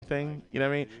thing. You know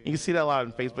what I mean? You see that a lot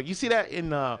on Facebook. You see that in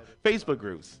Facebook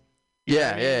groups. You know Yeah,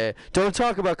 what I mean? yeah. Don't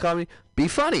talk about comedy. Be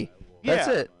funny. That's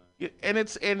Yeah. it. And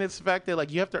it's the fact that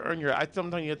like you have to earn your.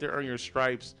 Sometimes you have to earn your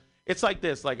stripes. It's like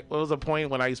this. Like there was a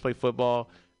point when I used to play football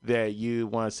that you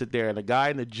want to sit there and the guy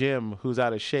in the gym who's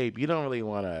out of shape, you don't really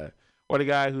want to, or the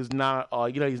guy who's not,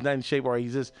 he's not in shape, or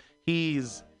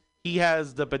he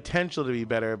has the potential to be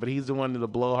better, but he's the one to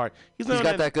blow hard. He's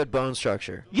got that good bone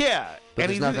structure. Yeah, But and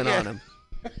there's nothing on him.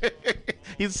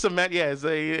 He's cement. Yeah,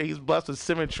 he's blessed with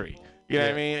symmetry. You know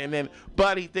what I mean? And then,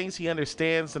 but he thinks he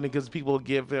understands something because people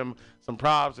give him some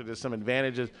props or there's some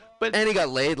advantages. But And he got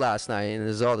laid last night, and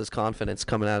there's all this confidence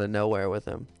coming out of nowhere with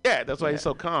him. yeah, that's why he's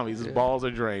so calm. His balls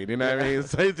are drained. You know what I mean?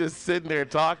 So he's just sitting there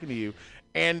talking to you.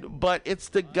 But it's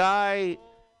that guy.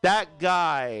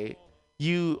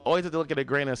 You always have to look at a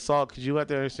grain of salt because you have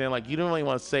to understand, like, you don't really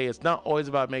want to say it's not always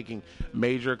about making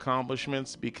major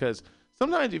accomplishments, because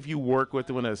sometimes if you work with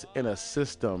them in a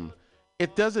system,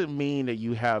 it doesn't mean that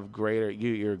you have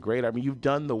you're greater. I mean, you've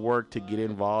done the work to get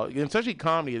involved, and especially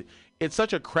comedy. It's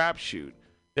such a crapshoot.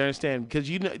 You understand? Because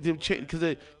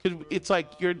it's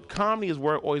like your comedy is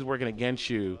always working against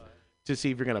you to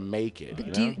see if you're gonna make it.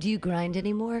 But you know? do you grind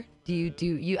anymore? Do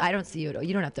you? I don't see you at all.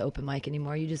 You don't have to open mic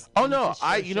anymore. You just. Oh you no!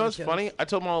 just You know what's funny? I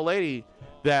told my old lady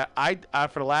that I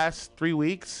for the last 3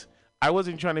 weeks I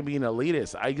wasn't trying to be an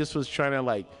elitist. I just was trying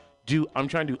to I'm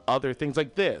trying to do other things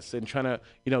like this and trying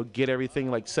to get everything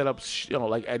like set up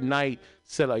like at night,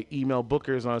 set like email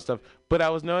bookers and all that stuff. But I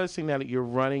was noticing that you're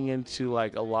running into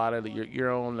like a lot of your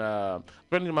own running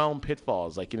into my own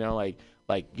pitfalls,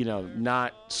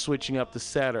 not switching up the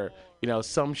set, or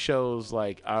some shows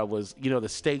like I was the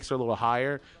stakes are a little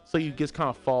higher, so you just kind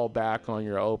of fall back on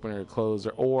your opener, closer,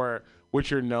 or what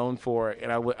you're known for.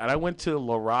 And I went to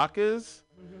La Rocca's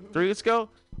 3 weeks ago.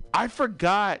 I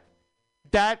forgot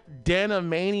that den of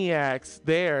maniacs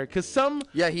there, because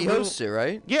he hosts it,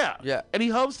 right? Yeah, and he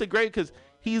hosts it great because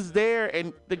he's there.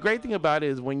 And the great thing about it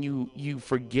is when you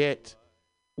forget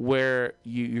where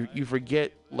you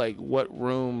forget like what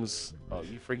rooms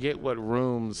you're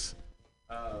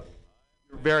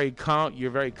very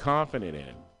confident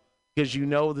in, because you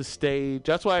know the stage.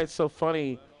 That's why it's so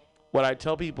funny what I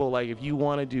tell people, like, if you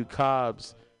want to do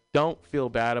Cobb's, don't feel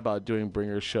bad about doing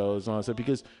bringer shows and all that stuff,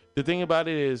 because the thing about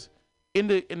it is in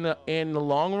the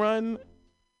long run,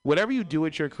 whatever you do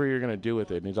with your career, you're gonna do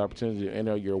with it. And these opportunities,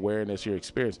 your awareness, your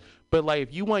experience. But like,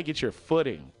 if you want to get your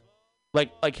footing,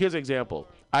 like here's an example.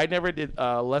 I never did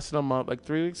less than a month, like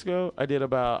 3 weeks ago. I did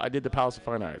the Palace of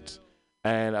Fine Arts,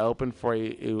 and I opened for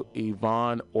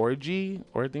Yvonne Orgy,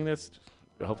 or I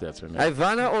hope that's her name.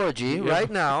 Ivana Orgy, right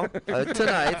now,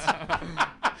 tonight.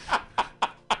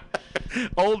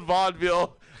 Old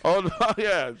vaudeville, old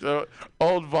vaudeville,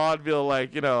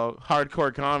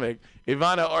 hardcore comic.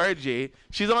 Ivana Orgy,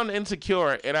 she's on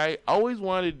Insecure, and I always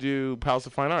wanted to do Palace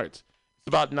of Fine Arts. It's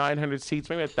about 900 seats,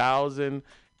 maybe 1,000,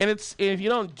 and if you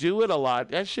don't do it a lot,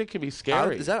 that shit can be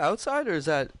scary. Is that outside or is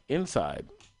that inside?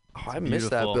 Oh, I missed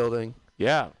that building.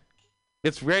 Yeah,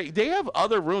 it's great. They have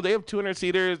other rooms. They have 200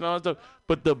 seaters and all that stuff,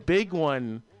 but the big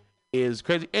one is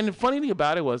crazy. And the funny thing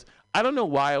about it was, I don't know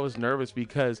why I was nervous,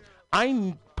 because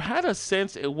I had a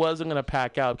sense it wasn't going to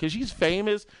pack out, because she's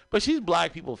famous, but she's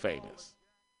black people famous.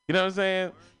 You know what I'm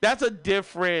saying? That's a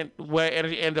different way.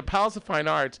 And the Palace of Fine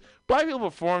Arts, black people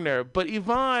perform there, but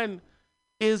Yvonne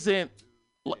isn't,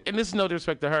 and this is no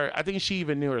disrespect to her, I think she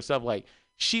even knew herself, like,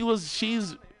 she's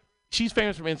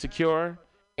famous from Insecure,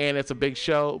 and it's a big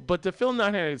show, but to fill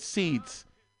 900 seats,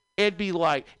 it'd be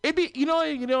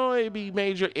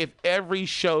major if every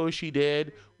show she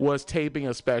did was taping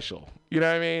a special. You know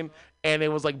what I mean? And it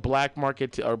was like black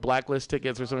market or blacklist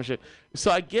tickets or some shit. So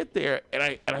I get there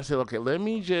and I said, okay,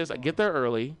 I get there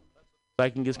early so I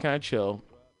can just kind of chill.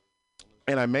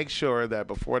 And I make sure that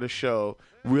before the show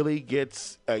really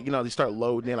gets, they start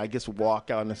loading in, I just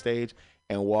walk out on the stage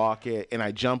and walk it, and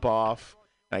I jump off.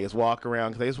 And I just walk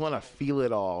around because I just want to feel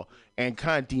it all and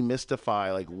kind of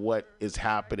demystify like what is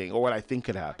happening or what I think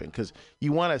could happen, because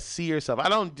you want to see yourself. I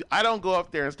don't go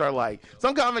up there and start like,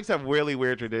 some comics have really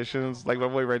weird traditions. Like my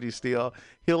boy Reggie Steele,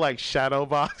 he'll like shadow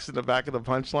box in the back of the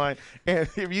punchline. And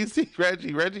if you see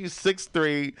Reggie's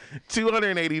 6'3",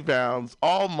 280 pounds,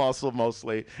 all muscle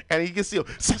mostly, and you can see him,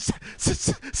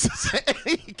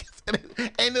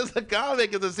 and as a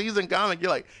comic, as a seasoned comic,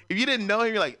 you're like, if you didn't know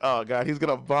him, you're like, oh God, he's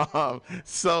gonna bomb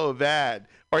so bad.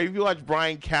 Or if you watch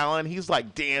Brian Callen, he's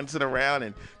like dancing around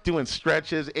and doing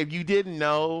stretches. If you didn't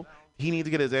know he needs to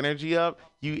get his energy up,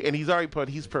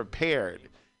 he's prepared.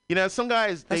 Some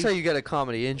guys. That's how you get a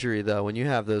comedy injury, though, when you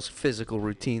have those physical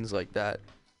routines like that.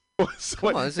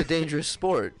 Come on, it's a dangerous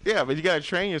sport. Yeah, but you gotta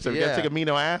train yourself. You gotta Yeah. take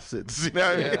amino acids. You know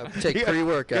what I mean? Yeah, take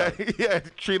pre-workout. Yeah,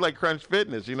 treat like Crunch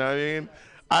Fitness. You know what I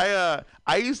mean?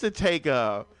 I used to take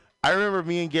I remember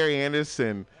me and Gary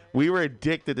Anderson. We were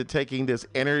addicted to taking this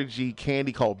energy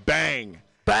candy called Bang.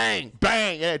 Bang!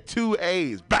 Bang! It had 2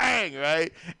 A's. Bang!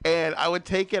 Right? And I would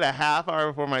take it a half hour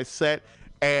before my set.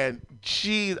 And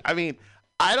geez, I mean,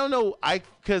 I don't know.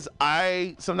 Because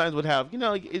I sometimes would have,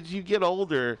 as you get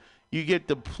older, you get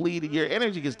depleted. Your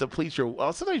energy gets depleted.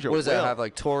 Sometimes your What does that will. have,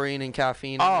 like taurine and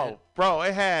caffeine in Oh, it? bro,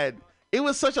 it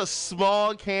was such a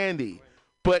small candy,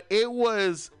 but it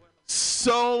was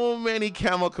so many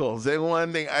chemicals in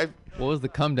one thing. What was the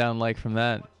come down like from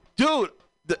that? Dude,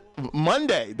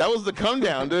 Monday, that was the come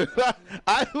down, dude.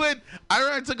 I remember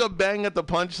I took a bang at the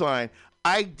punchline.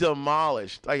 I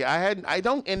demolished. Like and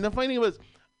the funny thing was,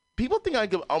 people think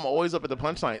I'm always up at the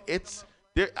punchline. It's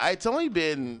only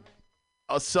been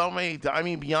so many. I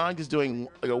mean, beyond just doing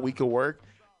like a week of work,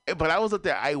 but I was up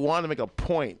there. I wanted to make a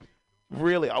point.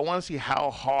 Really, I want to see how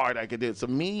hard I could do it. So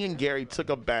me and Gary took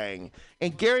a bang,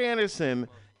 and Gary Anderson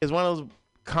is one of those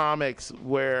comics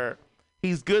where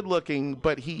he's good looking,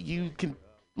 but you can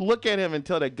look at him and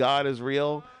tell that God is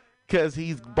real because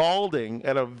he's balding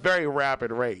at a very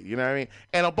rapid rate. You know what I mean?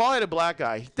 And a bald-headed black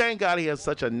guy, thank God he has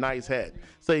such a nice head.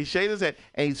 So he shaved his head,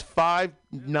 and he's 5'9",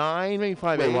 maybe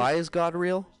 5'8". Wait, why is God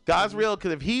real? God's real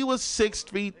because if he was 6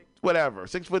 feet, whatever,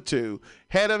 6'2",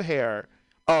 head of hair,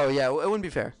 Oh, yeah, it wouldn't be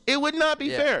fair. it would not be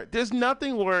Yeah. fair. There's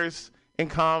nothing worse in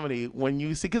comedy when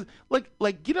you see, because like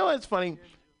what's funny?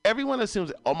 Everyone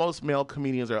assumes most male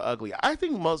comedians are ugly. I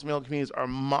think most male comedians are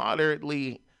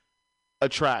moderately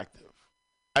attractive.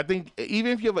 I think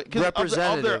even if you have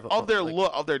Representative of their like-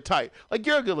 look, of their type, like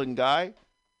you're a good-looking guy.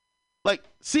 Like,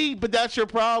 see, but that's your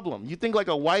problem. You think like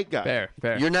a white guy.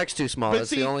 Fair. Your neck's too small. But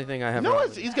That's see, the only thing I have. No, wrong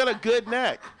with he's got a good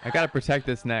neck. I gotta protect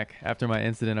this neck after my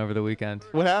incident over the weekend.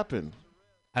 What happened?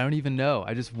 I don't even know.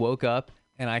 I just woke up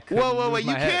and I couldn't Whoa! move You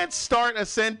my head. can't start a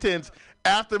sentence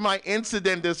after my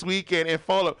incident this weekend and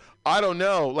follow. I don't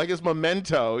know, like it's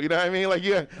memento. You know what I mean? Like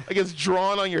it's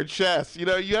drawn on your chest. You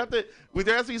know, you have to.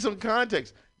 There has to be some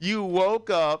context. You woke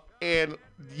up and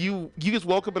you just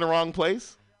woke up in the wrong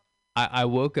place. I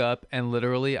woke up and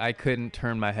literally I couldn't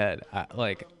turn my head.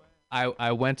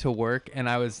 I went to work and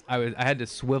I had to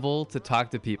swivel to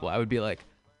talk to people. I would be like,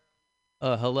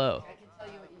 hello.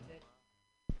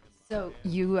 So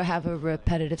you have a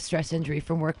repetitive stress injury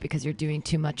from work because you're doing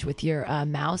too much with your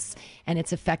mouse, and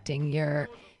it's affecting your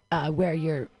where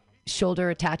your shoulder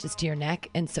attaches to your neck,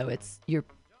 and so you're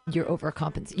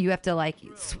overcompensating. You have to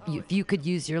if you could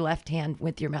use your left hand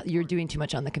with your mouse, you're doing too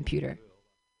much on the computer.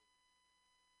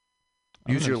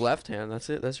 Use your left hand. That's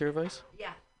it. That's your advice.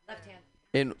 Yeah, left hand.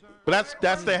 And But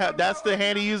that's the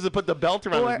hand he used to put the belt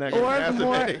around his neck. That's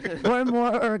the thing. Or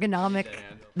more ergonomic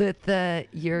with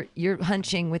you're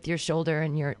hunching with your shoulder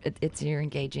and you're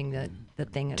engaging the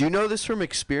thing. do you know this from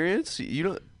experience?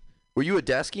 Were you a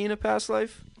deskie in a past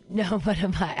life? No, but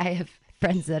I have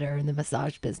friends that are in the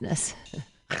massage business.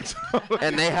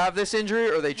 And they have this injury,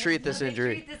 or they treat this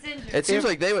injury? It seems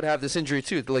like they would have this injury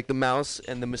too, like the mouse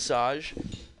and the massage.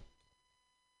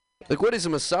 Like, what is a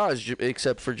massage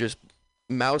except for just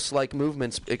mouse-like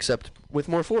movements, except with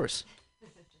more force?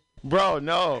 Bro,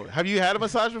 no. Have you had a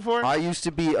massage before? I used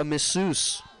to be a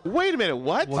masseuse. Wait a minute.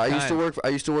 What? What I used to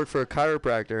kind? work for a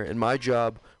chiropractor, and my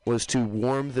job was to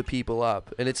warm the people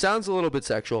up. And it sounds a little bit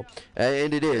sexual,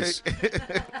 and it is.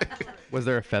 Was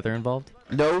there a feather involved?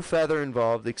 No feather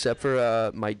involved, except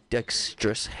for my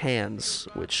dexterous hands,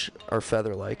 which are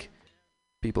feather-like.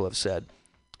 People have said.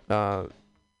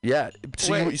 Yeah.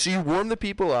 So you warm the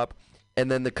people up,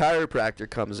 and then the chiropractor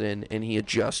comes in and he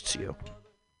adjusts you.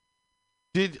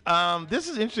 This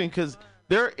is interesting because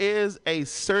there is a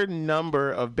certain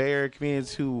number of Bay Area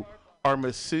comedians who are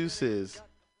masseuses,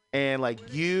 and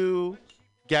like you,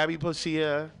 Gabby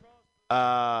Pochia,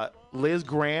 Liz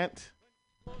Grant,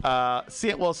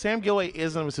 Sam Gilway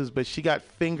isn't a masseuse, but she got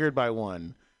fingered by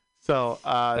one. So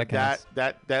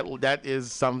that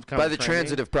is some kind By of the training.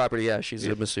 transitive property, yeah, she's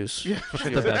a masseuse. Yeah.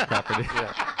 The best property.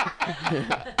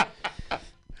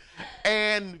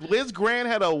 And Liz Grant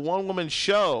had a one-woman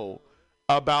show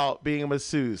about being a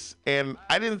masseuse, and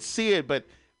I didn't see it, but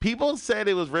people said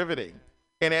it was riveting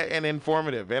and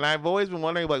informative. And I've always been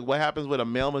wondering, like, what happens with a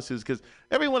male masseuse? Because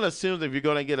everyone assumes if you're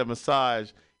going to get a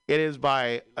massage, it is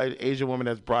by an Asian woman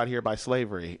that's brought here by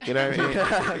slavery. You know what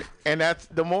I mean? And that's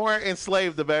the more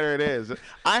enslaved, the better it is.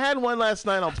 I had one last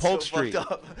night on Polk Street.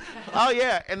 Oh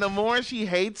yeah, and the more she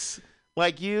hates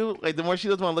the more she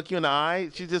doesn't want to look you in the eye,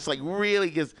 she just like really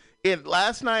gets in.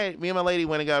 Last night, me and my lady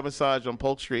went and got a massage on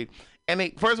Polk Street,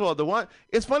 first of all, the one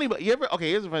it's funny, but you ever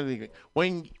here's the funny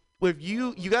thing. If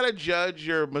you gotta judge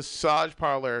your massage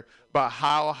parlor by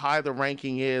how high the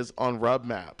ranking is on Rub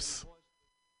Maps.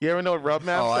 You ever know what Rub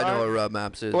Maps are? I know what Rub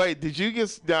Maps is. Wait, did you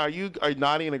just now you are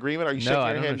nodding in agreement? Or are you shaking your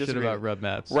head? No, I don't know shit about Rub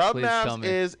Maps. Rub Please Maps tell me.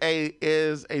 is a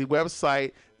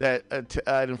website that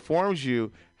informs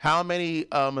you how many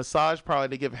massage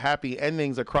parlors they give happy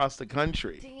endings across the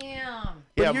country. Damn.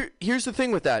 But here's the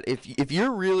thing with that. If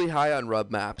you're really high on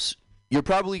Rub Maps, you're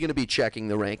probably going to be checking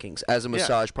the rankings. As a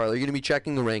massage parlor, you're going to be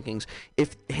checking the rankings.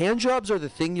 If hand jobs are the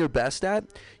thing you're best at,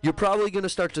 you're probably going to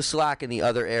start to slack in the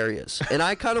other areas. And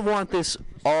I kind of want this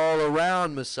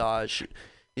all-around massage,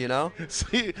 you know?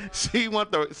 I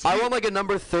want like a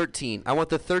number 13. I want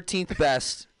the 13th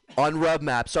best on Rub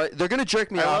Maps. So they're going to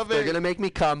jerk me off. They're going to make me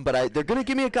come, but they're going to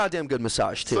give me a goddamn good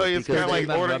massage, too. So it's kind of like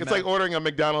ordering a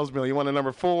McDonald's meal. You want a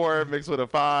number 4 mixed with a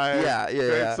 5.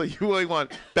 Yeah. So you really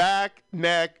want back,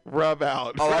 neck, rub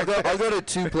out. Oh,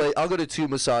 I'll go to two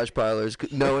massage parlors,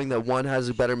 knowing that one has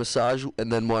a better massage,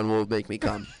 and then one will make me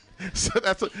come. So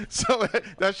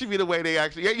that should be the way they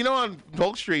actually. Yeah, you know, on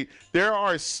Polk Street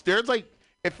there's like.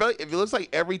 If it looks like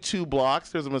every 2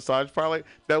 blocks there's a massage parlor,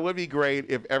 that would be great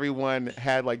if everyone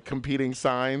had like competing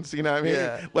signs. You know what I mean?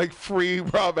 Yeah. Like free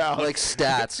rub out. Like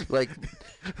stats. Like.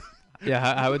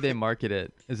 Yeah, how would they market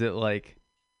it? Is it like?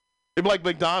 It'd be like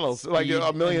McDonald's, like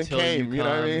a million came. You know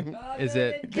what I mean? Is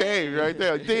it came right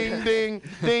there? Ding ding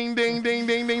ding ding ding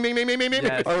ding ding ding ding ding ding.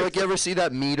 Yeah. Or like you ever see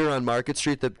that meter on Market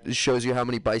Street that shows you how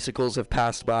many bicycles have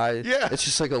passed by? Yeah. It's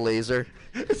just like a laser.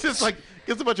 It's just like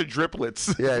it's a bunch of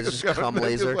driplets. Yeah, it's just cum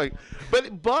laser. Like,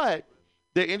 but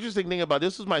the interesting thing about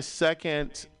this was my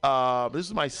second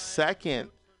massage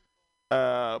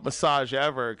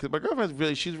ever, because my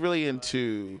girlfriend's she's really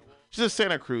into. She's a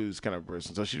Santa Cruz kind of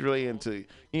person, so she's really into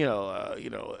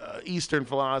Eastern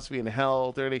philosophy and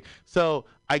health or anything. So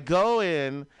I go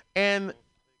in, and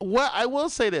what I will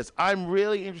say this: I'm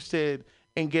really interested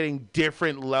in getting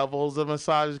different levels of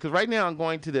massages, because right now I'm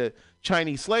going to the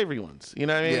Chinese slavery ones. You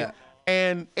know what I mean? Yeah.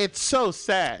 And it's so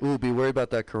sad. Ooh, be worried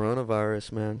about that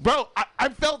coronavirus, man. Bro, I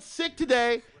felt sick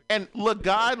today, and look,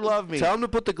 God loved me. Tell him to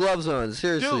put the gloves on.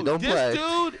 Seriously, Dude, don't play. this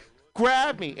dude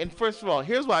grabbed me, and first of all,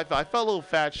 here's what I felt. I felt a little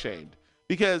fat shamed,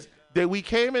 because we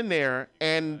came in there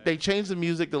and they changed the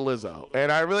music to Lizzo, and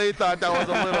I really thought that was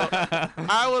a little.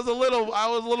 I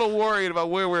was a little worried about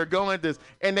where we were going with this.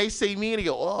 And they see me and they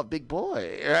go, "Oh, big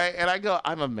boy," right? And I go,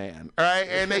 "I'm a man," all right?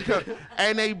 And they go,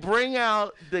 and they bring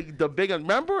out the big.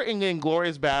 Remember in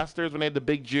Inglourious Basterds when they had the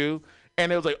big Jew?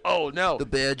 And it was like, oh no, the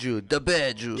bear Jew. Yeah, the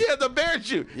bear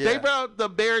Jew. Yeah. They brought out the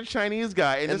bear Chinese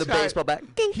guy, and the this guy, baseball bat.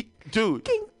 Dude,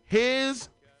 his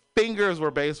fingers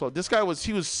were baseball. This guy he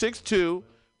was 6'2".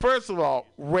 First of all,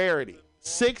 rarity.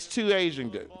 6'2" Asian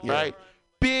dude, right?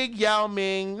 Big Yao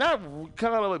Ming, not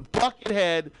kind of like bucket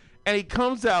head, and he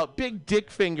comes out, big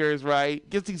dick fingers, right?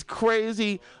 Gets these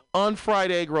crazy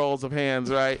unfried egg rolls of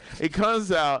hands, right? He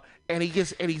comes out and he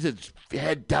says,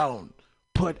 head down.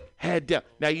 Put head down.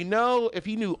 Now, if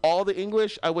he knew all the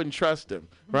English, I wouldn't trust him,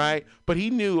 right? But he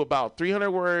knew about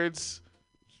 300 words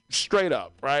straight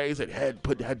up, right? He said,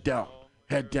 put head down.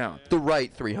 Head down. The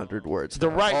right 300 words. The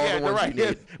right. It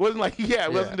wasn't like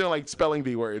it wasn't doing like spelling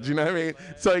bee words. You know what I mean?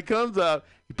 So he comes up,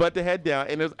 he put the head down,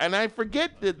 and I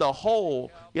forget that the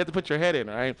hole you have to put your head in,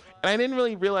 right? And I didn't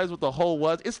really realize what the hole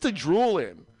was. It's to drool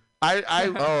in.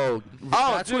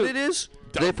 That's dude. what it is.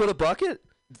 They put a bucket.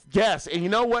 Yes, and you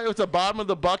know what? It was the bottom of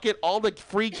the bucket, all the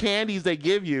free candies they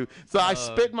give you. So I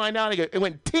spit mine out, and it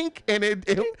went tink, and it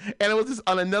was just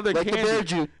on another like candy. The bear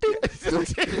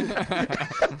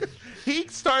Jew. He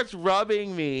starts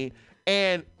rubbing me,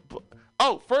 and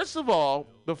first of all,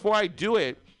 before I do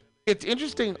it, it's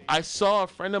interesting. I saw a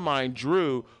friend of mine,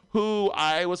 Drew, who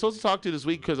I was supposed to talk to this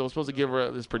week because I was supposed to give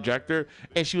her this projector,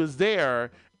 and she was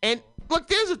there. And look,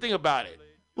 there's the thing about it.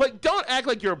 Like, don't act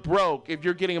like you're broke if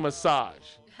you're getting a massage.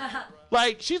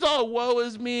 Like, she's all, woe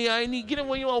is me. I need get it.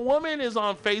 When a woman is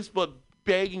on Facebook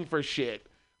begging for shit.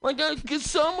 Like, can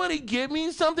somebody give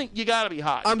me something? You gotta be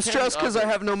hot. I'm stressed because I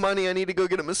have no money. I need to go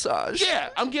get a massage. Yeah,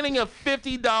 I'm getting a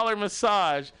 $50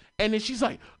 massage, and then she's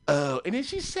like, oh, and then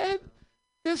she said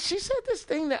this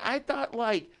thing that I thought,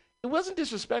 like, it wasn't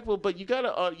disrespectful, but you can't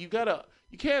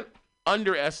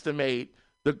underestimate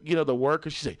the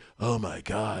worker. She's like, oh my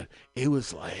God, it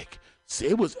was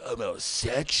almost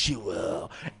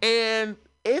sexual, and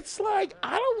it's like,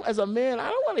 as a man, I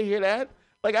don't want to hear that.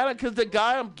 Like, because the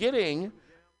guy I'm getting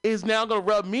is now gonna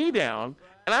rub me down,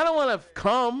 and I don't want to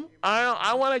come.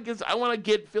 I want to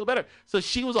feel better. So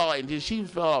she was all, and she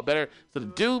felt all better. So the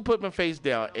dude put my face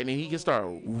down, and then he can start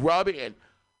rubbing, and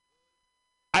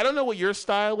I don't know what your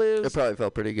style is. It probably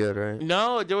felt pretty good, right?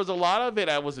 No, there was a lot of it.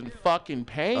 I was in fucking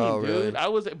pain, Oh, dude.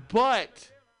 really?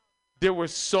 But there were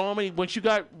so many. When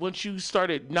you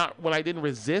started when I didn't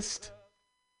resist.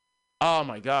 Oh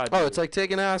my God. Oh, dude. it's like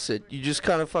taking acid. You just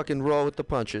kind of fucking roll with the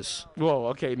punches. Whoa.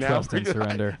 Okay. Now. Trust and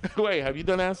surrender. Wait. Have you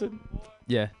done acid?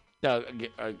 Yeah. No.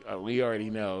 We already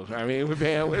know. I mean,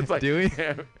 Pam, it's like. Do we?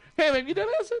 Pam, have you done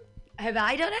acid? Have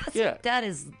I done acid? Yeah. That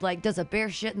is like, does a bear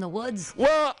shit in the woods?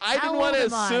 Well, I didn't want to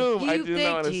old am I? assume. I You didn't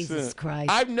think? want to Jesus assume.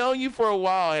 Christ. I've known you for a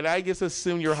while, and I just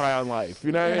assume you're high on life.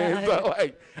 You know what I mean? So,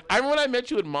 like, I remember when I met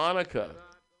you with Monica.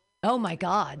 Oh my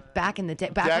God! Back in the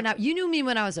day, you knew me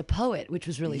when I was a poet, which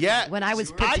was really Yeah, fun. When I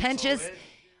was pretentious.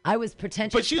 I was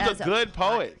pretentious. But she's a good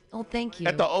poet. Oh, thank you.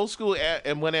 At the old school,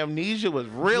 and when Amnesia was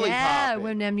really popping.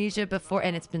 When Amnesia before,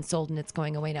 and it's been sold and it's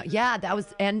going away now. Yeah,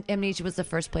 and Amnesia was the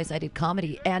first place I did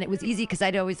comedy, and it was easy because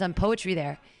I'd always done poetry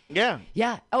there. Yeah.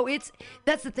 Yeah. Oh,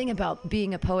 that's the thing about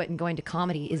being a poet and going to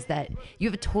comedy is that you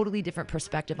have a totally different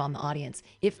perspective on the audience.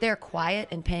 If they're quiet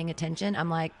and paying attention, I'm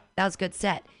like, that was a good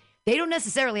set. They don't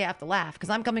necessarily have to laugh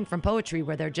because I'm coming from poetry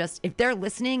where if they're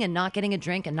listening and not getting a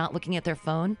drink and not looking at their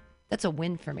phone, that's a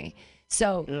win for me.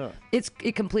 So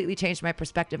it completely changed my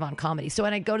perspective on comedy. So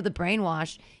when I go to the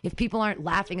Brainwash, if people aren't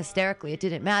laughing hysterically, it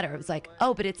didn't matter. It was like,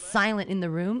 oh, but it's silent in the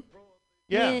room.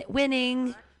 Yeah.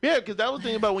 Winning. Yeah, because that was the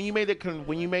thing about when you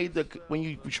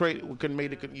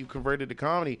converted to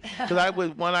comedy.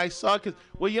 Because when I saw,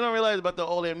 what you don't realize about the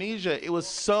old Amnesia, it was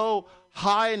so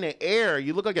high in the air.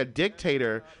 You look like a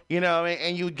dictator, you know,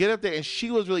 and you would get up there, and she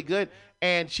was really good,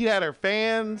 and she had her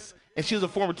fans, and she was a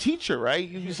former teacher, right?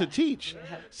 You used to teach,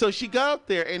 so she got up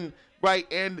there and. Right,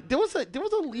 and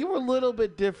you were a little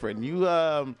bit different. You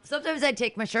Sometimes I'd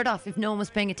take my shirt off if no one was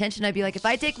paying attention. I'd be like, if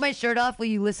I take my shirt off, will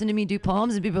you listen to me do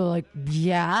poems? And people are like,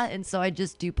 yeah. And so I'd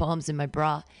just do poems in my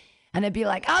bra. And I'd be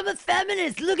like, I'm a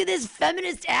feminist. Look at this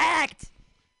feminist act.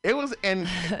 It was, and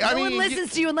no one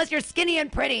listens to you unless you're skinny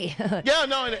and pretty. Yeah,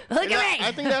 no. Look at me.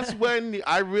 I think that's when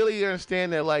I really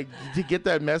understand that, like, to get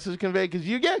that message conveyed, because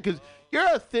you're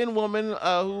a thin woman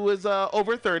who is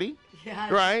over 30,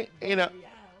 right? You know. Yeah.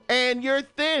 And you're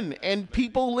thin, and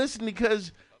people listen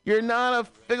because you're not a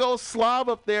big old slob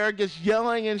up there just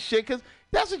yelling and shit, because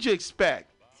that's what you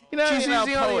expect. You know, she's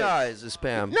easy on the eyes, is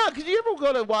Pam. No, because you ever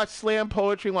go to watch slam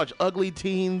poetry and watch ugly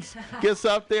teens gets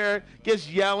up there, gets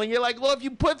yelling. You're like, well, if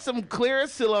you put some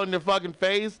Clearasil on your fucking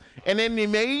face, and then you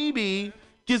maybe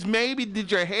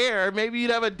did your hair, maybe you'd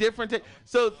have a different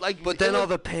so like. But then all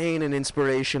the pain and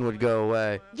inspiration would go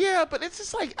away. Yeah, but it's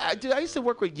just like, dude, I used to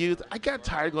work with youth. I got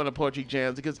tired of going to poetry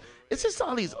jams because it's just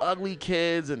all these ugly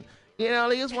kids, and you know,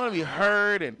 they just want to be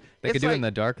heard. And they could do it in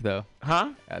the dark though.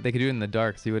 Huh? They could do it in the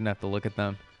dark, so you wouldn't have to look at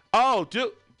them. Oh,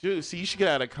 dude, see, you should get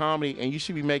out of comedy, and you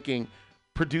should be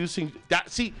producing that.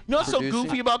 See, you know what's so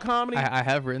goofy about comedy? I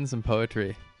have written some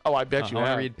poetry. Oh, I bet you I have.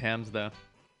 want to read Pam's though.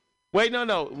 Wait,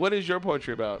 no. What is your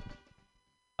poetry about?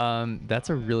 That's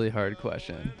a really hard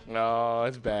question. No,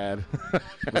 it's bad.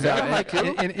 In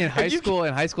high school,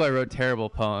 I wrote terrible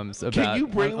poems about. Can you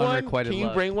bring one? Unrequited Can you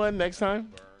love. bring one next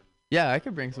time? Yeah, I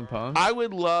could bring some poems. I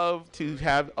would love to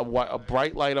have a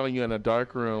bright light on you in a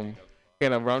dark room,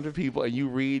 and a round of people, and you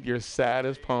read your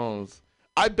saddest poems.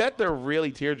 I bet they're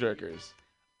really tearjerkers.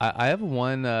 I have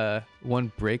one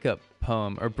breakup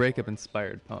poem or breakup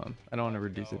inspired poem. I don't want to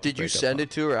reduce it. Did you send it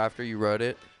to her after you wrote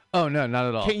it? Oh no, not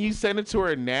at all. Can you send it to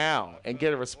her now and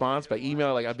get a response by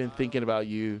email? Like, I've been thinking about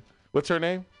you. What's her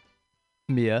name?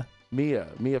 Mia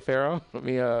Farrow?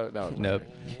 No. Nope.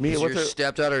 Mia, Is what's your her?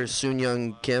 stepdaughter Soon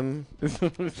Young Kim?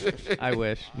 I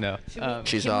wish. No.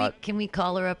 She's hot. Can we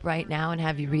call her up right now and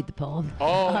have you read the poem?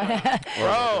 Oh,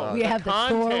 bro. We have the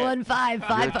content.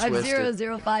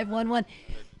 415-550-0511.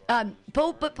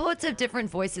 But poets have different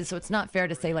voices, so it's not fair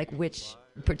to say like which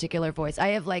particular voice. I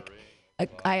have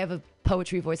a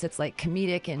poetry voice that's like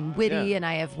comedic and witty, and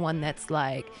I have one that's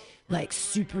like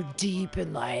super deep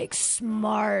and like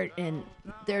smart, and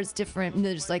there's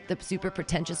like the super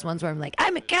pretentious ones where I'm like,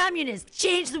 I'm a communist,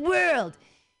 change the world,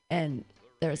 and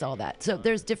there's all that. So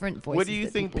there's different voices. What do you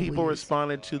think people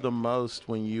responded to the most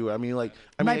when you? I mean,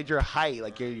 at your height,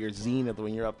 like your zenith,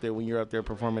 when you're up there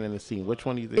performing in the scene. Which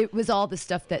one do you think? It was all the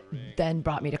stuff that then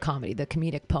brought me to comedy, the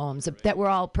comedic poems that were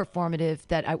all performative.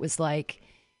 That I was like,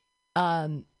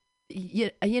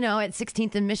 you know, at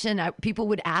 16th and Mission, people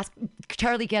would ask.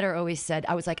 Charlie Getter always said,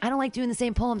 I was like, I don't like doing the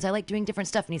same poems. I like doing different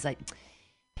stuff. And he's like,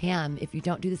 Pam, if you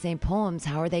don't do the same poems,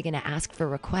 how are they going to ask for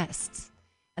requests?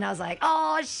 And I was like,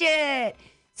 oh, shit.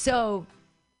 So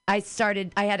I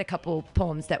had a couple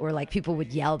poems that were like, people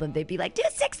would yell them. They'd be like, do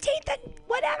 16th and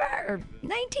whatever, or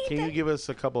 19th. Can you give us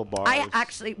a couple bars? I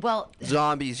actually,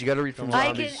 Zombies. You got to read from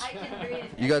Zombies. I can read it.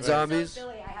 You got Zombies? So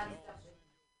silly.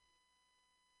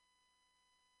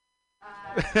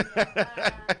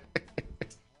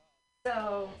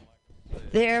 So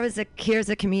here's a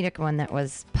comedic one that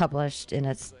was published in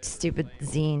a stupid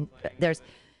zine.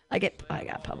 I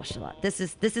got published a lot. This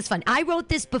is fun. I wrote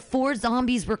this before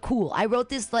zombies were cool. I wrote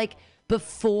this like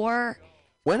before.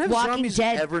 When have Walking zombies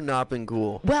Dead. ever not been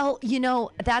cool? Well,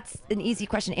 that's an easy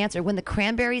question to answer. When the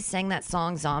Cranberries sang that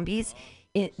song "Zombies,"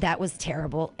 that was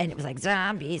terrible, and it was like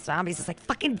zombies. It's like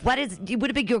fucking it would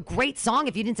have been a great song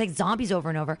if you didn't say zombies over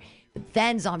and over. But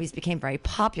then zombies became very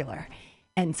popular,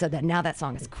 and so now that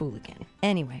song is cool again.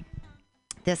 Anyway,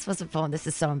 this was a poem. This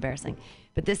is so embarrassing,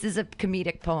 but this is a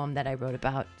comedic poem that I wrote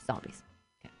about zombies.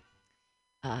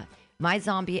 Okay. My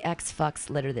zombie ex fucks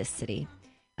litter this city.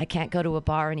 I can't go to a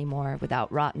bar anymore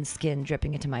without rotten skin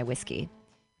dripping into my whiskey,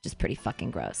 which is pretty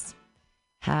fucking gross.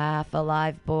 Half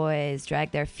alive boys drag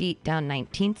their feet down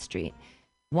 19th Street.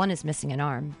 One is missing an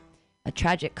arm. A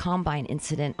tragic combine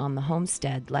incident on the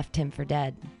homestead left him for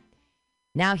dead.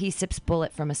 Now he sips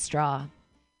bullet from a straw.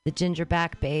 The ginger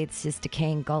back bathes his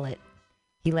decaying gullet.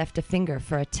 He left a finger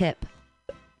for a tip.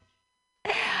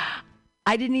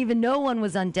 I didn't even know one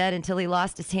was undead until he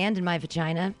lost his hand in my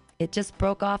vagina. It just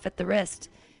broke off at the wrist.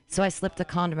 So I slipped a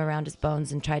condom around his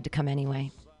bones and tried to come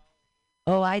anyway.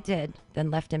 Oh, I did, then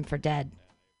left him for dead.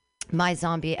 My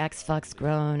zombie ex-fucks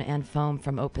groan and foam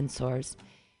from open sores.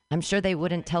 I'm sure they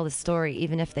wouldn't tell the story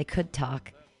even if they could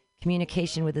talk.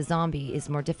 Communication with a zombie is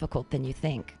more difficult than you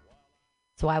think.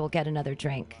 So I will get another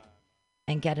drink,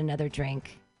 and get another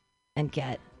drink, and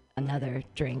get another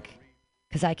drink,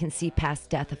 because I can see past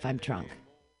death if I'm drunk.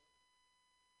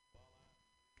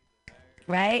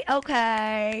 Right?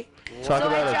 Okay. Talk so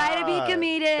about I try to be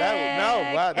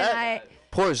comedic.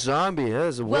 Poor zombie. That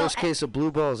is the worst case of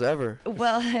blue balls ever.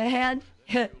 Well, and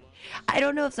I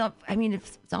don't know if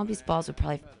if zombies balls would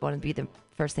probably want to be the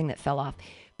first thing that fell off.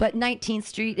 But 19th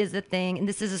Street is a thing, and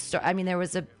this is a story. There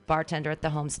was a bartender at the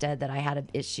homestead that I had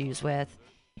issues with,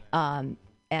 and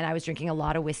I was drinking a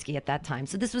lot of whiskey at that time.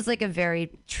 So this was like a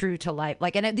very true to life.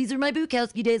 These are my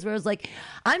Bukowski days where I was like,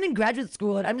 I'm in graduate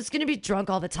school and I'm just gonna be drunk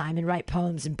all the time and write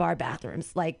poems in bar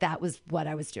bathrooms. Like that was what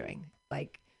I was doing.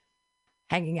 Like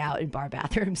hanging out in bar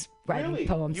bathrooms, writing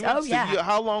poems.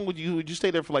 How long would you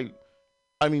stay there for? Like,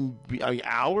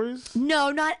 hours?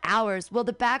 No, not hours. Well,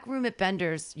 the back room at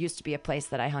Bender's used to be a place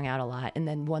that I hung out a lot. And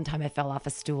then one time I fell off a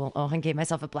stool. Oh, and gave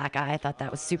myself a black eye. I thought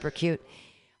that was super cute.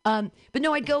 But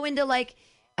no, I'd go into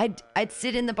I'd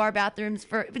sit in the bar bathrooms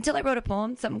until I wrote a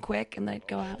poem, something quick, and then I'd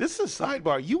go out. This is a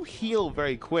sidebar. You heal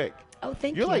very quick. Oh,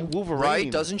 thank you. You're like Wolverine.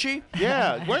 Right, doesn't she?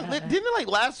 Yeah. Didn't it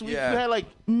last week you had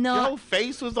no, your whole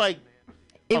face was like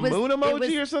moon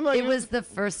emoji or something like that? It was the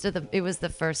first of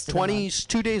the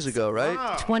 22 days ago, right?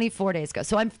 Wow. 24 days ago.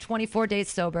 So I'm 24 days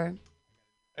sober.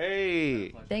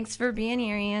 Hey. Thanks for being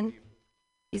here, Ian.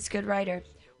 He's a good writer.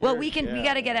 Well, we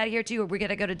got to get out of here too. We're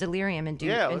gonna go to Delirium and do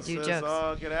let's jokes.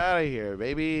 all get out of here.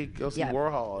 Maybe go see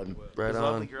Warhol and right on.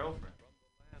 Lovely girlfriend.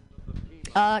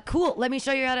 Cool. Let me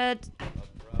show you how to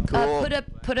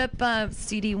put up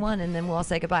CD1, and then we'll all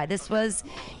say goodbye. This was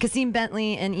Kasim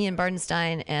Bentley and Ian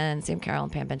Bardenstein and Sam Carroll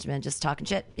and Pam Benjamin just talking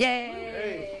shit.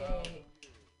 Yay!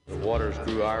 The waters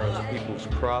grew Ira's people's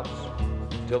crops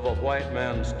till the white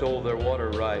man stole their water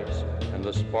rights and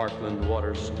the sparkling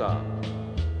waters stopped.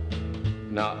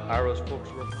 Now Ira's folks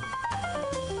were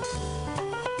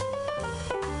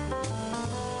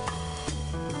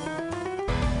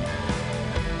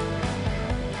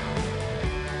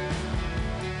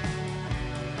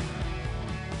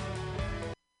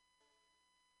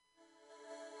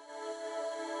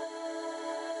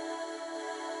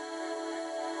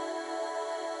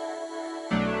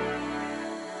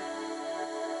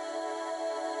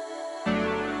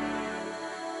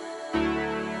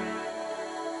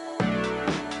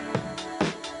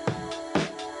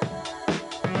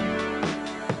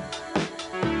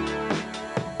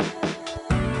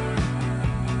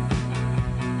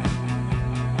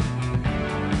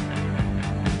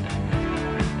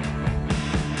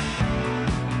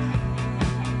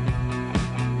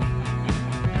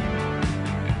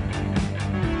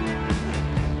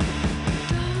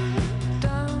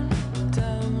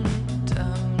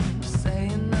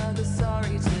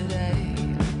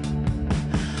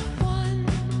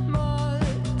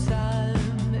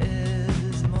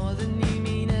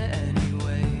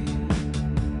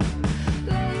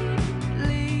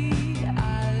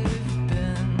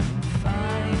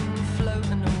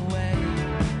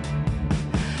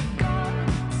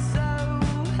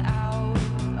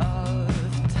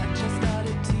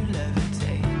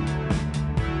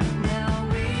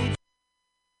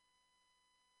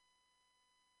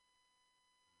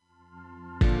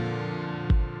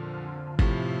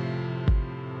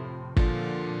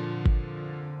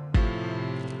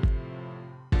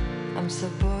so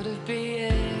bored of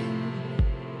being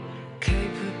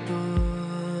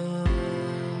capable.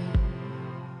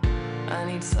 I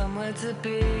need somewhere to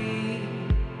be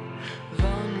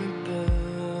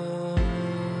vulnerable.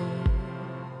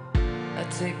 I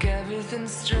take everything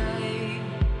straight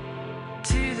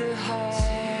to the heart.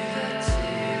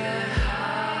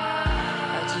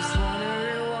 I just wanna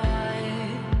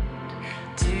rewind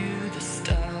to the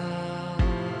start.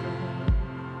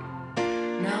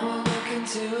 Now I walk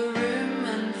into a room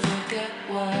and forget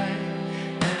why.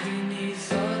 Every new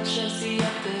thought shows the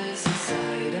others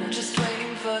side. I'm just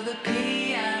waiting for the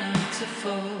piano to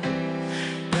fall,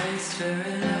 braced for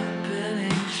an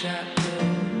opening chapter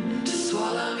to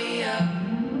swallow me up.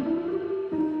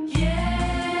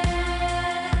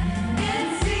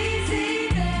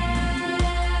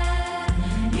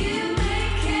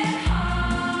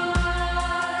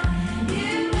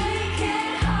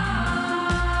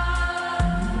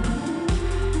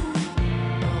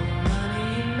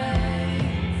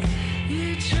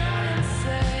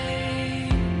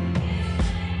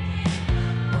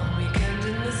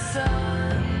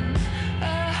 I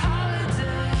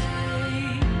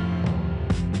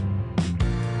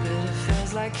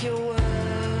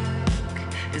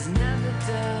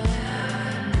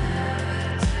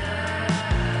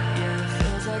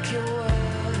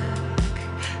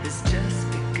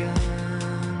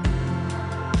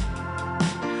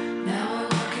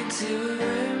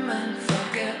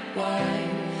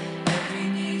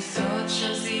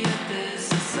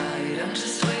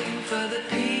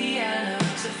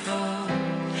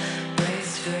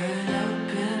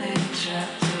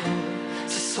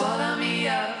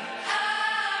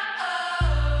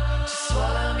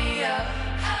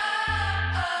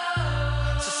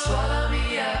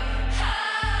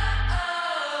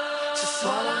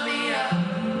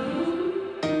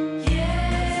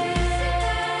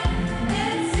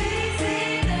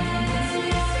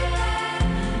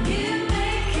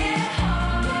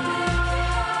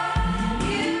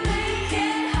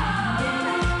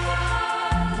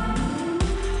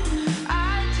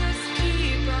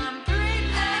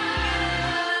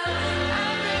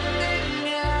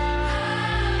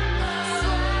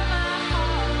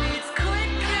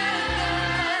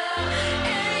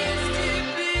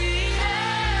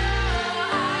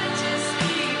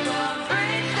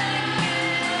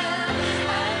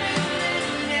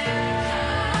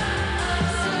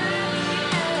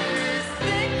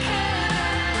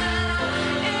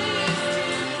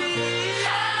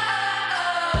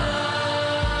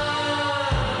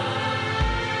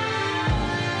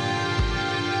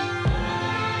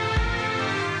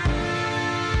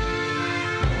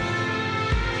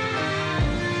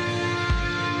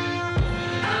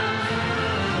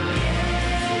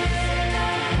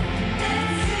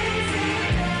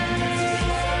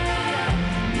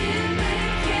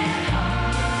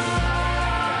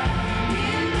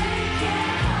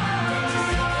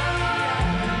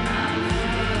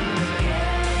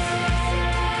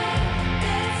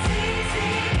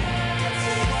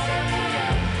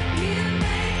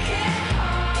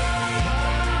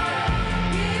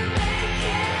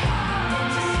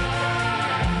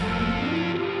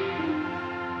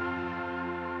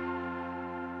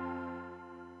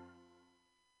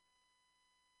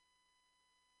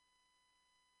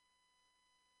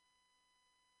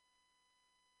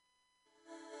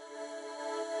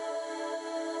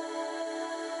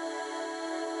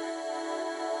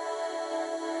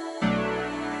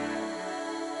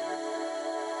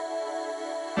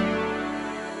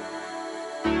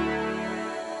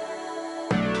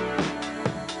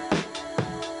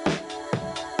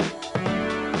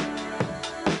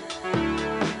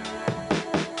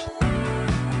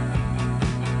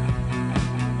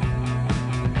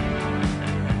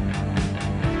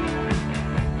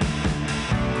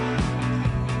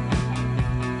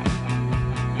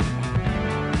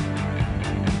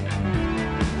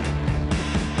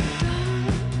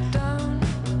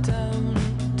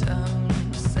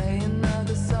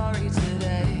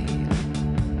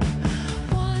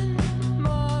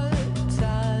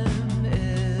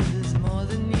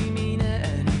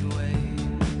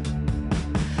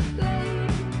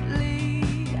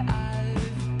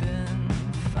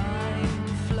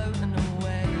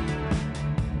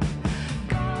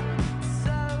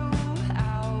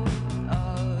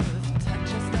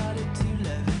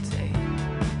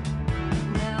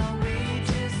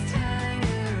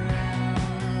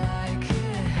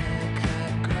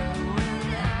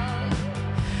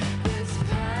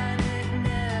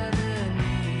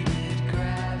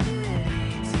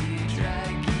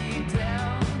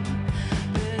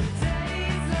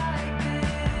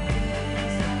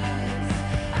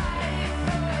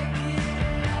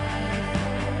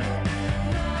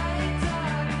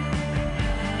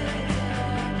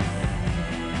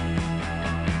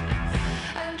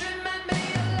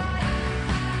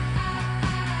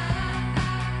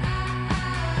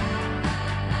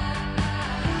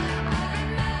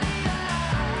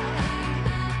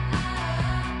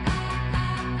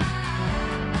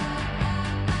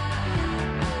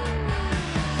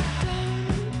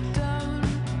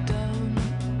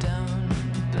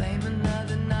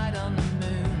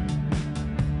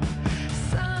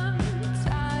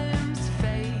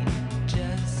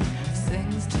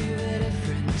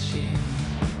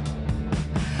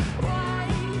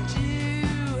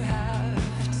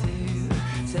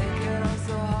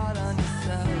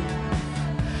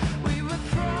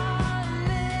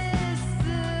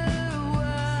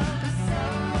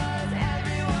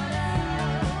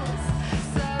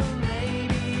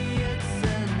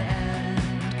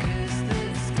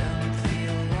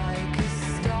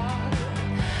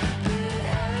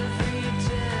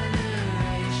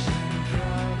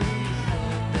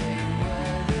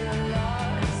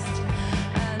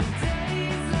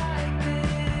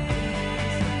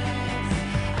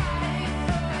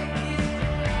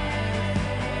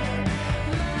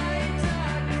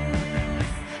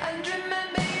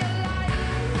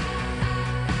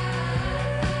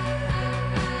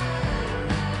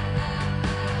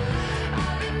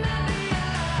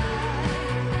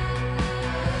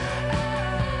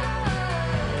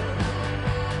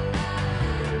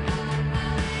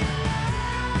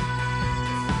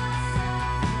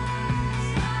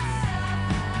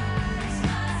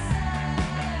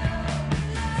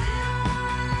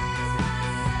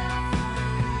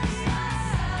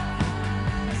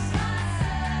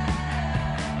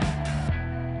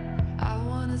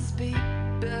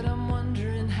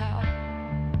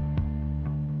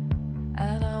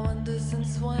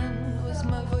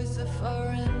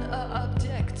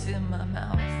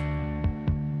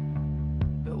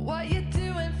what you're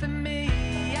doing for me.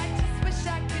 I just wish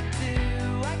I could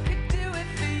do it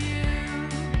for you.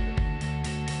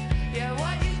 Yeah,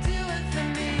 what you're doing for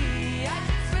me, I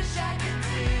just wish I could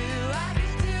do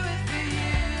it for you.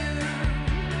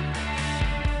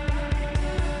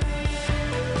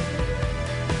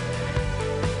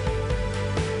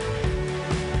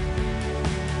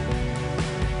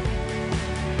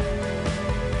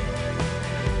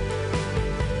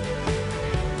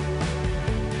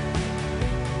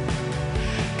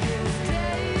 Cause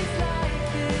days like this,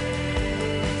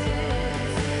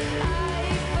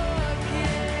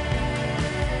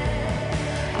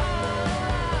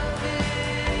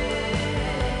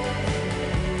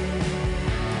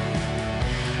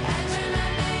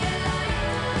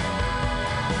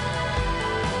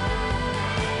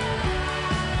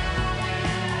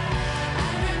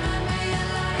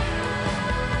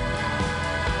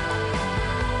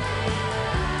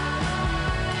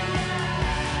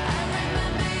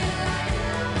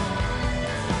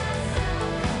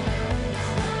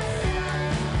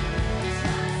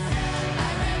 I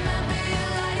forget all of it. And remember your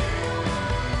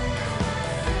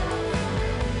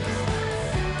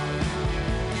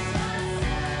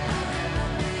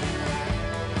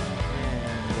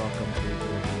And welcome to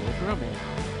Drinking with Roman.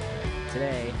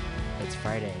 Today, it's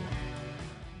Friday,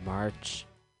 March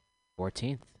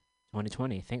 14th,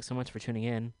 2020. Thanks so much for tuning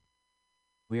in.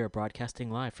 We are broadcasting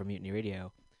live from Mutiny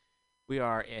Radio. We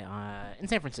are in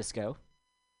San Francisco.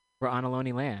 We're on a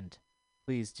lonely land.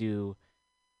 Please do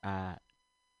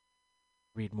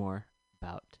read more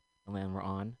about the land we're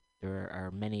on. There are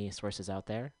many sources out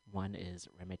there. One is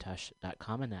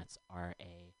ramaytush.com, and that's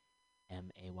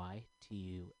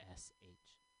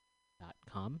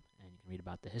RAMAYTUSH.com, and you can read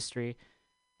about the history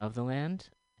of the land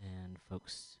and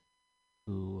folks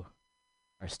who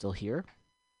are still here.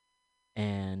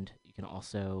 And you can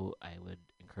also, I would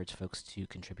encourage folks to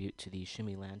contribute to the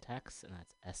Shumi Land Tax, and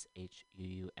that's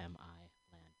SHUUMI Land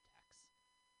Tax.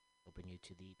 It'll bring you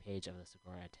to the page of the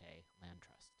Segurate Land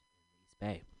Trust in the East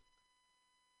Bay.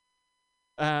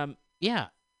 Yeah,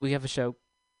 we have a show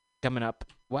coming up.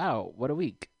 Wow, what a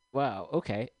week. Wow,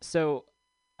 okay. So,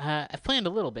 I've planned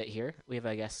a little bit here. We have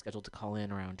a guest scheduled to call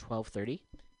in around 12:30.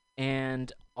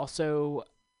 And also,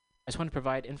 I just want to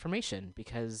provide information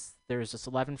because there's just a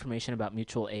lot of information about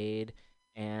mutual aid,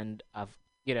 and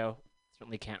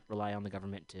certainly can't rely on the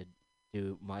government to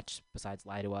do much besides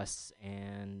lie to us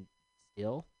and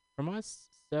steal from us.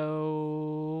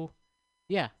 So,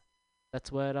 yeah,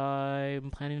 that's what I'm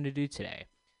planning to do today.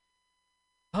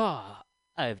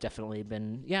 I've definitely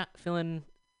been, feeling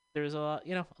there's a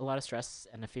lot of stress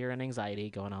and a fear and anxiety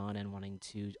going on, and wanting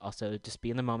to also just be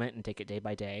in the moment and take it day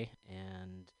by day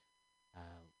and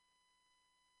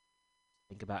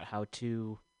think about how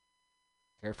to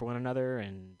care for one another,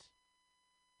 and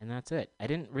that's it. I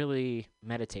didn't really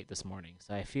meditate this morning,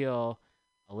 so I feel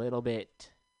a little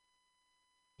bit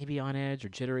maybe on edge or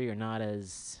jittery or not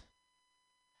as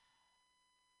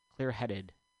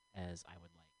clear-headed as I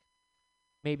would like.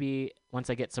 Maybe once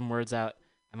I get some words out,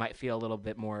 I might feel a little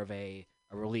bit more of a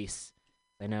release.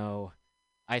 I know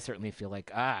I certainly feel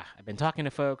like, I've been talking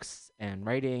to folks and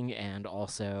writing, and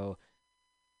also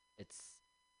it's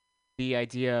the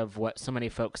idea of what so many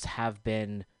folks have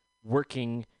been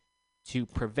working to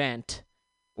prevent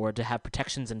or to have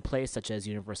protections in place, such as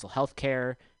universal health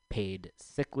care, paid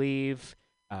sick leave,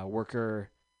 worker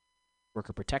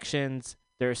protections.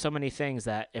 There are so many things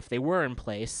that if they were in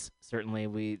place,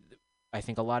 certainly I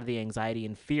think a lot of the anxiety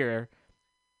and fear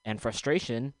and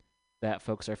frustration that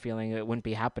folks are feeling, it wouldn't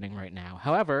be happening right now.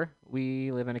 However,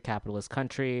 we live in a capitalist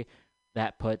country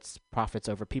that puts profits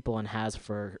over people and has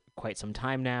for quite some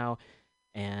time now.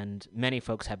 And many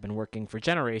folks have been working for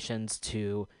generations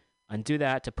to undo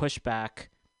that, to push back.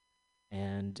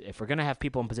 And if we're going to have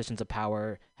people in positions of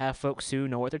power, have folks who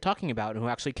know what they're talking about and who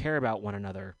actually care about one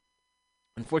another.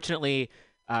 Unfortunately,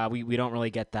 we don't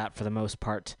really get that for the most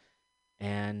part.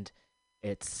 And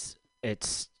it's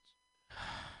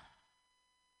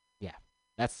yeah,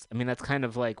 that's kind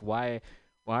of like why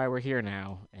we're here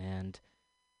now. And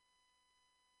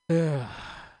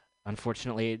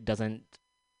unfortunately, it doesn't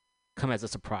come as a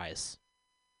surprise,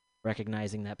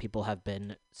 recognizing that people have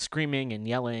been screaming and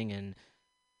yelling and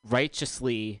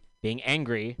righteously being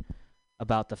angry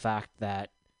about the fact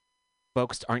that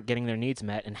folks aren't getting their needs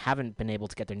met and haven't been able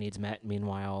to get their needs met.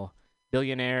 Meanwhile,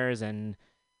 billionaires and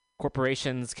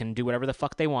corporations can do whatever the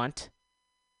fuck they want,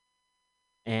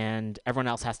 and everyone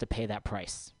else has to pay that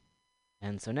price.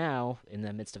 And so now, in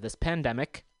the midst of this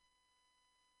pandemic,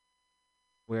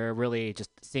 we're really just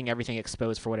seeing everything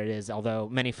exposed for what it is, although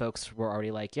many folks were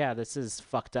already like, yeah, this is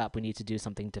fucked up. We need to do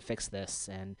something to fix this.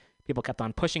 And people kept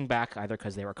on pushing back, either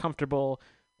because they were comfortable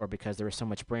or because there was so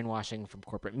much brainwashing from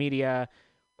corporate media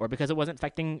or because it wasn't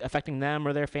affecting them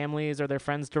or their families or their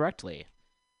friends directly.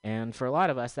 And for a lot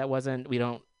of us, that wasn't, we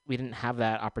didn't have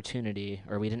that opportunity,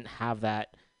 or we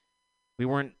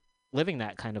weren't living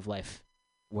that kind of life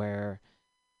where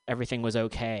everything was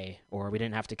okay, or we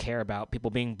didn't have to care about people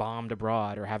being bombed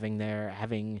abroad or having there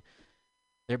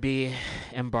be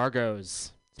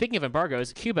embargoes. Speaking of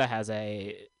embargoes, Cuba has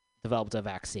developed a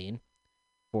vaccine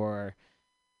for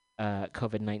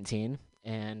COVID-19,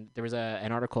 and there was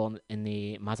an article in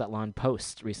the Mazatlan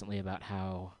Post recently about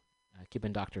how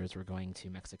Cuban doctors were going to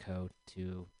Mexico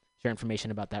to share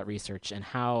information about that research, and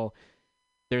how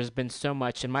there's been so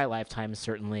much in my lifetime,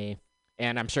 certainly,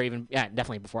 and I'm sure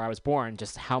definitely before I was born,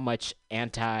 just how much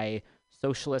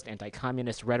anti-socialist,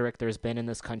 anti-communist rhetoric there's been in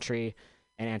this country,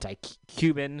 and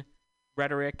anti-Cuban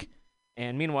rhetoric.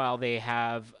 And meanwhile, they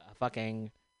have a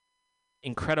fucking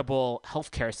incredible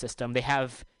healthcare system. They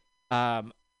have not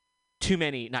too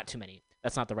many.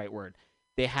 That's not the right word.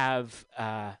 They have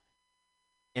an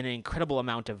incredible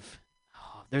amount of,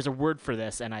 there's a word for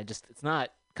this, and it's not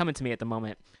coming to me at the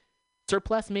moment.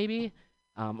 Surplus, maybe?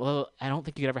 Well, I don't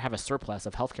think you could ever have a surplus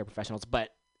of healthcare professionals, but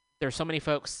there's so many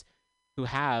folks who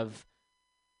have,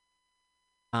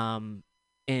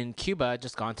 in Cuba,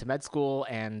 just gone to med school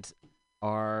and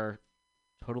are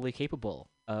totally capable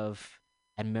of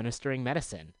administering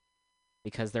medicine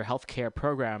because their healthcare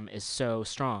program is so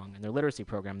strong and their literacy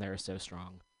program there is so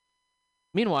strong.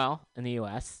 Meanwhile, in the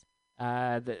U.S.,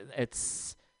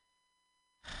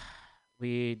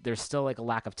 there's still like a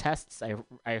lack of tests.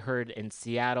 I heard in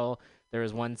Seattle there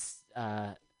was once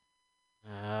I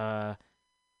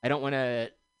don't want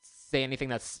to say anything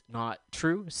that's not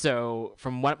true. So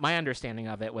from what my understanding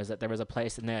of it was that there was a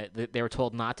place and they were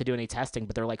told not to do any testing,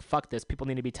 but they're like, fuck this, people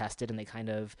need to be tested, and they kind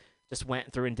of just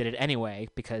went through and did it anyway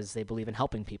because they believe in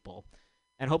helping people.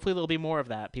 And hopefully there'll be more of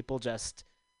that. People just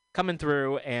coming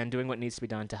through and doing what needs to be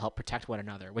done to help protect one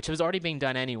another, which was already being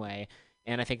done anyway.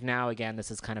 And I think now, again,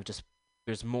 this is kind of just,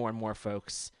 there's more and more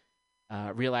folks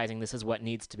realizing this is what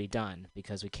needs to be done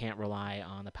because we can't rely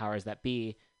on the powers that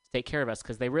be to take care of us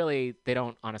because they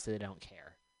don't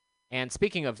care. And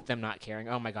speaking of them not caring,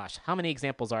 oh my gosh, how many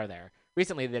examples are there?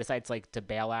 Recently, they decided to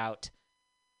bail out.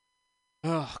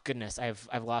 Oh goodness, I've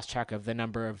lost track of the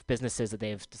number of businesses that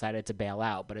they've decided to bail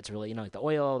out, but it's really, like the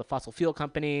oil, the fossil fuel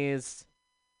companies,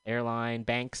 airline,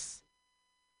 banks,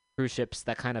 cruise ships,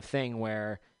 that kind of thing,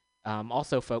 where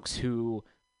also folks who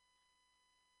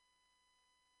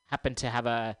happen to have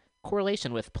a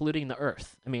correlation with polluting the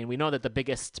earth. I mean, we know that the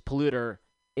biggest polluter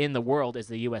in the world is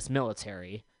the U.S.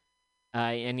 military,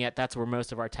 and yet that's where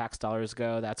most of our tax dollars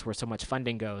go. That's where so much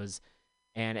funding goes.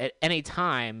 And at any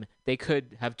time, they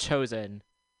could have chosen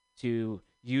to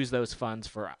use those funds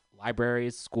for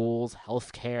libraries, schools,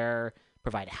 healthcare,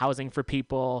 provide housing for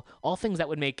people, all things that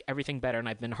would make everything better. And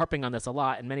I've been harping on this a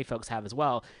lot, and many folks have as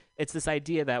well. It's this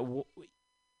idea that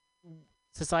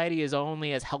society is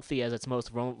only as healthy as its most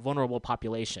vulnerable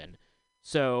population.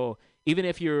 So even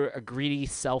if you're a greedy,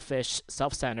 selfish,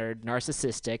 self-centered,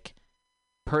 narcissistic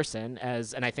person,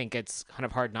 and I think it's kind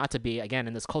of hard not to be, again,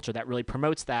 in this culture that really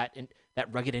promotes that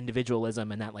rugged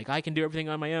individualism and that, like, I can do everything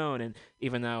on my own. And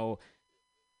even though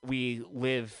we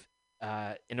live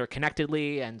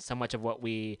interconnectedly and so much of what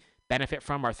we benefit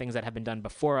from are things that have been done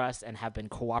before us and have been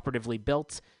cooperatively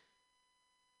built,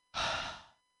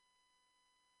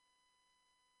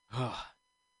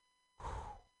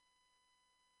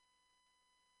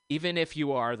 even if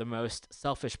you are the most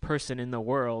selfish person in the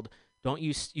world,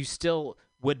 you still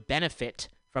would benefit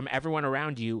from everyone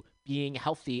around you being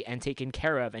healthy and taken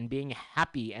care of and being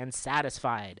happy and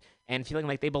satisfied and feeling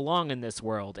like they belong in this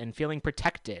world and feeling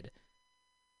protected.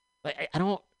 Like, I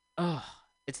don't,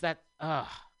 it's that,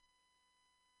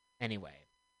 Anyway.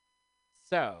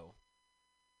 So,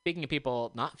 speaking of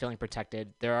people not feeling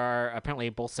protected, there are apparently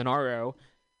Bolsonaro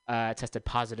tested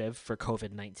positive for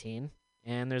COVID-19.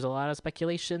 And there's a lot of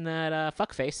speculation that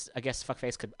fuckface, I guess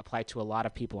fuckface could apply to a lot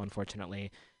of people,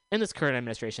 unfortunately, in this current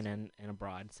administration and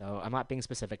abroad. So I'm not being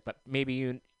specific, but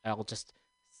maybe I'll just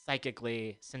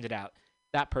psychically send it out.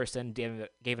 That person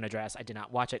gave an address. I did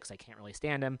not watch it because I can't really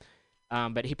stand him.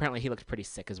 But he looked pretty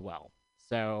sick as well.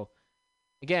 So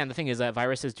again, the thing is that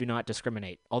viruses do not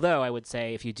discriminate. Although I would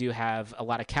say if you do have a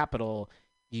lot of capital,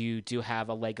 you do have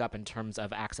a leg up in terms of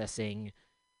accessing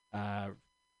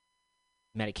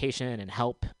medication and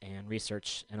help and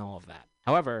research and all of that.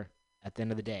 However, at the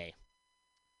end of the day,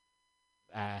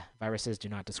 viruses do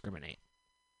not discriminate.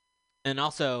 And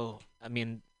also, I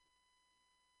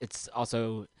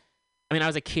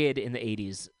was a kid in the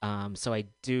 80s,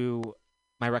 so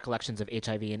my recollections of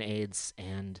HIV and AIDS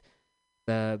and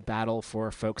the battle for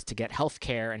folks to get health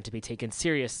care and to be taken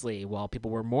seriously while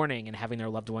people were mourning and having their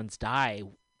loved ones die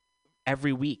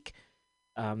every week.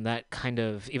 That kind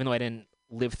of, even though I didn't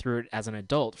live through it as an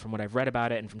adult, from what I've read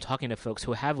about it and from talking to folks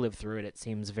who have lived through it, it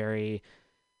seems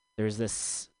there's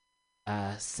this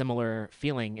similar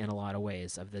feeling in a lot of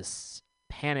ways of this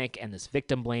panic and this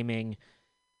victim blaming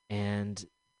and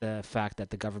the fact that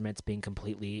the government's being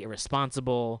completely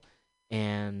irresponsible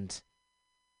and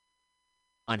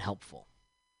unhelpful.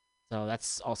 So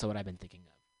that's also what I've been thinking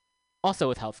of. Also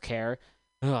with healthcare,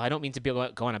 I don't mean to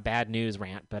go on a bad news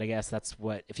rant, but I guess that's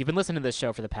what, if you've been listening to this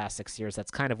show for the past 6 years,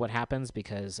 that's kind of what happens,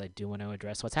 because I do want to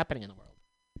address what's happening in the world.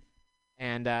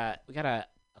 And we got a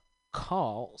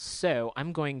call, so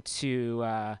I'm going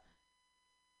to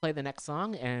play the next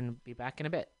song and be back in a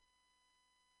bit.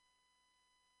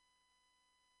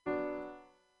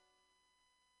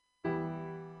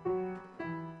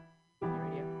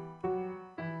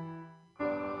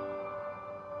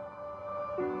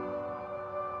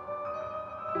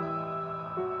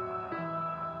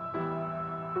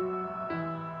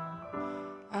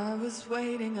 I was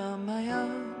waiting on my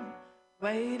own,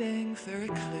 waiting for a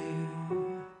clue.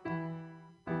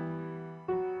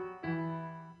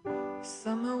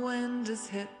 Summer wind has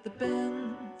hit the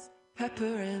bins,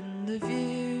 pepper in the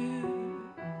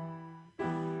view.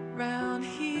 Round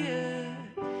here,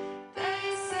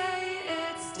 they say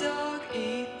it's dog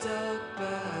eat dog,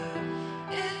 but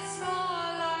it's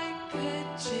more like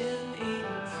pigeon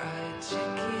eating fried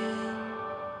chicken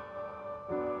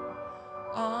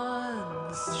on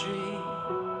the street.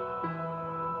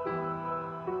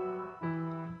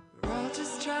 We're all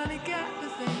just trying to get the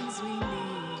things we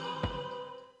need.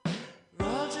 We're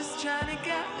all just trying to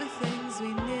get the things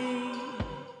we need.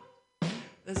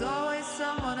 There's always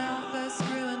someone out there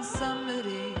screwing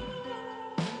somebody,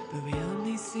 but we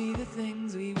only see the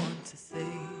things we want to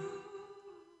see.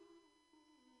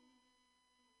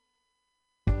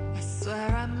 I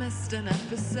swear I missed an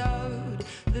episode.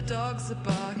 The dogs are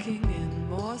barking in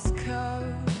Morse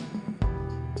code.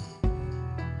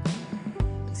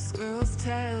 And squirrels'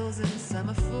 tails in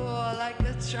semaphore, like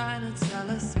they're trying to tell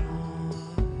us more.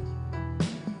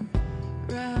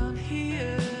 Round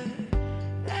here,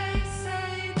 they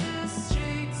say the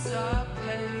streets are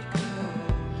paved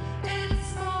gold.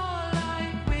 It's more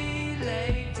like we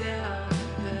lay down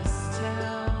this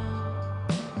town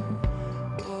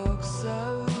walks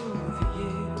over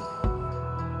you.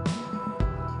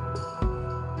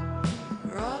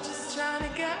 We're all just trying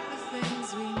to get the things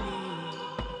we need.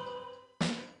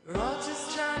 We're all just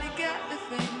trying to get the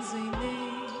things we need.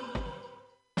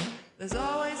 There's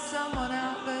always someone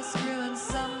out there screwing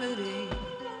somebody,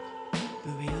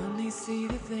 but we only see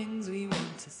the things we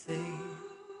want to see.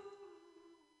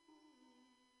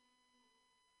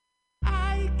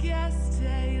 I guess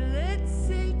tailored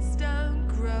suits don't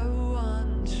grow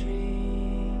on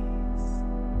trees,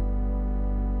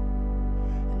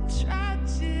 and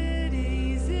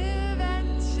tragedies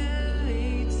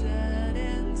eventually turn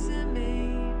into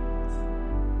memes.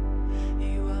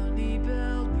 You only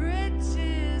build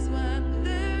bridges when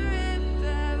the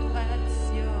river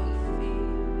wets your feet.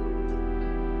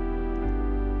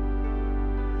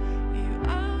 You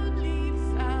only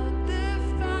felt the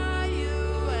fire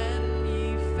when you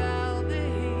felt the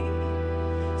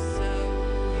heat. So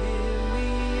here we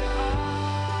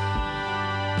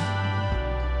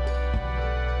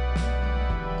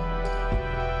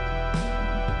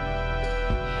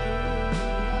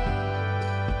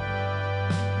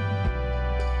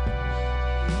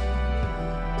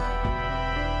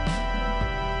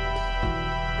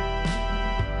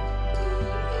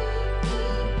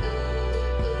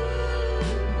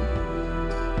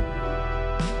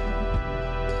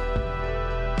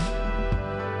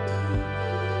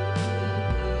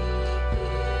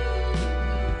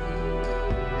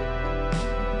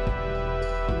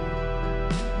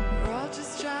We're all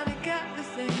just trying to get the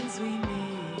things we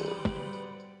need.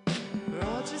 We're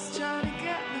all just trying to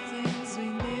get the things we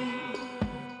need.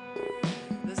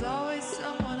 There's always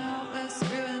someone out there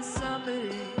screwing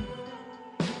somebody,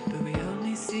 but we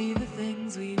only see the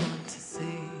things we want to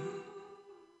see.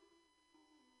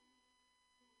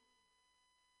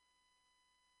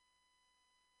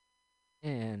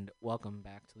 And welcome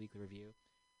back to Weekly Review.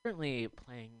 Currently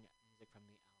playing music from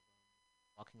the album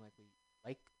Walking Like We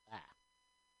Like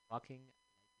Walking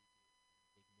Like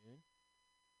We Do Big Moon.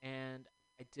 And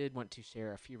I did want to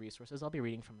share a few resources. I'll be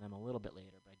reading from them a little bit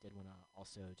later, but I did want to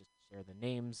also just share the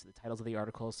names, the titles of the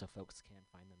articles, so folks can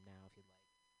find them now if you'd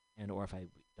like, and or if I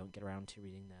don't get around to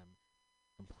reading them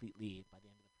completely by the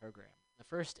end of the program. The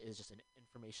first is just an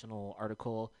informational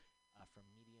article from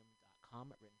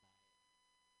medium.com written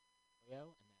by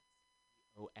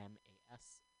and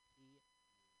that's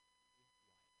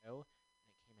OMASPUYO, and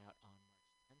it came out on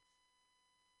March 10th.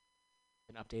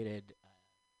 Been updated.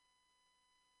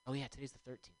 Oh yeah, today's the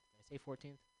 13th. Did I say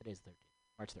 14th? Today's the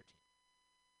 13th, March 13th.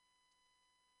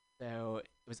 So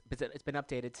it's been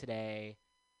updated today,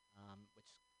 and it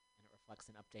reflects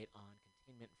an update on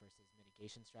containment versus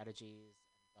mitigation strategies.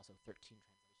 And there's also 13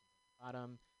 translations at the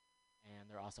bottom, and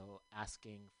they're also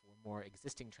asking for more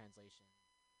existing translations,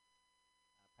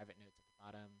 private notes at the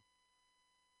bottom.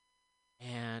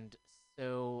 And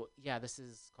so, yeah, this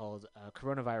is called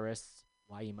Coronavirus,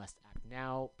 Why You Must Act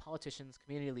Now. Politicians,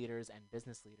 community leaders, and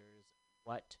business leaders,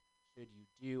 what should you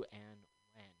do and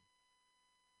when?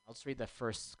 I'll just read the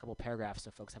first couple paragraphs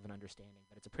so folks have an understanding,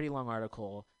 but it's a pretty long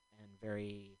article and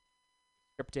very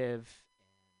descriptive,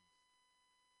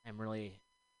 and I'm really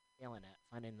failing at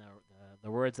finding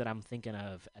the words that I'm thinking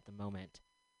of at the moment.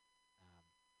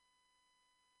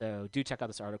 So do check out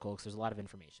this article because there's a lot of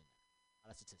information there, a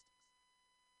lot of statistics.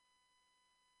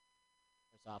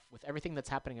 First off, with everything that's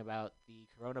happening about the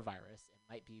coronavirus, it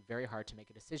might be very hard to make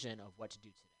a decision of what to do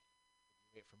today.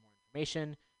 If you wait for more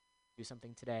information, do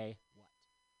something today, what?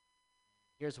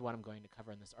 Here's what I'm going to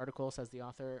cover in this article, says the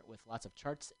author, with lots of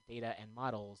charts, data, and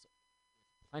models,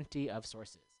 with plenty of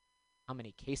sources. How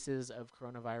many cases of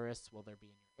coronavirus will there be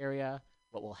in your area?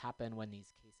 What will happen when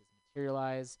these cases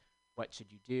materialize? What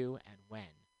should you do and when? And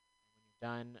when you're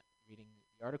done reading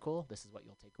the article, this is what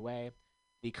you'll take away.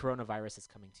 The coronavirus is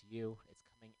coming to you. It's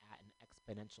coming at an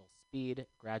exponential speed,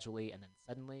 gradually and then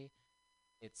suddenly.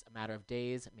 It's a matter of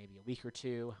days, maybe a week or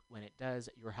two. When it does,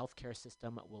 your healthcare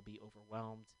system will be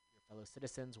overwhelmed. Your fellow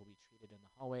citizens will be treated in the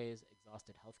hallways.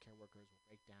 Exhausted healthcare workers will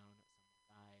break down.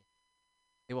 Some will die.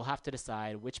 They will have to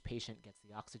decide which patient gets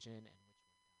the oxygen and which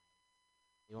one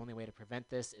dies. The only way to prevent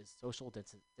this is social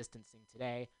distancing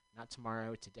today, not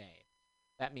tomorrow, today.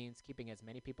 That means keeping as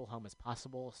many people home as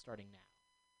possible, starting now.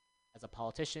 As a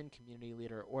politician, community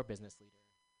leader, or business leader,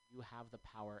 you have the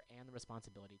power and the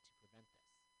responsibility to prevent this.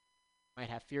 You might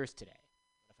have fears today.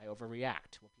 What if I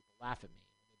overreact? Will people laugh at me?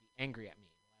 Will they be angry at me?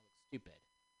 Will I look stupid?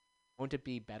 Won't it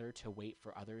be better to wait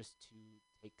for others to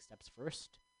take steps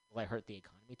first? Will I hurt the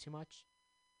economy too much?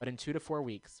 But in 2 to 4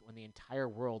 weeks, when the entire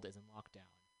world is in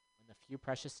lockdown, when the few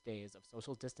precious days of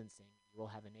social distancing you will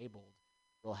have enabled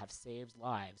will have saved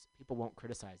lives, people won't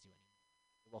criticize you anymore.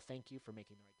 They will thank you for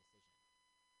making the right decision.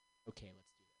 Okay,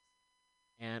 let's do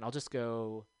this. And I'll just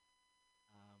go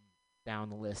down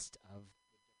the list of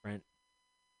the different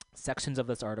sections of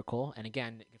this article. And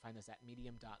again, you can find this at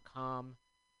medium.com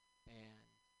and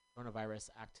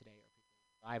Coronavirus Act Today.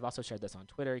 I've also shared this on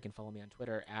Twitter. You can follow me on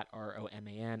Twitter at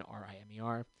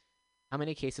ROMANRIMER. How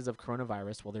many cases of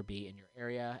coronavirus will there be in your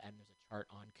area? And there's a chart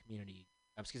on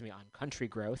on country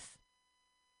growth.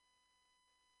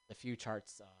 A few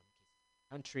charts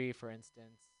country, for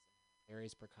instance,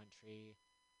 varies per country.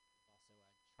 There's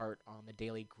also a chart on the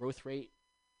daily growth rate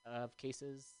of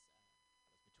cases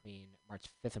between March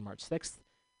 5th and March 6th.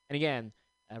 And again,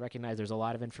 I recognize there's a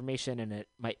lot of information and it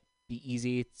might be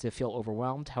easy to feel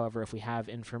overwhelmed. However, if we have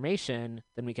information,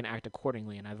 then we can act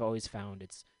accordingly. And I've always found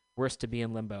it's worse to be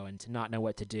in limbo and to not know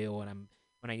what to do when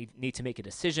I need to make a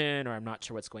decision or I'm not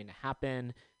sure what's going to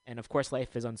happen. And of course,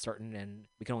 life is uncertain and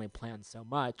we can only plan so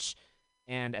much.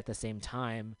 And at the same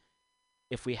time,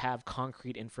 if we have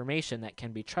concrete information that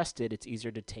can be trusted, it's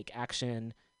easier to take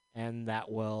action, and that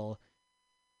will,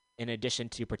 in addition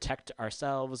to protect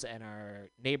ourselves and our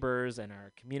neighbors and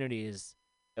our communities,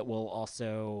 it will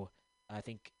also, I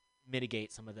think,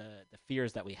 mitigate some of the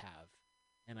fears that we have.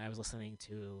 And I was listening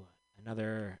to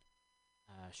another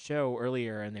show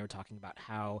earlier, and they were talking about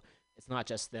how it's not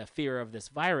just the fear of this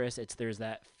virus, there's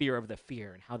that fear of the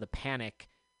fear, and how the panic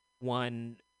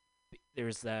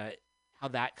how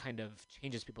that kind of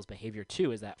changes people's behavior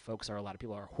too, is that a lot of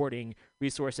people are hoarding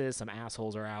resources. Some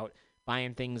assholes are out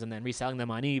buying things and then reselling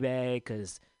them on eBay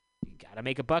because you gotta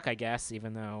make a buck, I guess,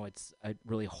 even though it's a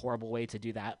really horrible way to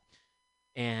do that.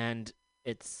 And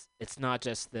it's not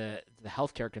just the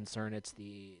healthcare concern, it's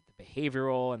the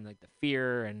behavioral and like the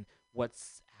fear and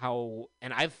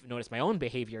and I've noticed my own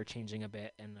behavior changing a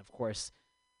bit. And of course,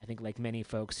 I think like many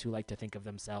folks who like to think of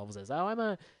themselves as,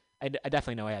 I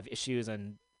definitely know I have issues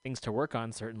and things to work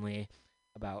on, certainly,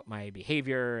 about my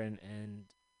behavior and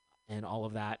all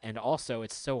of that. And also,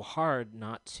 it's so hard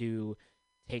not to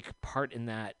take part in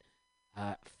that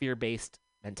fear-based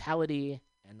mentality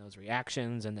and those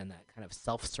reactions, and then that kind of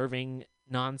self-serving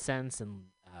nonsense,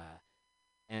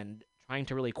 and trying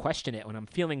to really question it when I'm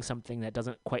feeling something that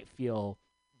doesn't quite feel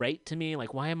right to me.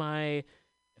 Like, why am I,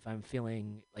 if I'm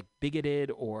feeling like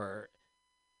bigoted or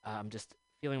I'm just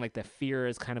feeling like the fear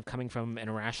is kind of coming from an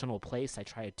irrational place, I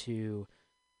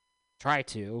I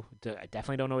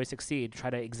definitely don't always succeed. Try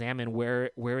to examine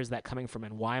where is that coming from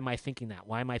and why am I thinking that?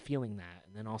 Why am I feeling that?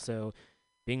 And then also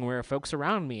being aware of folks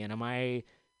around me and am I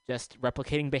just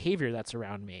replicating behavior that's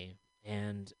around me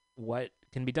and what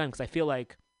can be done? Because I feel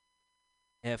like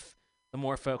if the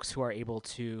more folks who are able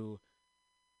to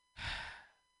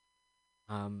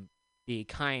be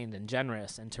kind and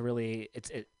generous and to really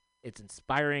it's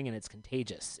inspiring and it's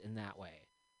contagious in that way,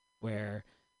 where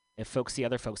if folks see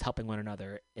other folks helping one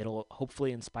another, it'll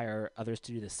hopefully inspire others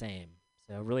to do the same.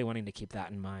 So really wanting to keep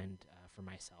that in mind for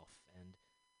myself. And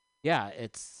yeah,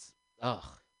 it's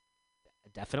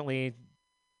definitely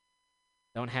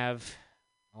don't have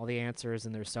all the answers,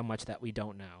 and there's so much that we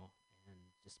don't know. And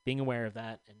just being aware of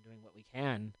that and doing what we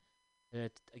can to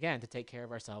take care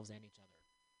of ourselves and each other.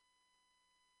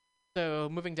 So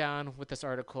moving down with this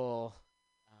article,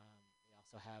 we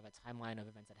also have a timeline of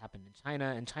events that happened in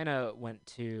China. And China went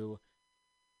to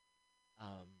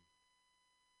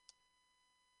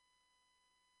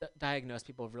diagnose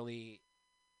people really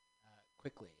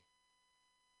quickly.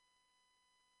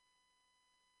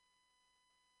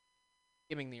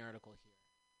 Skimming the article here.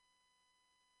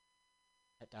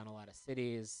 Cut down a lot of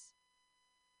cities.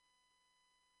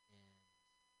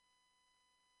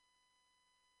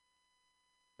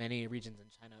 Many regions in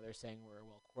China, they're saying, were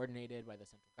well coordinated by the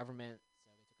central government, so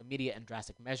they took immediate and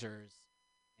drastic measures,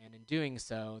 and in doing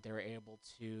so, they were able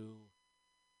to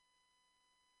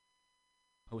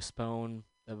postpone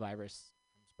the virus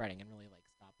from spreading and really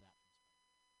stop that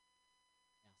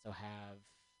from spreading. They also have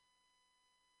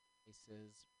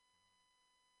cases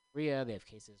from Korea, they have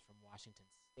cases from Washington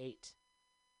State.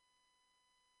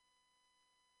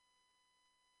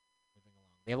 Moving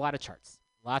along, they have a lot of charts.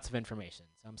 Lots of information.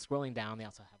 So I'm scrolling down. They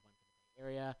also have one for the Bay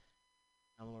Area.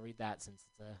 I'm going to read that since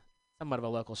it's somewhat of a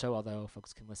local show, although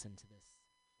folks can listen to this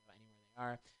show anywhere they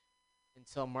are.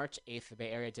 Until March 8th, the Bay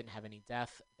Area didn't have any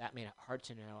death. That made it hard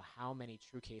to know how many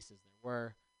true cases there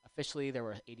were. Officially, there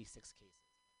were 86 cases.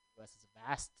 The U.S. is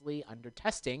vastly under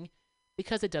testing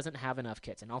because it doesn't have enough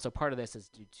kits. And also part of this is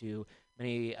due to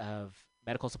many of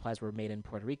medical supplies were made in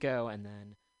Puerto Rico, and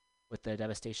then with the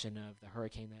devastation of the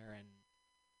hurricane there and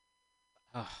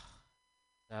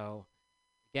so,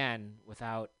 again,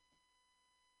 without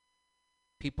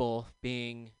people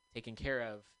being taken care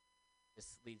of,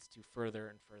 this leads to further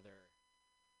and further.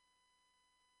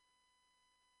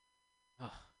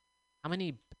 How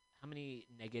many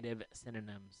negative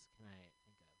synonyms can I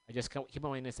think of? I just keep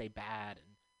wanting to say bad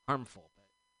and harmful, but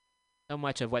so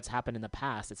much of what's happened in the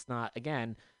past, it's not,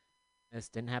 again, this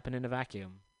didn't happen in a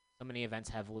vacuum. So many events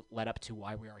have led up to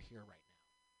why we are here right now.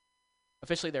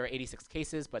 Officially, there are 86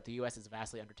 cases, but the U.S. is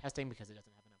vastly under testing because it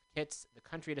doesn't have enough kits. The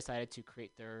country decided to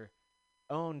create their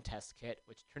own test kit,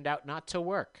 which turned out not to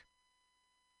work.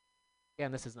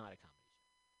 Again, this is not a comedy show.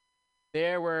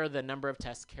 There were the number of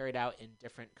tests carried out in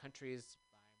different countries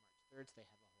by March 3rd. So they have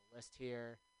a whole list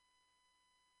here.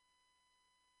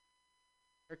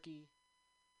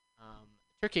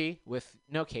 Turkey, with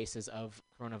no cases of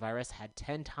coronavirus, had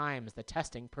 10 times the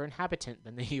testing per inhabitant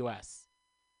than the U.S.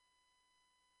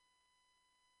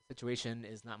 Situation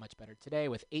is not much better today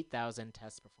with 8,000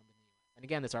 tests performed in the U.S. And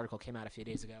again, this article came out a few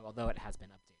days ago, although it has been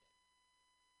updated.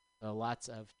 So lots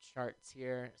of charts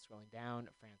here. Scrolling down,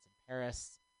 France and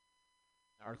Paris.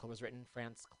 The article was written.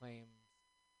 France claims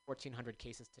 1,400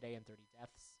 cases today and 30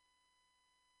 deaths.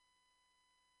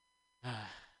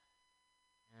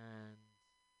 And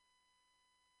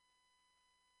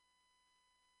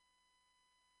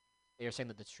they are saying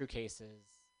that the true cases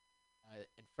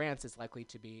in France is likely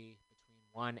to be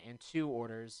 1 and 2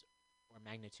 orders or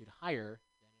magnitude higher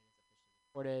than it is officially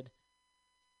reported.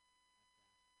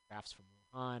 Graphs from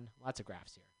Wuhan. Lots of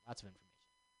graphs here. Lots of information.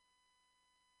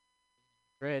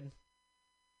 Grid.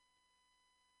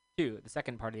 2, the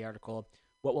second part of the article.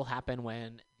 What will happen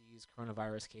when these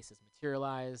coronavirus cases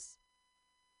materialize?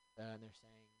 They're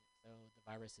saying, so the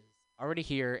virus is already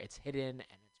here, it's hidden,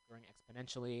 and it's growing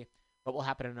exponentially. What will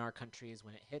happen in our countries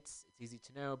when it hits? It's easy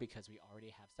to know because we already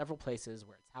have several places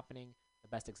where it's happening. The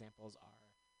best examples are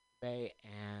Hubei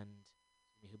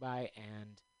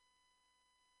and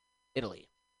Italy.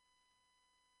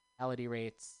 Mortality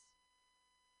rates.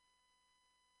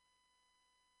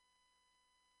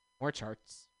 More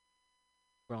charts.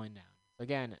 Scrolling down. So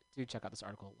again, do check out this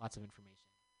article. Lots of information.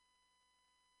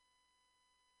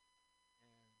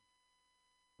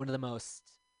 One of the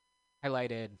most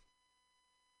highlighted.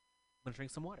 I'm going to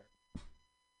drink some water. One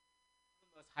of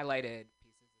the most highlighted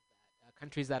pieces is that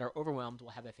countries that are overwhelmed will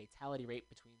have a fatality rate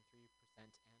between 3% and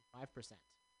 5%.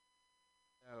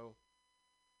 So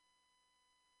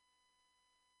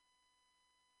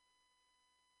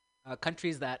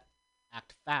Countries that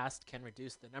act fast can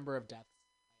reduce the number of deaths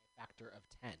by a factor of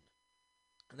 10.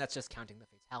 And that's just counting the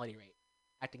fatality rate.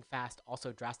 Acting fast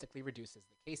also drastically reduces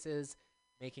the cases,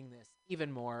 making this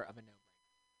even more of a no-brainer.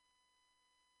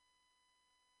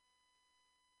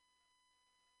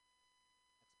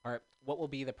 Next part, what will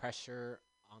be the pressure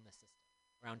on the system?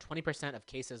 Around 20% of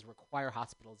cases require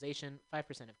hospitalization,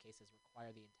 5% of cases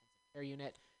require the intensive care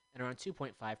unit, and around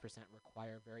 2.5%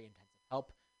 require very intensive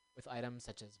help with items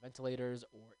such as ventilators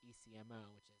or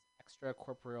ECMO, which is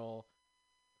extracorporeal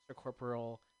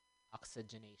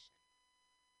oxygenation.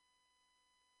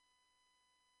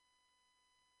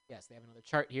 Yes, they have another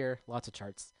chart here, lots of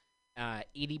charts.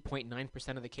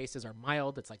 80.9% of the cases are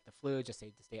mild. It's like the flu, just say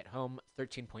to stay at home.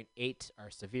 13.8 are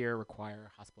severe,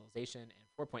 require hospitalization, and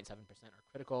 4.7% are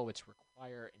critical, which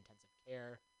require intensive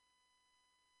care.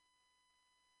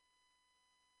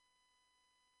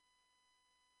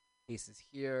 Cases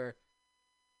here.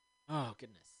 Oh,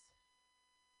 goodness.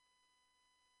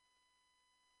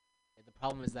 Okay, the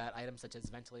problem is that items such as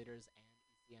ventilators and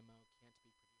ECMO can't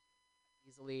be produced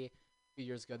easily. A few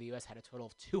years ago, the U.S. had a total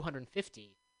of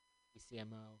 250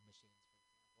 ECMO machines, for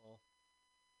example.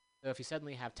 So if you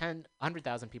suddenly have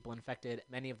 100,000 people infected,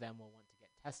 many of them will want to get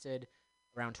tested.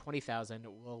 Around 20,000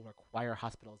 will require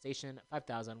hospitalization,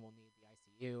 5,000 will need the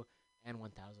ICU, and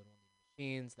 1,000 will need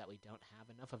machines that we don't have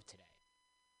enough of today.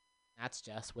 That's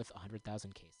just with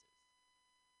 100,000 cases.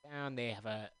 And they have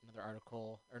another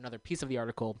article, or another piece of the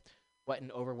article, what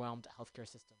an overwhelmed healthcare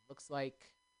system looks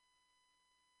like.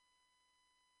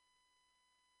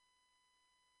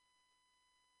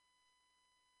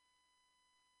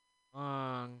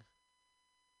 Long.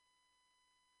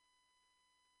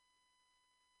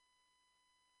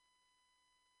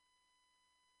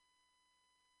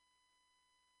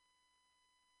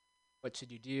 What should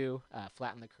you do?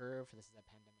 Flatten the curve. This is a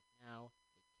pandemic now. It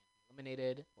can't be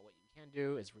eliminated, but what you can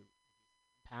do is reduce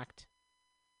impact.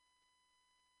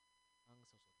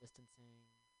 Social distancing.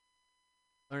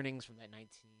 Learnings from that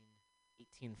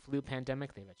 1918 flu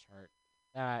pandemic. They have a chart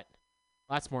of that.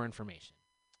 Lots more information.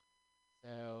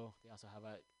 So they also have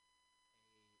a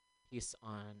piece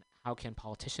on how can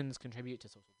politicians contribute to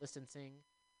social distancing,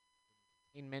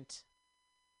 containment, which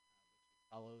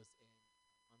follows in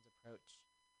Taiwan's approach.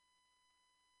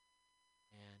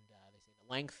 And they say the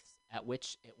lengths at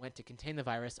which it went to contain the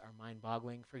virus are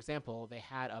mind-boggling. For example, they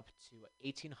had up to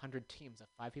 1,800 teams of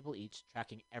 5 people each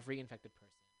tracking every infected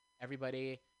person.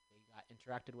 Everybody they got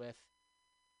interacted with,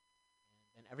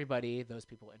 and then everybody those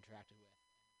people interacted with,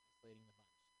 isolating the bunch.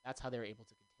 That's how they were able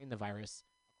to contain the virus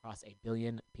across a 1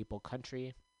 billion people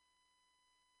country.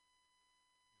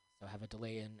 So have a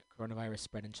delay in coronavirus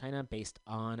spread in China based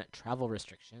on travel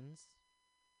restrictions.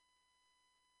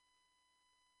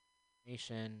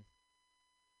 Information.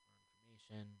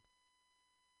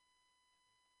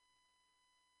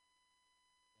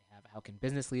 They have how can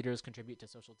business leaders contribute to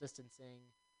social distancing.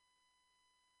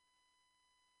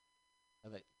 So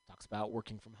that talks about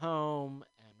working from home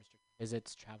and restricted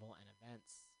visits, travel, and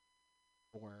events.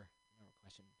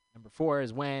 Question number 4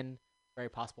 is when. It's very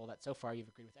possible that so far you've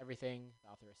agreed with everything the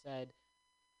author has said.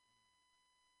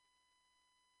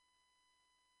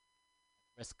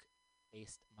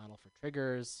 Risk-based model for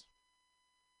triggers.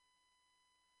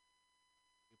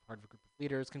 Be part of a group of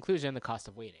leaders. Conclusion: the cost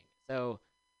of waiting. So,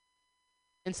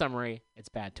 in summary, it's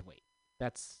bad to wait.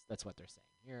 That's what they're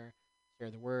saying here. Share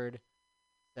the word.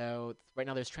 So right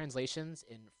now there's translations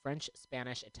in French,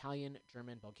 Spanish, Italian,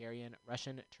 German, Bulgarian,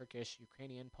 Russian, Turkish,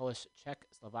 Ukrainian, Polish, Czech,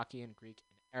 Slovakian, Greek,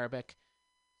 and Arabic.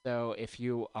 So if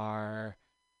you are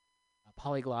a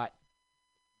polyglot,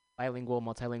 bilingual,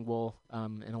 multilingual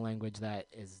in a language that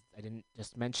is I didn't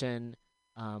just mention,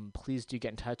 please do get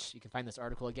in touch. You can find this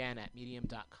article again at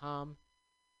medium.com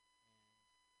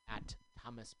at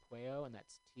Thomas Pueyo, and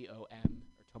that's T-O-M,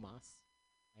 or Tomas.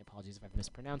 My apologies if I've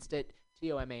mispronounced it.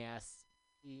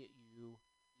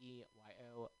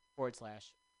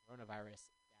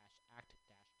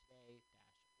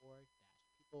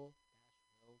 TOMAS-PUEYO/coronavirus-act-org-people-will.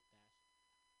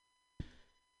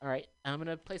 All right, I'm going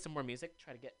to play some more music,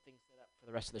 try to get things set up for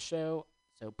the rest of the show.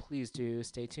 So please do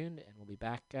stay tuned, and we'll be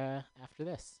back after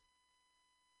this.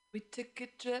 We took a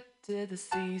trip to the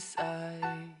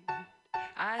seaside.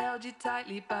 I held you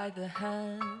tightly by the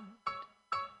hand.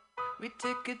 We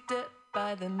took a dip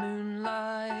by the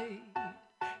moonlight.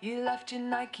 You left your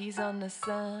Nikes on the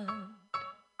sand.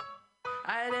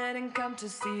 I didn't come to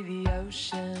see the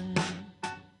ocean.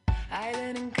 I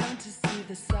didn't come to see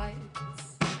the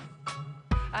sights.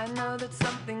 I know that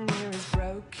something here is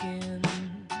broken,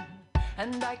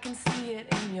 and I can see it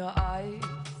in your eyes.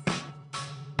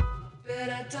 But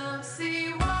I don't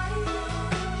see why.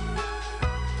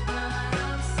 No, I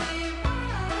don't see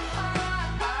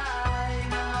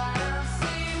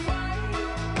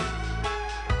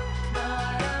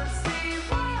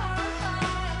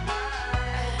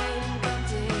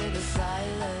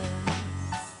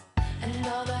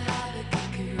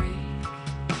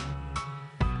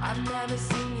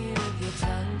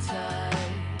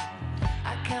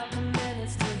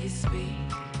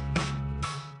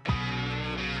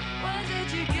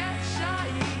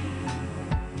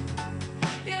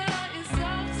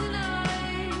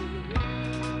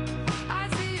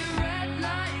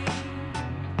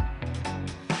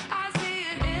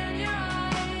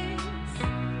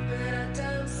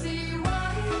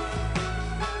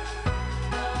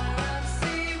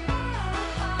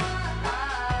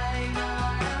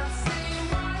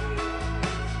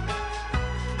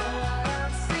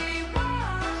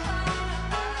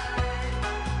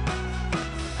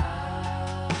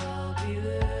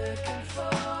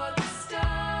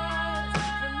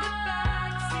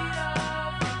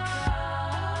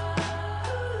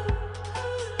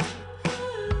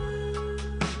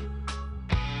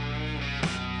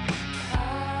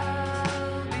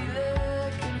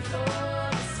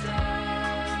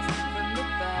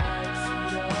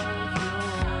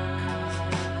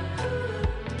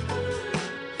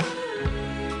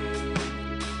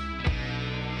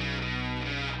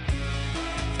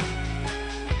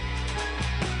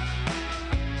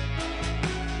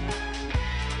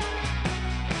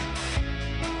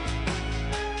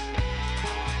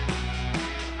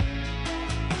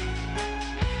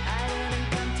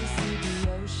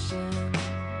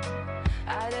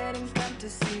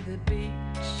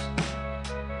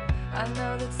I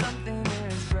know that something here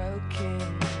is broken,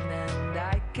 and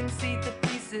I can see the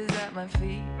pieces at my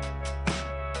feet.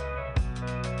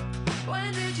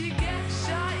 When did you get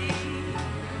shy?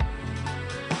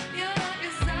 You're not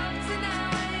yourself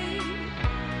tonight.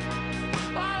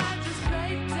 While I just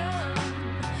play dumb,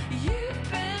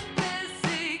 you've been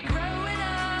busy growing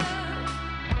up,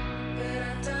 but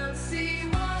I don't see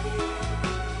why.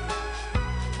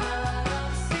 No, I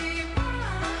don't see why.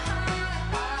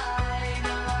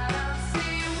 No, I don't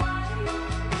see why.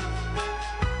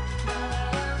 No,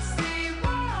 I don't see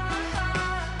why.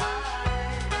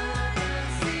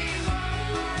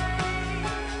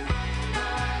 No,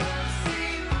 I don't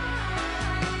see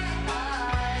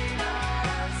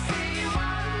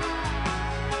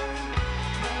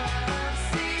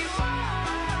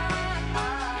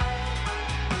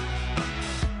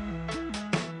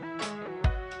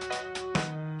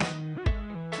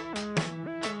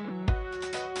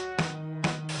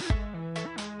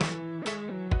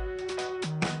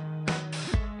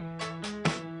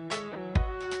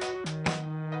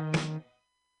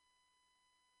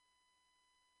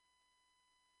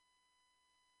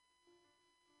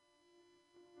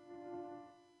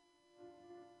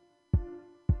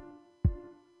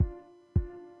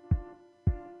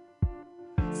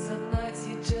Some nights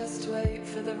you just wait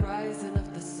for the rising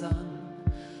of the sun,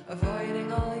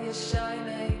 avoiding all your shy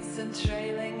mates and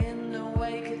trailing in the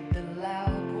wake of the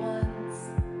loud ones,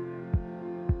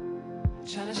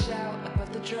 trying to shout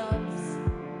above the drums.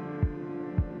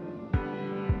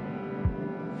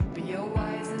 But you're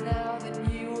wiser now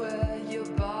than you were, your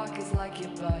bark is like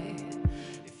your bite.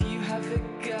 If you have a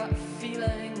gut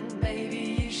feeling, maybe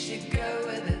you should go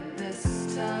with it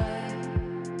this time.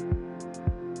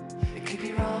 It could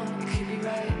be wrong, it could be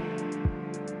right.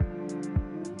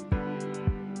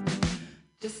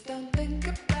 Just don't think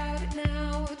about it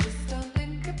now. Just don't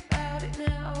think about it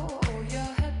now, or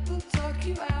your head will talk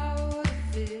you out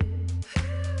of it.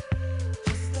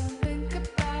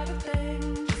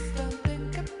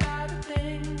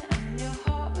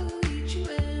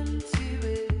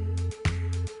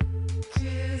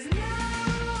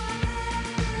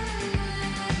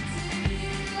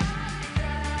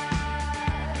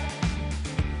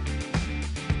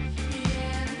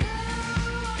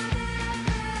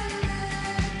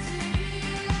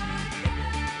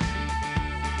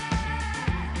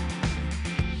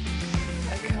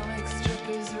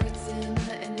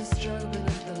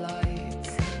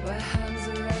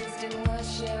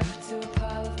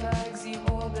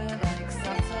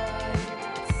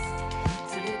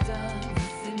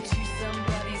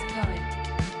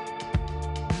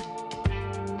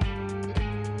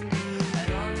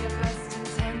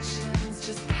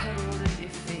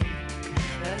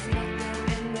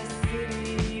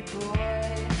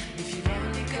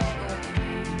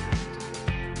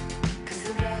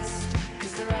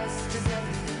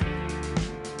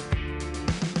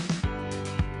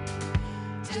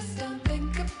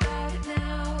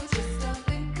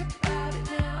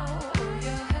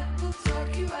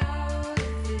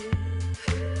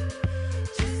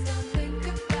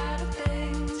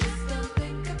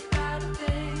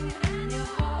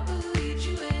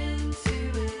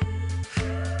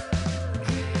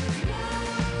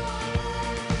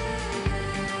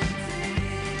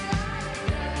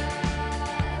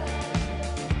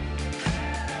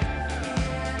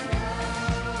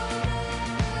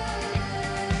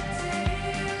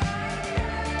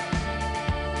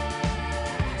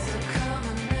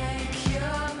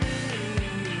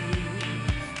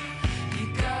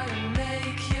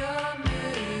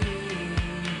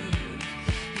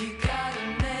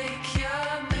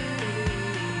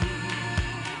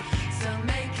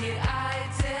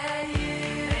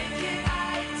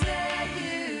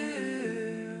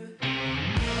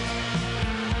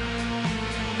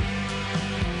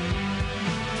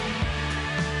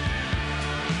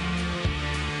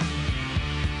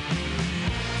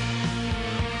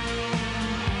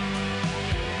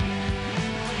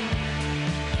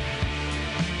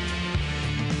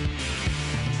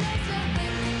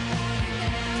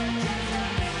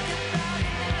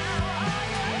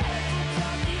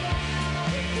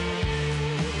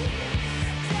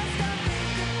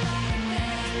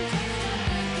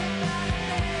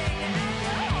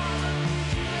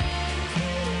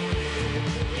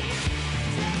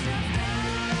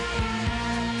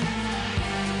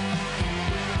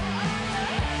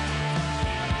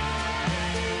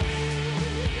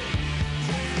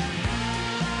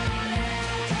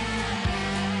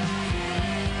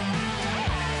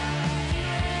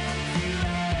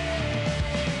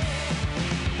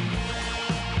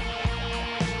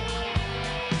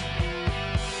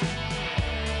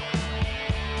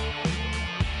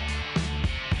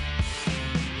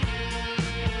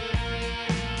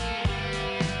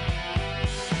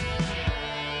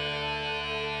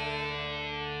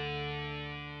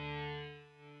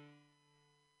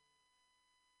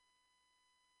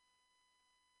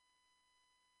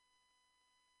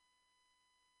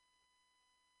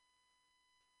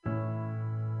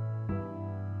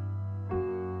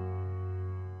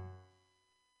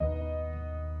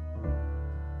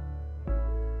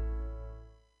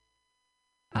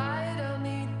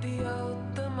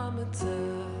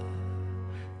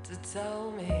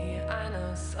 tell me I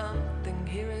know something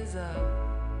here is up.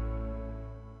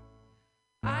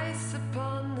 Ice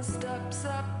upon the steps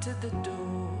up to the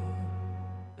door,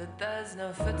 but there's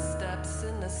no footsteps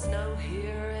in the snow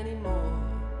here anymore.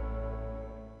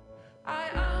 I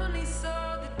only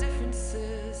saw the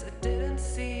differences, I didn't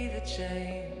see the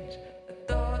change. I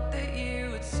thought that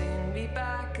you would soon be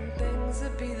back and things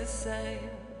would be the same.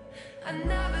 I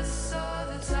never saw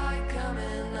the tide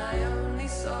coming, I only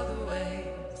saw the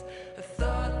waves. I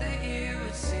thought that you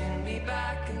would soon be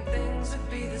back and things would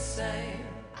be the same.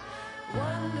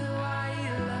 Wonder why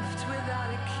you left without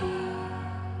a key.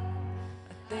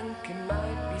 I think it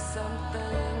might be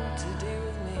something to do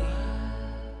with me.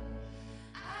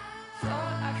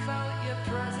 Thought I felt your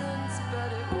presence, but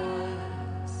it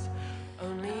was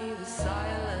only the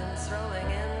silence rolling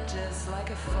in just like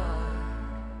a fog.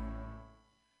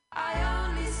 I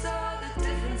only saw the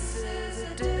differences,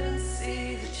 I didn't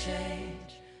see the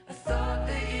change. I thought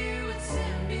that you would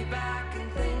soon be back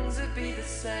and things would be the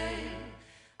same.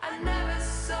 I never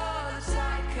saw the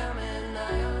tide coming,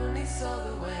 I only saw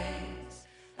the waves.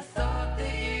 I thought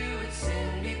that you would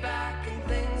soon be back and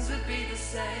things would be the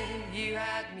same. You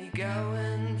had me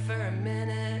going for a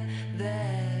minute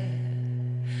there.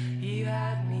 You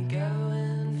had me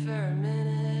going for a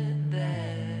minute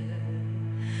there.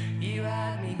 You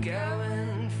had me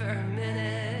going for a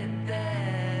minute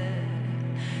there.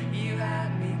 You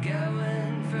had me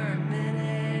going for a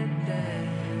minute there.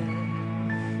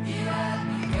 You had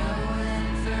me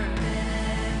going for a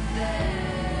minute there.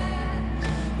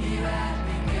 You had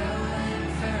me going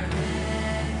for a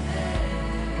minute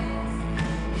there.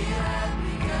 You had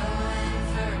me going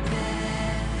for a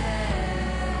minute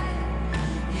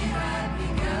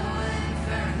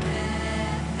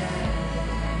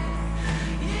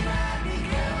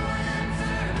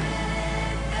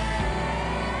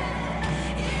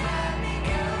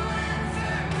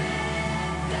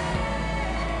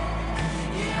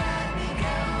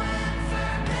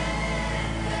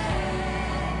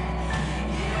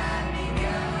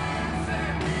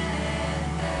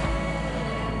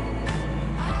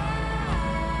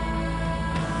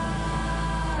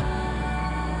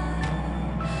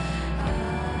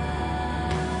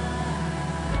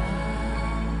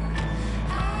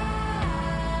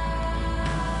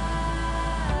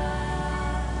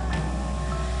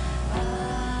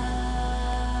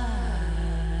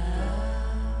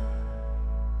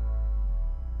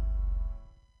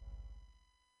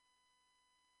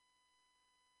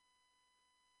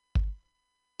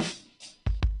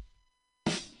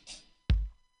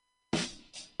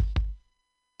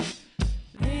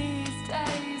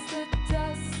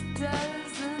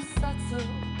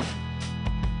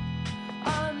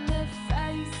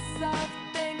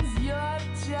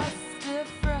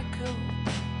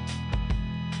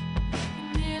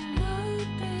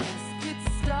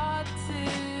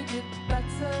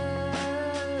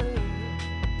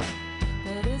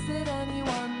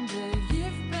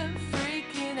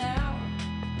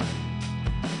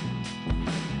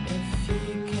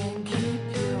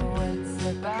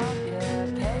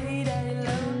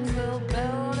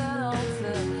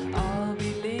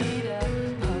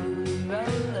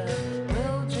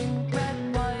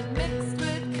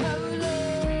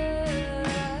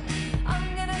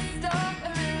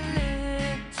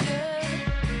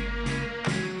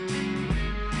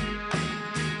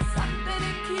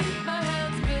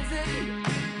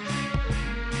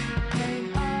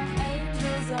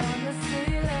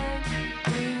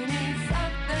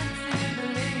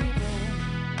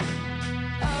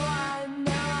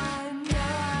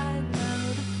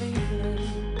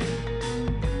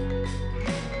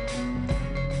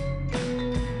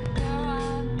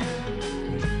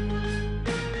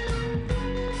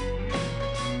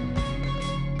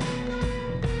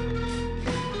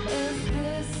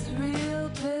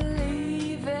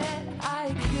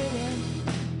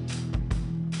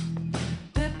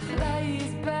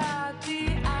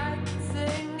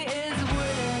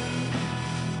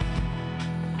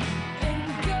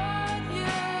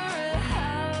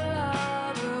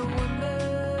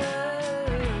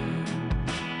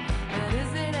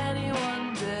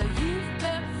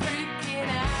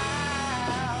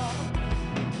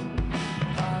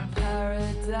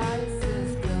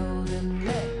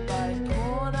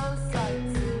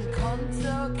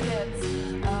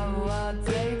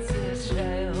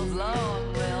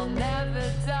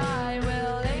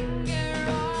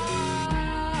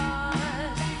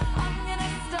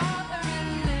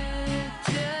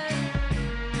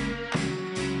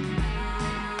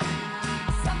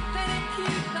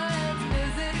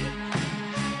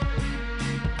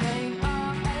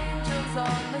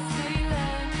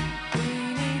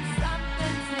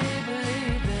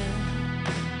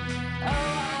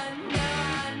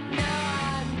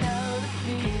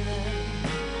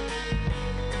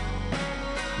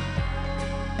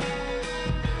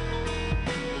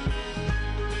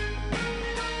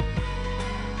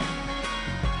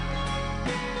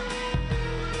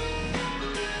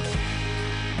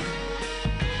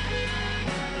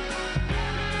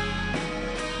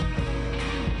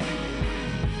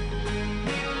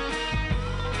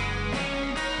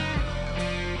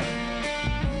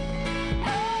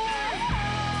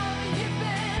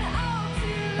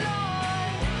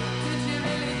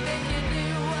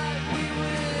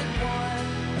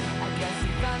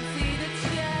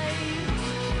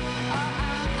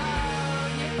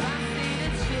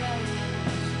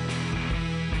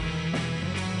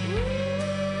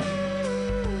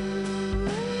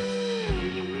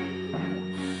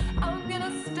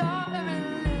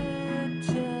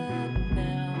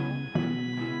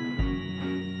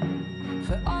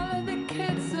for all of the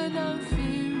kids with no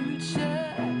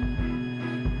future.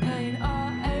 Paint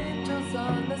our angels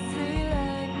on the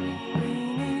ceiling. We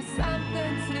need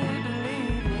something to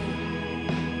believe in.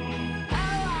 Oh,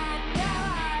 I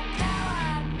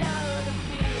know the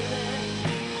feeling.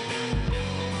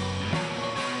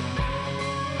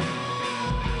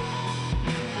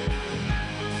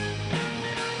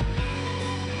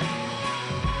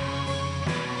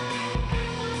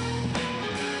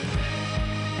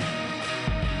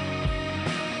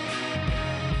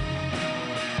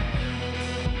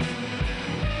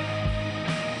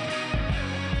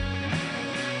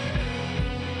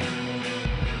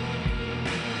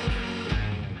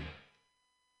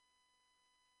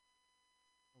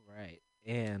 Right.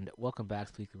 And welcome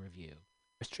back to Weekly Review.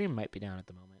 Our stream might be down at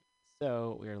the moment,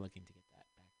 so we are looking to get that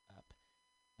back up.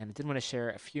 And I did want to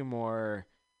share a few more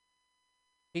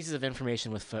pieces of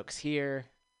information with folks here.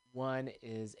 One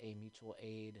is a mutual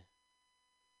aid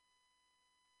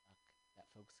that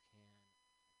folks can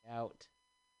check out.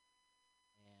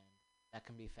 And that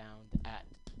can be found at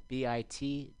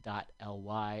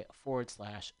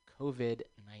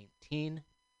bit.ly/COVID-19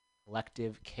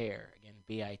 collective care. Again,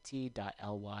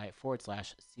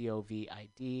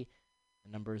 bit.ly/COVID, the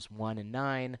numbers 1 and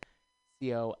 9,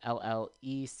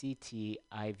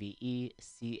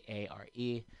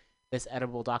 COLLECTIVECARE. This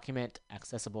editable document,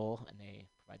 accessible, and they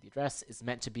provide the address, is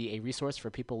meant to be a resource for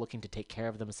people looking to take care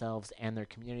of themselves and their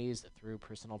communities through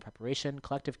personal preparation,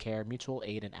 collective care, mutual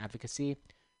aid, and advocacy.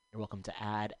 You're welcome to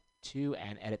add to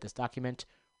and edit this document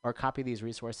or copy these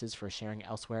resources for sharing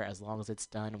elsewhere as long as it's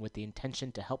done with the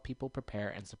intention to help people prepare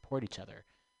and support each other.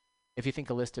 If you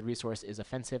think a listed resource is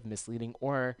offensive, misleading,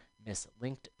 or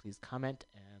mislinked, please comment,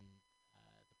 and the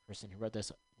person who wrote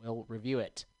this will review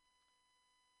it.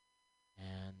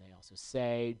 And they also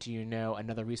say, do you know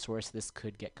another resource this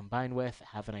could get combined with?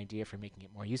 Have an idea for making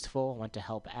it more useful? Want to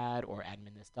help add or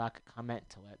admin this doc? Comment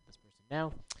to let this person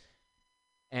know.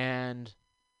 And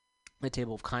the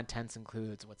table of contents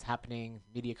includes what's happening,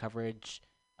 media coverage,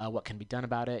 what can be done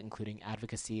about it, including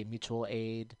advocacy and mutual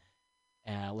aid,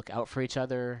 look out for each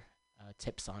other,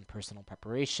 tips on personal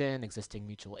preparation, existing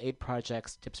mutual aid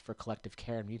projects, tips for collective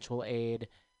care and mutual aid,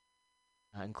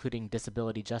 including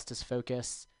disability justice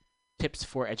focus, tips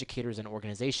for educators and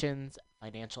organizations,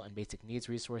 financial and basic needs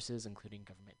resources, including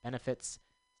government benefits,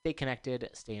 stay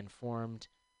connected, stay informed.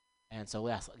 And so,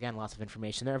 yes, again, lots of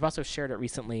information there. I've also shared it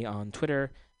recently on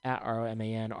Twitter at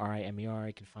ROMANRIMER.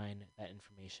 You can find that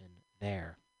information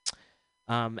there.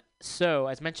 So,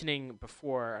 as mentioning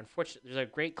before, unfortunately, there's a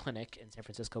great clinic in San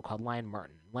Francisco called Lion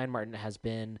Martin. Lion Martin has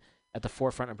been at the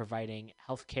forefront of providing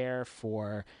health care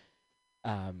for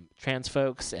trans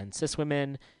folks and cis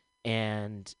women,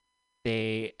 and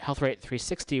they Health Rate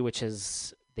 360, which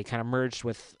is they kind of merged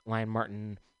with Lion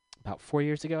Martin about 4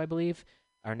 years ago, I believe,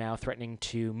 are now threatening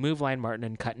to move Lion Martin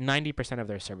and cut 90% of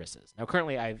their services. Now,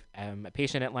 currently, I am a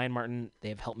patient at Lion Martin. They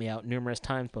have helped me out numerous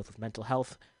times, both with mental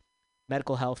health,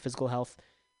 medical health, physical health,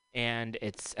 and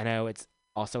I know it's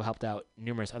also helped out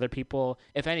numerous other people.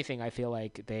 If anything, I feel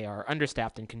like they are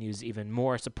understaffed and can use even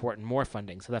more support and more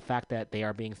funding. So the fact that they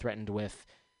are being threatened with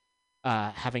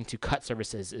having to cut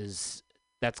services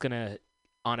it's going to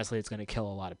kill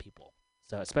a lot of people.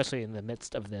 So especially in the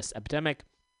midst of this epidemic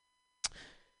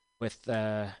with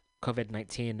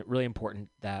COVID-19, really important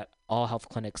that all health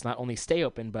clinics not only stay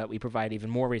open, but we provide even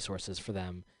more resources for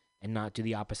them and not do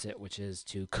the opposite, which is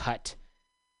to cut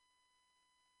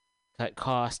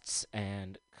costs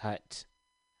and cut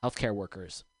healthcare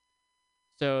workers.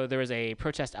 So there was a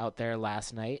protest out there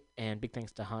last night, and big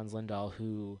thanks to Hans Lindahl,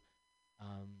 who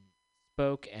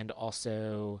spoke and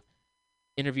also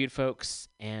interviewed folks,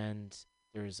 and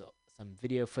there's some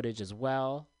video footage as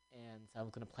well. And so I'm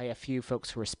going to play a few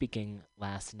folks who were speaking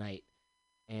last night.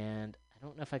 And I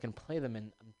don't know if I can play them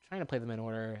I'm trying to play them in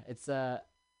order. It's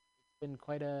been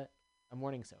quite a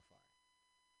morning so far.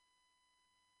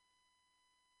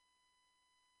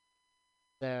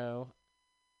 So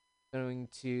I'm going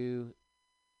to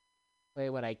play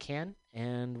what I can.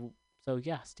 And so,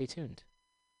 yeah, stay tuned.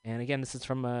 And again, this is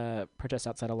from a protest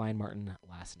outside of Lion Martin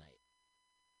last night.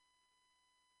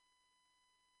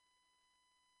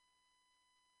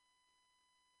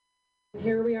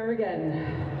 Here we are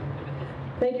again.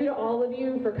 Thank you to all of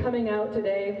you for coming out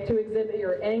today to exhibit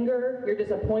your anger, your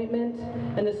disappointment,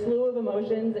 and the slew of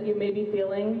emotions that you may be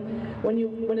feeling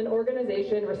when an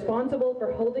organization responsible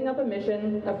for holding up a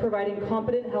mission of providing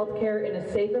competent health care in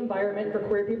a safe environment for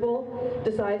queer people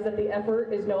decides that the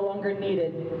effort is no longer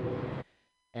needed.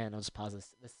 And I'll just pause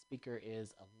this. This speaker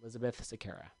is Elizabeth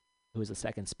Sequeira, who was the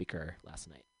second speaker last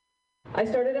night. I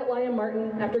started at Lyon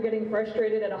Martin after getting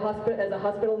frustrated at as a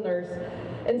hospital nurse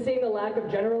and seeing the lack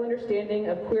of general understanding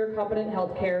of queer competent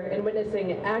healthcare and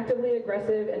witnessing actively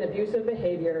aggressive and abusive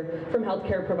behavior from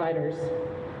healthcare providers.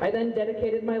 I then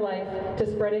dedicated my life to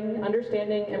spreading,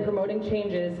 understanding, and promoting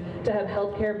changes to have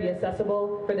healthcare be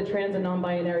accessible for the trans and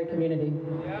non-binary community.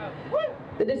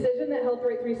 The decision that Health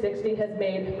Right 360 has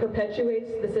made perpetuates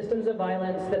the systems of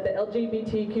violence that the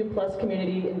LGBTQ+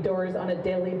 community endures on a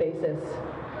daily basis.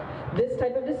 This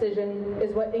type of decision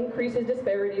is what increases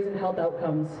disparities in health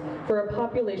outcomes for a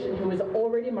population who is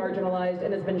already marginalized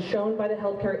and has been shown by the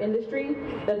healthcare industry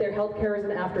that their healthcare is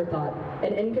an afterthought,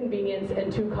 an inconvenience,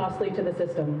 and too costly to the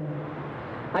system.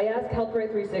 I asked Health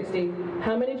Right 360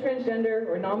 how many transgender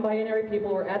or non-binary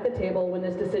people were at the table when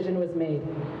this decision was made.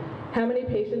 How many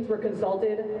patients were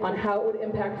consulted on how it would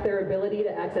impact their ability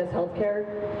to access healthcare?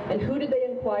 And who did they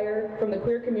inquire from the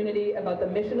queer community about the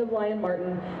mission of Lyon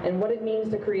Martin and what it means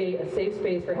to create a safe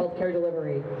space for healthcare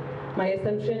delivery? My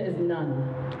assumption is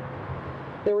none.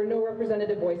 There were no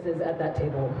representative voices at that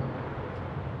table.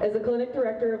 As the clinic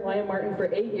director of Lyon Martin for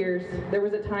 8 years, there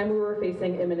was a time we were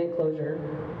facing imminent closure.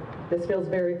 This feels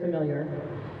very familiar.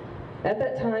 At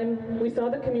that time, we saw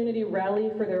the community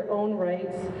rally for their own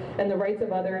rights and the rights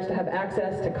of others to have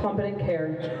access to competent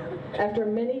care. After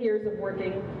many years of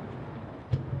working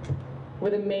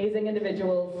with amazing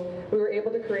individuals, we were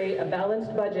able to create a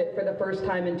balanced budget for the first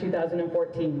time in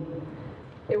 2014.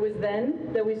 It was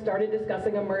then that we started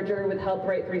discussing a merger with Health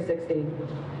Right 360.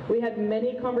 We had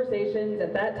many conversations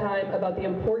at that time about the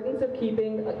importance of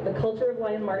keeping the culture of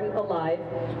Lyon Martin alive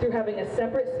through having a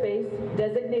separate space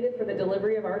designated for the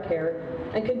delivery of our care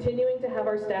and continuing to have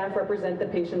our staff represent the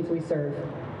patients we serve.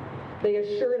 They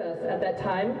assured us at that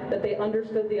time that they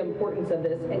understood the importance of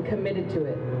this and committed to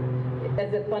it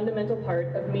as a fundamental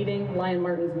part of meeting Lyon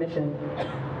Martin's mission.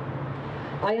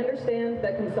 I understand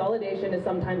that consolidation is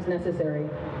sometimes necessary.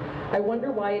 I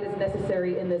wonder why it is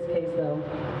necessary in this case, though.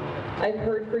 I've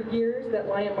heard for years that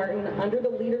Lyon Martin, under the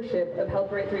leadership of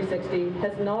Health Right 360,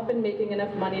 has not been making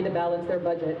enough money to balance their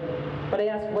budget. But I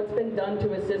ask what's been done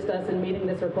to assist us in meeting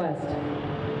this request.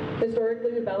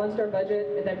 Historically, we balanced our budget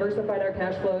and diversified our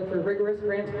cash flow through rigorous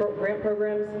grant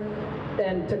programs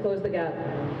and to close the gap.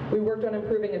 We worked on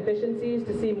improving efficiencies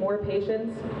to see more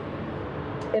patients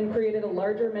and created a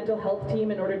larger mental health team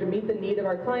in order to meet the need of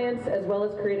our clients, as well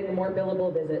as creating more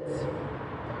billable visits.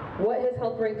 What has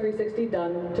Health Right 360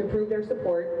 done to prove their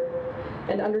support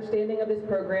and understanding of this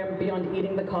program beyond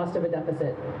eating the cost of a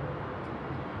deficit?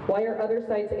 Why are other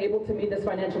sites able to meet this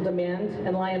financial demand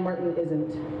and Lyon Martin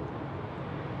isn't?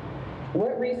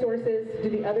 What resources do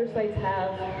the other sites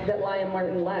have that Lyon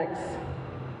Martin lacks?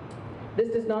 This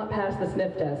does not pass the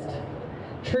sniff test.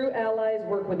 True allies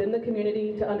work within the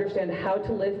community to understand how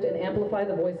to lift and amplify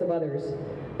the voice of others.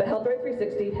 But Health Right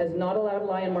 360 has not allowed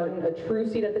Lyon Martin a true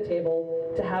seat at the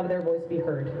table to have their voice be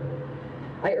heard.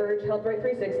 I urge Health Right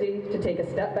 360 to take a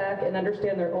step back and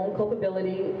understand their own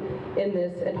culpability in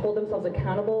this and hold themselves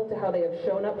accountable to how they have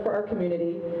shown up for our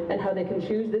community and how they can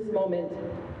choose this moment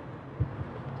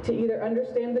to either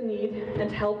understand the need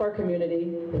and help our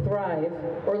community thrive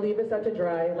or leave us out to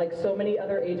dry like so many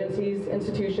other agencies,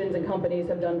 institutions, and companies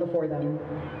have done before them.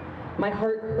 My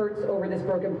heart hurts over this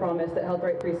broken promise that Health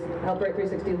Right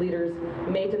 360 leaders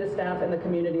made to the staff and the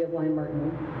community of Lyon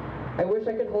Martin. I wish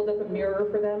I could hold up a mirror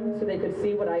for them so they could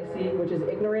see what I see, which is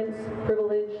ignorance,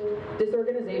 privilege,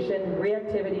 disorganization,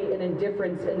 reactivity, and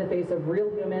indifference in the face of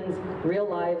real humans, real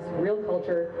lives, real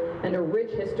culture, and a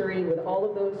rich history with all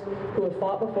of those who have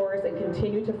fought before us and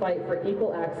continue to fight for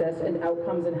equal access and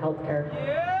outcomes in healthcare.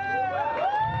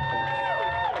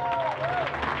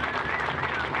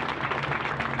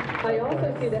 I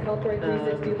also see the Health Right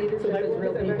 360 leadership as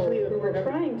real people who are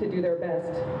trying to do their best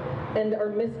and are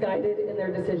misguided in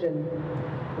their decision.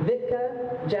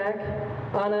 Vitka, Jack,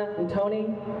 Anna, and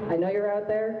Tony, I know you're out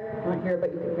there. I'm not here,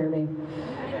 but you can hear me.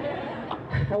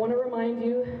 I want to remind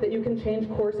you that you can change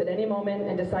course at any moment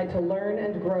and decide to learn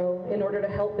and grow in order to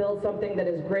help build something that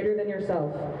is greater than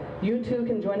yourself. You too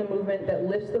can join a movement that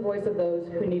lifts the voice of those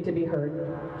who need to be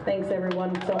heard. Thanks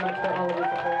everyone so much for all of your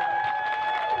support.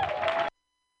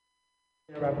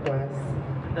 Request.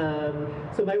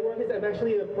 So my work is, I'm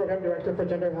actually a program director for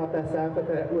Gender Health SF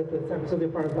with the San Francisco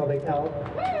Department of Public Health.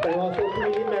 I'm also a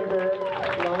community member,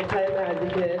 longtime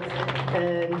advocate,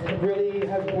 and really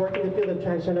have worked in the field of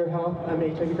transgender health,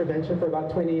 HIV prevention for about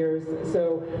 20 years.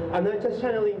 So I'm not just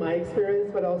channeling my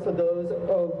experience, but also those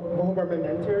of whom are my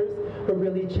mentors, who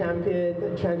really championed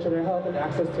transgender health and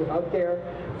access to healthcare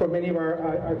for many of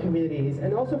our communities,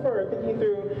 and also for thinking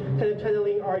through kind of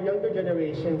channeling our younger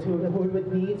generations who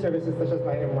would need services such as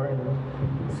Lion and Martin.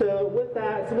 So with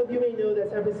that, some of you may know that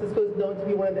San Francisco is known to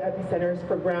be one of the epicenters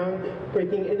for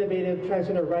groundbreaking innovative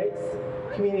transgender rights,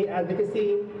 community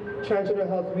advocacy, transgender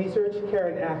health research, care,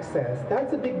 and access.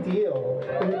 That's a big deal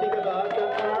when we think about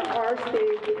our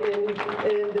state in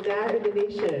the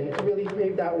nation to really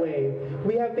pave that way.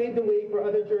 We have paved the way for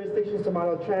other jurisdictions to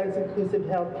model trans-inclusive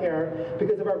health care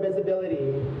because of our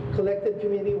visibility, collective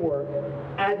community work,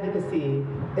 advocacy,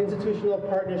 institutional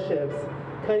partnerships,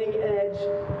 cutting-edge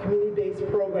community-based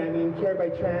programming cared by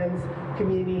trans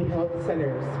community health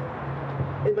centers.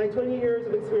 In my 20 years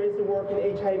of experience in work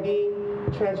in HIV,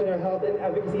 transgender health and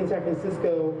advocacy in San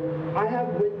Francisco, I have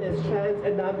witnessed trans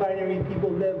and non-binary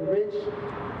people live rich,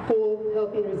 full,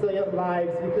 healthy, and resilient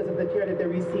lives because of the care that they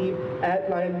receive at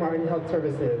Lion Martin Health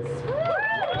Services.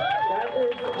 That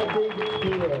is a big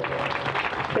deal.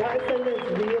 That sentiment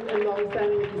is real and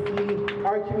long-standing to see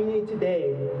our community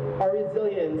today, our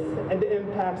resilience, and the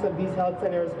impacts of these health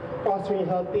centers fostering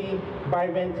healthy,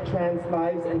 vibrant trans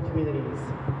lives and communities.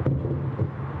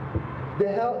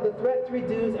 The threat to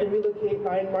reduce and relocate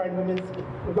Lion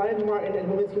Martin and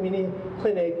Women's Community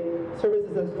Clinic serves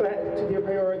as a threat to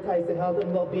prioritize the health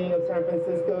and well-being of San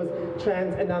Francisco's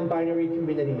trans and non-binary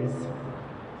communities.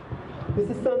 This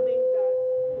is something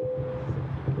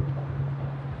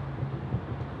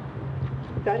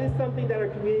that is something that our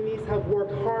communities have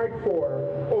worked hard for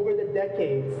over the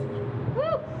decades.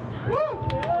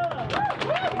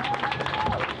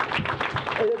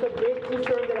 It is a great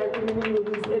concern that our community will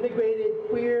lose integrated,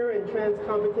 queer, and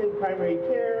trans-competent primary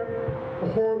care,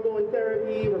 hormone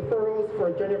therapy, referrals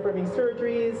for gender-affirming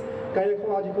surgeries,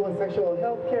 gynecological and sexual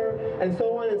health care, and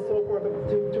so on and so forth,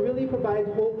 to really provide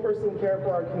whole-person care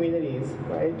for our communities,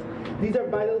 right? These are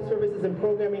vital services and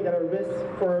programming that are at risk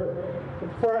for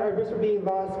being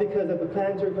lost because of the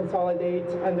plan to consolidate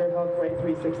under Health Right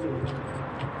 360.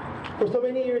 For so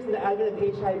many years in the advent of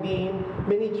HIV,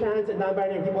 many trans and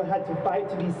non-binary people had to fight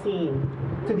to be seen,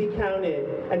 to be counted,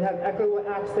 and have equitable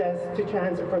access to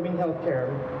trans-affirming health care.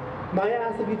 My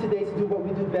ask of you today is to do what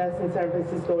we do best in San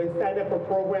Francisco and stand up for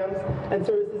programs and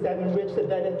services that enrich the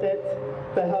benefits,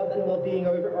 the health and well-being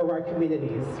of our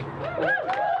communities.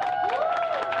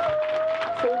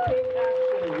 So take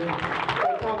action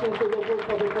by talking to local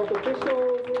public health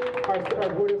officials, our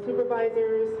board of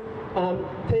supervisors,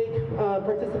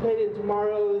 participate in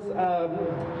tomorrow's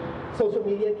social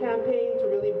media campaign to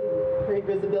really create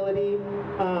visibility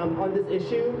on this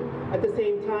issue. At the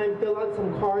same time, fill out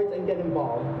some cards and get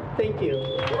involved. Thank you.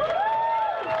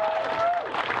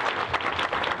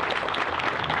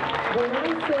 When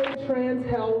I say trans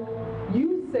health,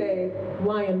 you say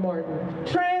Lion Martin.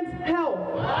 Trans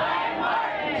health. Lion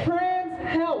Martin. Trans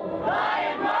health.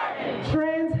 Lion Martin.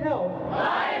 Trans health.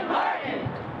 Lion Martin.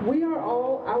 We are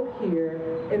all out here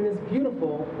in this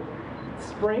beautiful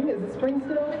spring, is it spring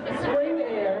still? Spring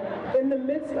air, in the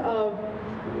midst of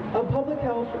a public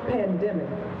health pandemic.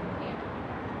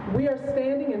 We are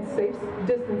standing in safe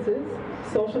distances,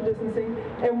 social distancing,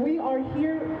 and we are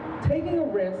here taking a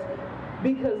risk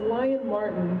because Lion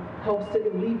Martin helps to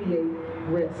alleviate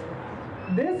risk.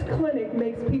 This clinic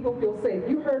makes people feel safe.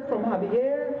 You heard from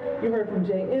Javier, you heard from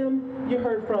JM, you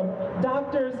heard from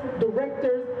doctors,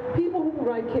 directors, people who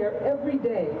provide care every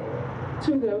day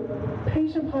to the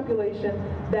patient population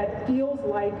that feels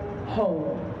like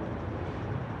home.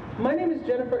 My name is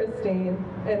Jennifer Esteen,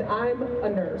 and I'm a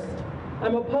nurse.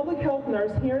 I'm a public health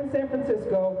nurse here in San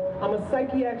Francisco. I'm a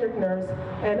psychiatric nurse,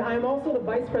 and I'm also the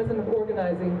vice president of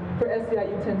organizing for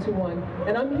SEIU 1021.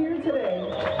 And I'm here today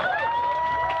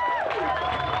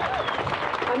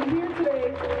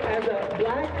as a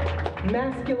black,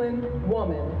 masculine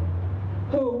woman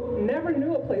who never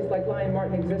knew a place like Lion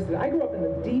Martin existed. I grew up in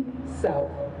the deep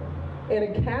South, in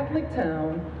a Catholic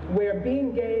town where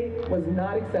being gay was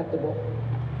not acceptable.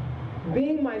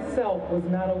 Being myself was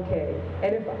not okay.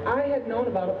 And if I had known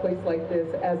about a place like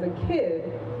this as a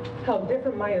kid, how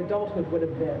different my adulthood would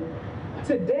have been.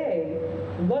 Today,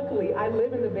 luckily, I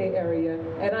live in the Bay Area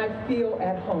and I feel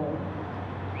at home.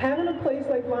 Having a place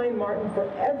like Lion Martin for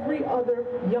every other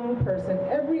young person,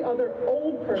 every other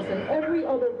old person, every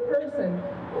other person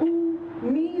who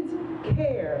needs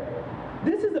care.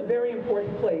 This is a very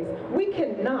important place. We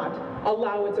cannot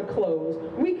allow it to close.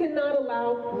 We cannot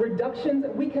allow reductions.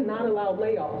 We cannot allow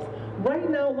layoffs. Right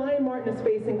now, Lion Martin is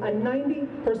facing a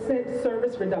 90%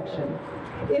 service reduction.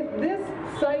 If this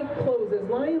site closes,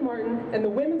 Lion Martin and the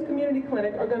Women's Community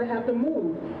Clinic are going to have to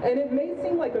move. And it may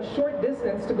seem like a short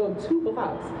distance to go 2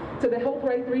 blocks to the Health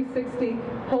Right 360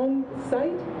 home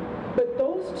site, But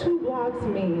those 2 blocks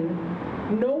mean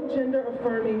no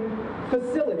gender-affirming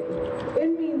facility.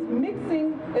 It means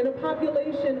mixing in a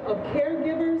population of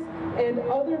caregivers and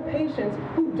other patients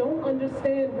who don't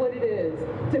understand what it is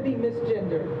to be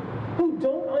misgendered, who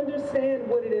don't understand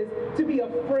what it is to be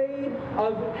afraid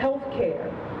of health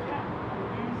care.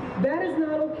 That is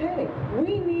not okay.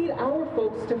 We need our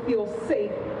folks to feel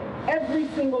safe every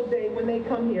single day when they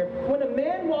come here. When a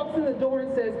man walks in the door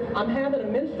and says, I'm having a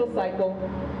menstrual cycle,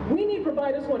 we need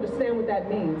providers who understand what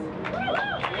that means.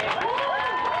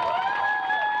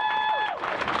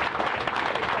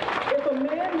 If a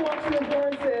man walks in the door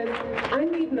and says, I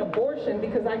need an abortion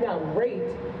because I got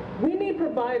raped, we need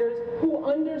providers who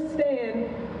understand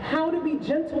how to be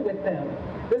gentle with them,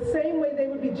 the same way they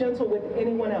would be gentle with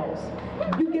anyone else.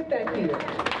 You get that here.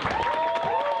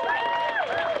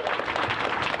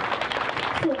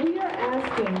 So we are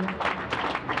asking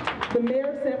the mayor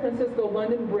of San Francisco,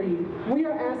 London Breed, we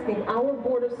are asking our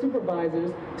board of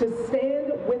supervisors to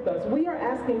stand with us. We are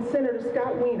asking Senator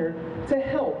Scott Wiener to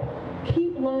help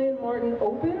keep Lion Martin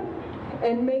open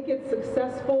and make it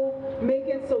successful, make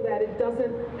it so that it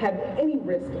doesn't have any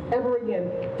risk ever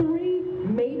again. 3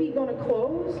 maybe gonna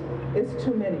close is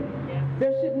too many.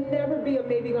 There should never be a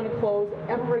maybe gonna close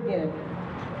ever again.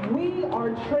 We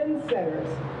are trendsetters,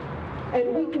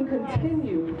 and we can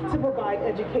continue to provide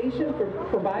education for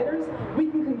providers. We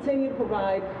can continue to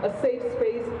provide a safe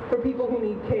space for people who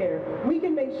need care. We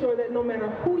can make sure that no matter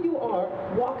who you are,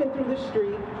 walking through the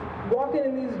street, walking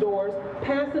in these doors,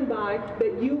 passing by,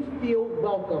 that you feel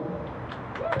welcome.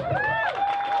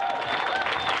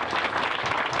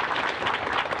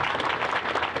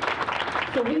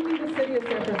 So we need the city of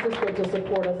San Francisco to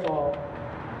support us all.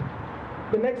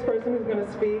 The next person who's going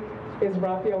to speak is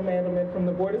Raphael Mandelman from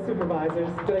the Board of Supervisors.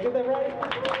 Did I get that right?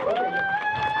 Okay.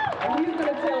 And he's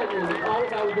going to tell you all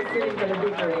about what the city's going to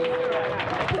do for you.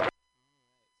 So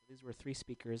these were 3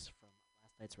 speakers from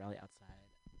last night's rally outside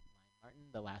Lion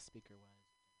Martin. The last speaker was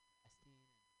Esteem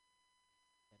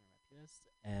and Rapidas,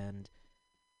 and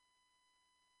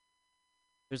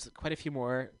there's quite a few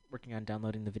more working on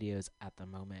downloading the videos at the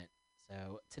moment.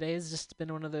 So today has just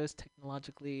been one of those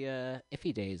technologically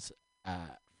iffy days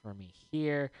for me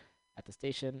here at the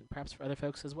station, perhaps for other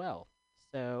folks as well.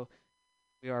 So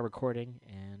we are recording,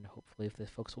 and hopefully the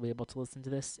folks will be able to listen to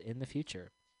this in the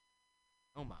future.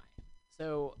 Oh my.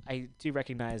 So I do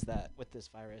recognize that with this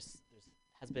virus, there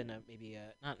has been maybe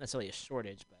not necessarily a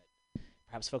shortage, but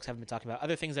perhaps folks haven't been talking about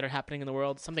other things that are happening in the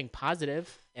world, something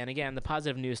positive. And again, the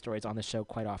positive news stories on the show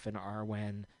quite often are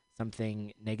when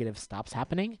something negative stops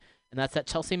happening, and that's that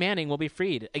Chelsea Manning will be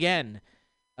freed again.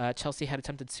 Chelsea had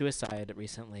attempted suicide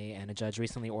recently, and a judge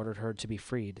recently ordered her to be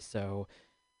freed. So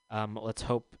let's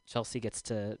hope Chelsea gets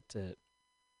to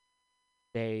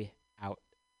stay out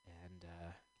and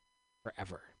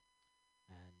forever.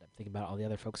 And I'm thinking about all the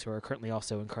other folks who are currently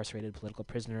also incarcerated political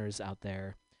prisoners out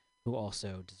there who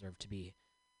also deserve to be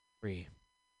free.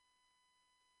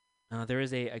 There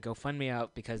is a GoFundMe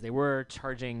out because they were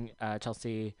charging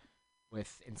Chelsea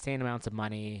with insane amounts of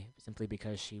money simply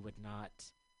because she would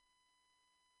not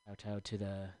kowtow to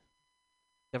the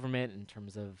government in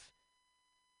terms of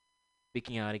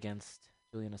speaking out against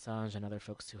Julian Assange and other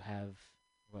folks who have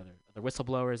other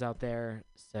whistleblowers out there.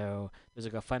 So there's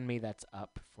a GoFundMe that's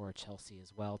up for Chelsea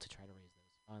as well to try to raise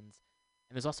those funds.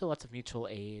 And there's also lots of mutual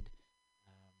aid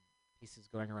pieces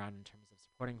going around in terms of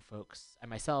supporting folks. I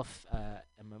myself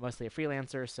am mostly a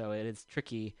freelancer, so it is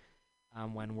tricky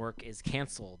when work is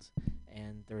canceled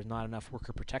and there's not enough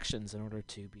worker protections in order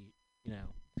to be,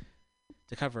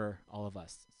 to cover all of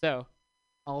us. So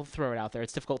I'll throw it out there.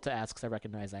 It's difficult to ask because I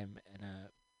recognize I'm in a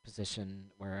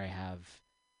position where I have,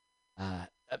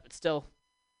 but still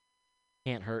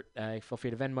can't hurt. Feel free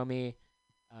to Venmo me.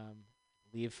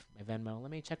 Leave my Venmo.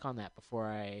 Let me check on that before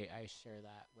I share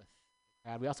that with the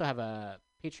crowd. We also have a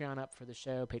Patreon up for the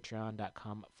show,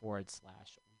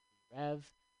 patreon.com/weeklyrev.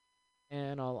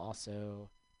 And I'll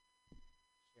also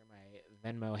share my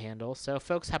Venmo handle. So if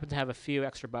folks happen to have a few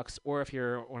extra bucks, or if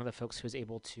you're one of the folks who's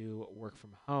able to work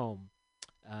from home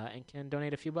and can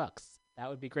donate a few bucks, that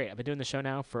would be great. I've been doing the show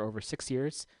now for over 6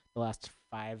 years. The last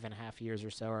 5.5 years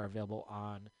or so are available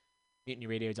on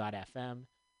MutinyRadio.fm.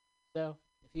 So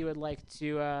if you would like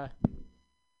to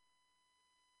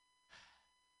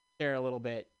share a little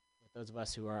bit with those of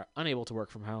us who are unable to work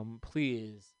from home,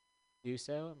 please do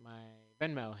so. My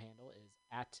Venmo handle is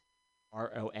at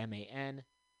ROMAN-RIMER.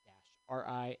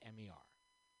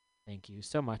 Thank you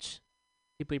so much.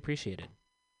 Deeply appreciated.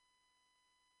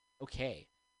 Okay.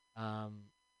 And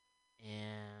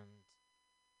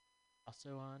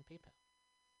also on PayPal.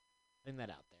 Putting that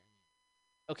out there.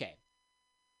 Okay.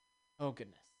 Oh,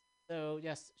 goodness. So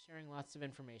yes, sharing lots of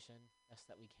information best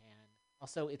that we can.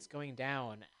 Also, it's going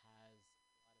down has a lot of.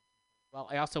 Well,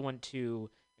 I also want to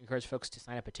encourage folks to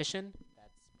sign a petition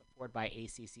that's put forward by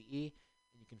ACCE,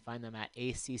 and you can find them at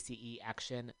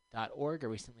acceaction.org. I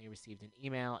recently received an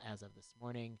email as of this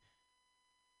morning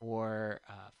for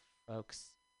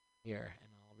folks here, and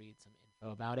I'll read some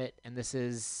info about it. And this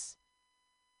is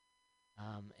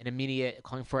an immediate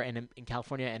calling for in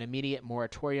California an immediate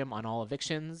moratorium on all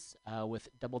evictions, with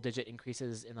double-digit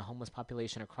increases in the homeless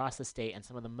population across the state and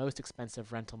some of the most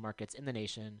expensive rental markets in the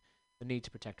nation. The need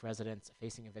to protect residents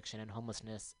facing eviction and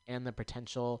homelessness and the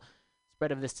potential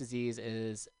spread of this disease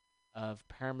is of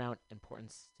paramount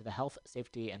importance to the health,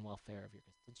 safety, and welfare of your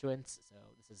constituents. So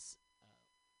this is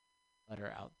a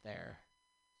letter out there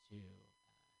to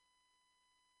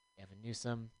Gavin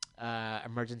Newsom.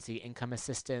 Emergency income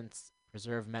assistance,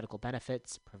 preserve medical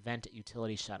benefits, prevent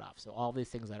utility shutoff. So all these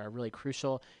things that are really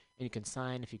crucial, and you can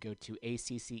sign if you go to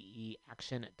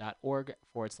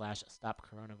acceaction.org/stop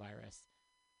coronavirus.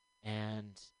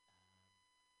 And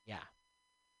yeah,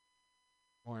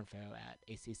 more info at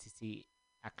acceaction.org.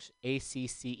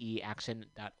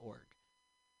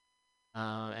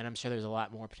 And I'm sure there's a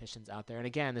lot more petitions out there. And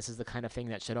again, this is the kind of thing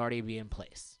that should already be in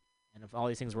place. And if all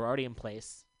these things were already in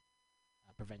place,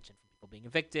 prevention from people being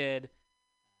evicted,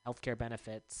 healthcare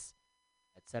benefits,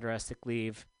 etc., sick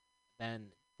leave,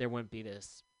 then there wouldn't be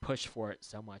this push for it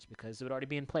so much because it would already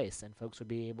be in place, and folks would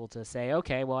be able to say,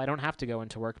 okay, well, I don't have to go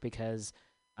into work because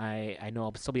I know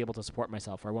I'll still be able to support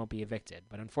myself or I won't be evicted.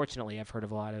 But unfortunately, I've heard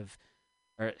of a lot of,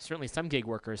 or certainly some gig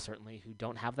workers certainly, who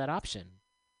don't have that option.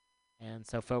 And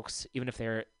so folks, even if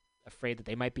they're afraid that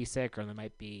they might be sick or they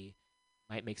might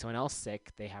make someone else sick,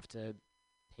 they have to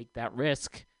take that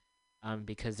risk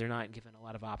because they're not given a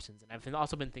lot of options. And I've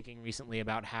also been thinking recently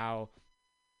about how,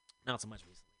 not so much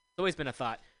recently, it's always been a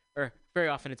thought, or very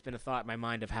often it's been a thought in my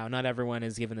mind of how not everyone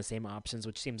is given the same options,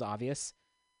 which seems obvious.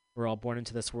 We're all born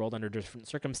into this world under different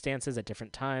circumstances at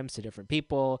different times to different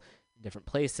people, different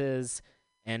places.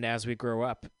 And as we grow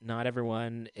up, not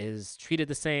everyone is treated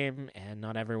the same, and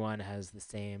not everyone has the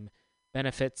same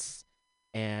benefits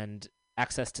and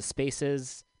access to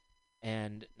spaces,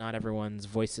 and not everyone's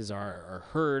voices are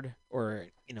heard or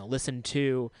listened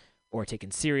to or taken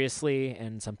seriously.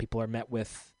 And some people are met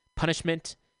with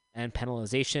punishment and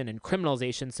penalization and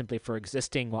criminalization simply for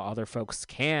existing, while other folks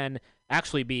can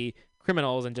actually be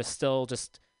criminals and just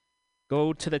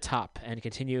go to the top and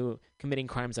continue committing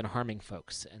crimes and harming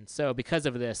folks. And so because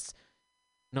of this,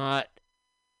 not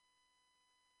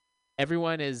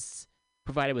everyone is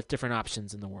provided with different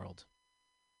options in the world.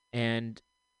 And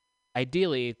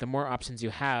ideally, the more options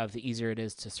you have, the easier it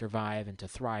is to survive and to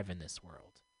thrive in this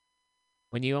world.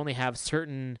 When you only have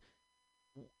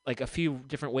a few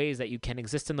different ways that you can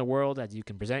exist in the world, as you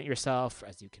can present yourself,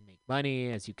 as you can make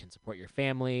money, as you can support your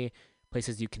family,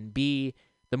 places you can be,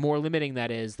 the more limiting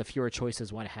that is, the fewer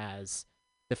choices one has,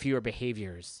 the fewer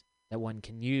behaviors that one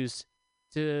can use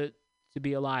to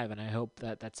be alive. And I hope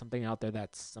that that's something out there,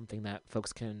 that's something that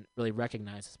folks can really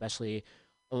recognize, especially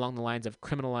along the lines of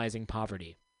criminalizing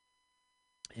poverty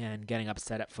and getting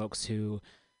upset at folks who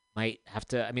might have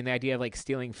to, the idea of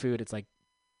stealing food, it's like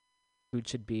food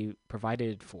should be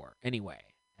provided for anyway.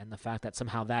 And the fact that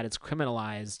somehow that is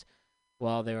criminalized,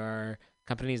 while there are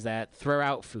companies that throw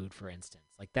out food, for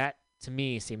instance, that to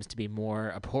me seems to be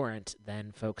more abhorrent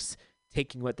than folks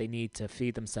taking what they need to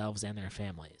feed themselves and their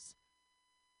families.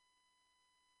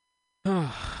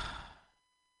 I'm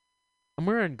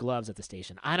wearing gloves at the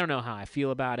station. I don't know how I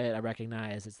feel about it. I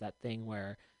recognize it's that thing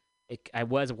where I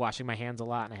was washing my hands a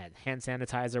lot, and I had hand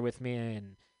sanitizer with me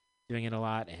and doing it a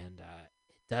lot, and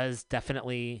it does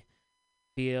definitely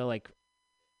feel like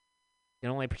it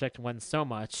only protect one so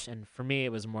much. And for me,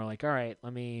 it was more like, all right,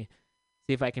 let me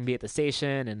see if I can be at the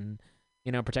station and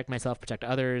protect myself, protect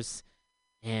others.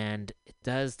 And it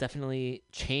does definitely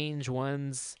change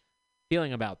one's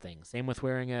feeling about things. Same with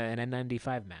wearing an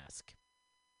N95 mask.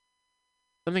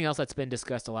 Something else that's been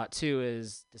discussed a lot too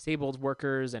is disabled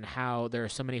workers, and how there are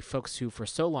so many folks who for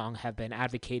so long have been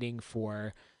advocating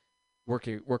for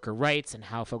worker rights and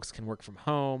how folks can work from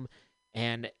home.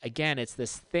 And again, it's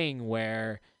this thing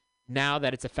where now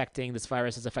that this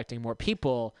virus is affecting more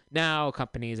people, now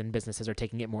companies and businesses are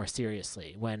taking it more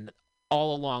seriously, when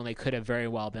all along they could have very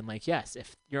well been like, yes,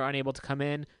 if you're unable to come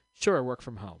in, sure, work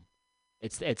from home.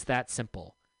 It's that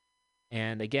simple.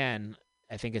 And again,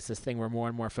 I think it's this thing where more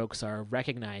and more folks are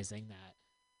recognizing that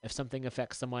if something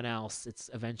affects someone else, it's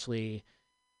eventually,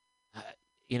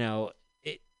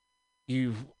 it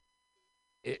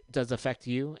does affect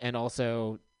you. And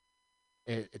also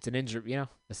it's an injury,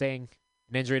 the saying,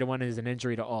 an injury to one is an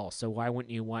injury to all. So why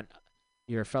wouldn't you want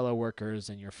your fellow workers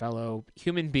and your fellow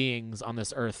human beings on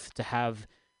this earth to have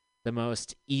the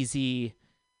most easy,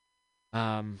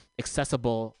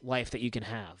 accessible life that you can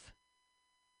have.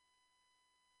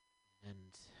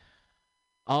 And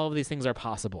all of these things are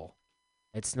possible.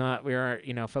 It's not,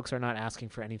 folks are not asking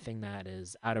for anything that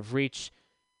is out of reach.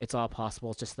 It's all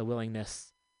possible. It's just the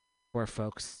willingness for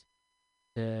folks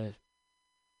to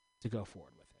go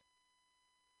forward with it.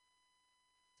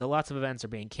 So lots of events are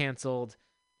being canceled,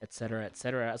 et cetera, et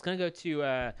cetera. I was going to go to,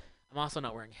 I'm also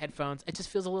not wearing headphones. It just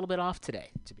feels a little bit off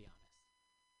today, to be honest.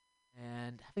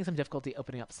 And having some difficulty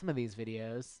opening up some of these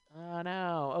videos. Oh,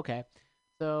 no. Okay.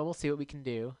 So we'll see what we can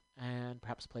do and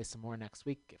perhaps play some more next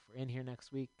week if we're in here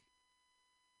next week.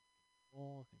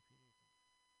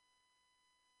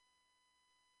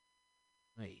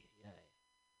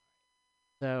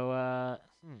 So,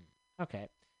 okay.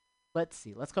 Let's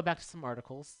see. Let's go back to some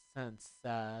articles since,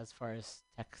 as far as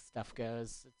tech stuff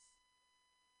goes,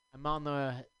 I'm on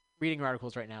the reading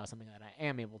articles right now, something that I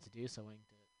am able to do, so I'm going to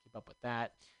keep up with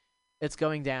that. It's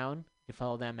going down. You can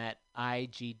follow them at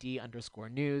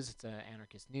IGD_news. It's an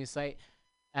anarchist news site.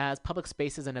 As public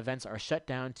spaces and events are shut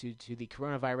down due to the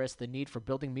coronavirus, the need for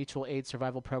building mutual aid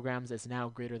survival programs is now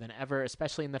greater than ever,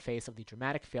 especially in the face of the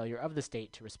dramatic failure of the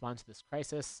state to respond to this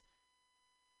crisis.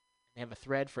 They have a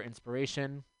thread for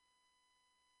inspiration.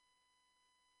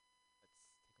 Let's take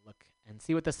a look and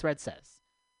see what this thread says.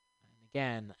 And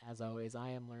again, as always, I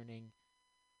am learning,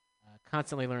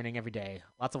 constantly learning every day.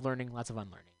 Lots of learning, lots of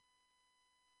unlearning.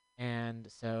 And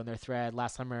so in their thread,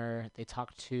 last summer, they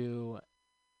talked to,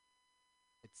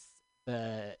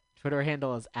 the Twitter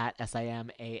handle is at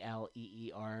SIMALEERBG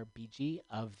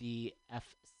of the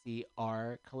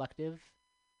FCR Collective,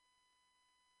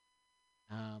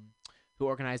 who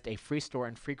organized a free store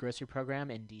and free grocery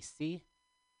program in DC.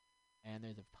 And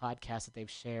there's a podcast that they've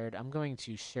shared. I'm going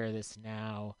to share this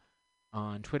now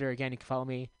on Twitter. Again, you can follow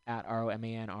me at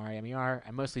ROMANRIMER.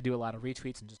 I mostly do a lot of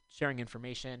retweets and just sharing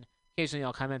information. Occasionally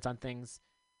I'll comment on things.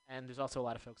 And there's also a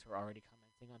lot of folks who are already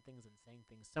commenting on things and saying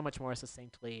things so much more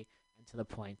succinctly and to the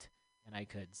point than I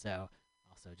could. So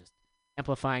also just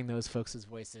amplifying those folks'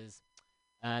 voices.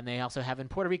 And they also have in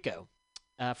Puerto Rico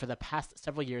for the past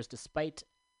several years,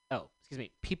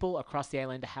 people across the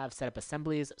island have set up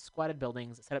assemblies, squatted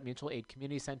buildings, set up mutual aid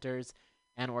community centers,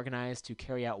 and organized to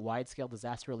carry out wide-scale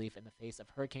disaster relief in the face of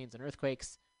hurricanes and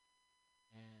earthquakes.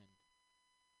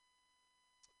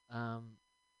 And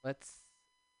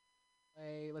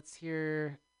let's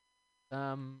hear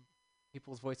some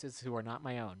people's voices who are not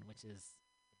my own, which is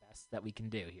the best that we can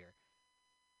do here.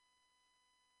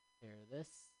 Share this.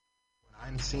 What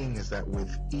I'm seeing is that with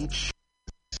each,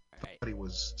 everybody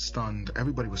was stunned,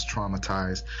 everybody was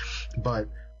traumatized, but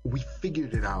we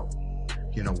figured it out.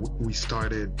 You know, we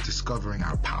started discovering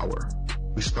our power.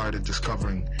 We started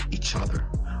discovering each other.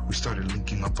 We started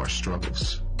linking up our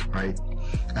struggles, right?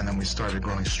 And then we started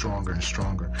growing stronger and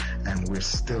stronger, and we're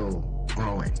still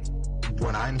growing.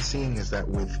 What I'm seeing is that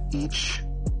with each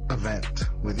event,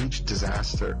 with each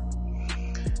disaster,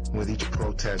 with each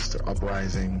protest or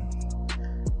uprising,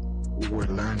 we're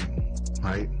learning,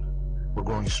 right? We're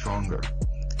growing stronger,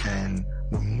 and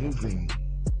we're moving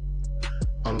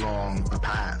along a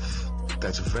path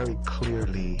that's very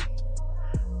clearly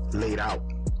laid out,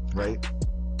 right?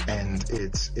 And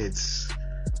it's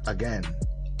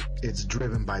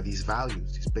driven by these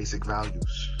values, these basic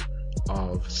values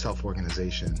of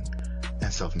self-organization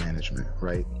and self-management,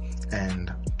 right?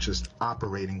 And just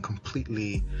operating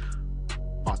completely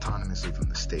autonomously from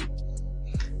the state.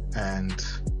 And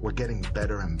we're getting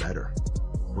better and better.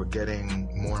 We're getting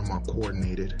more and more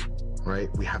coordinated, right?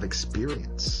 We have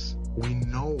experience. We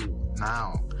know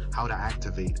now how to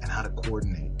activate and how to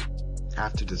coordinate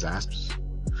after disasters.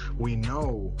 We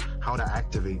know how to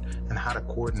activate and how to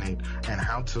coordinate and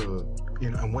how to,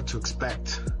 and what to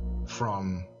expect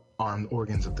from armed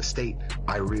organs of the state.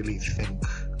 I really think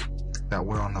that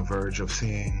we're on the verge of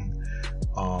seeing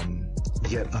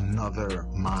yet another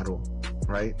model,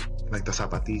 right? Like the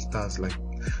Zapatistas, like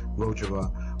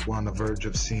Rojava, we're on the verge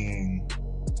of seeing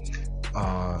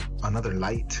another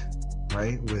light,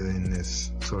 right? Within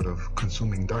this sort of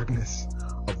consuming darkness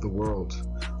of the world.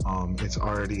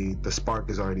 The spark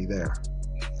is already there,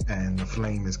 and the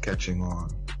flame is catching on.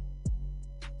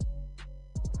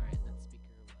 Alright, that speaker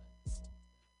was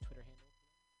Twitter handle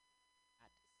at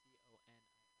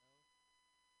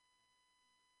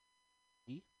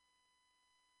CONIO.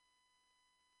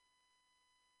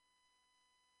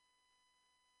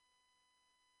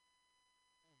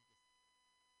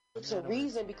 It's a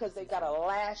reason because they gotta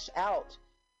lash out.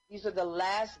 These are the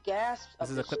last gasps. This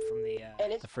is a clip from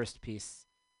the first piece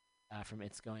from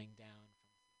It's Going Down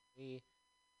from Lee.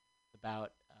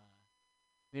 about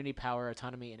community power,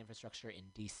 autonomy, and infrastructure in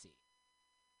D.C.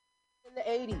 In the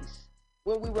 80s,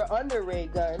 when we were under Ray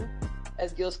Gun,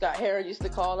 as Gil Scott Heron used to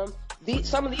call them,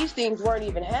 some of these things weren't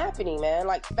even happening, man.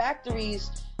 Like, factories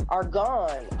are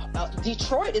gone.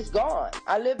 Detroit is gone.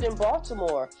 I lived in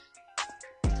Baltimore.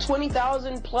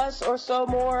 20,000 plus or so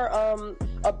more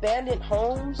abandoned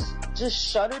homes just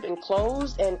shuttered and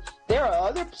closed. And there are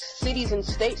other cities and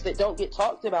states that don't get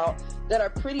talked about that are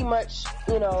pretty much,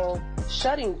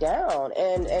 shutting down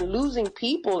and losing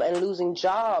people and losing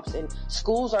jobs, and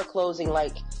schools are closing.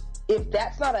 Like, if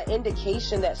that's not an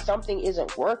indication that something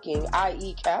isn't working,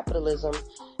 i.e. capitalism,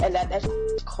 and that's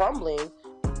crumbling,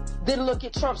 then look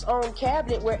at Trump's own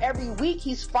cabinet, where every week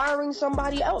he's firing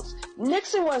somebody else.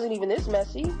 Nixon wasn't even this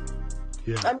messy.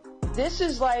 Yeah. I mean, this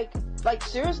is like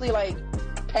seriously, like,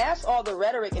 past all the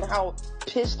rhetoric and how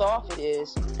pissed off it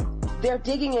is, they're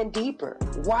digging in deeper.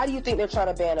 Why do you think they're trying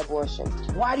to ban abortion?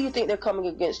 Why do you think they're coming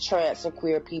against trans and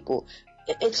queer people?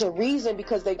 It's a reason,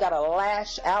 because they gotta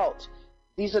lash out.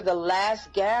 These are the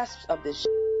last gasps of this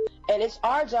shit. And it's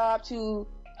our job to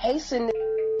hasten this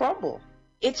crumble.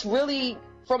 It's really,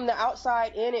 from the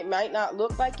outside in, it might not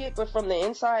look like it, but from the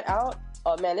inside out,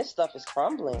 oh man, this stuff is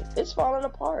crumbling. It's falling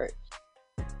apart.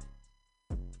 And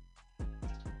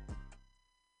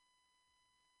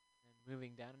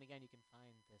moving down, and again, you can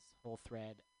find this whole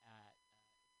thread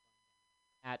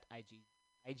at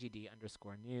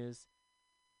IGD_news.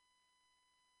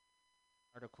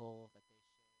 Article that they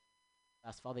shared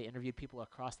last fall. They interviewed people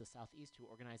across the Southeast who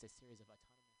organized a series of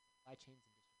autonomous supply chains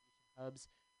and distribution hubs,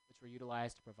 which were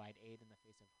utilized to provide aid in the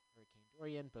face of Hurricane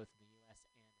Dorian, both in the U.S.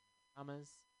 and in the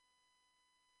Bahamas. And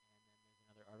then there's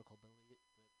another article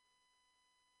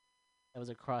that was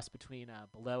a cross between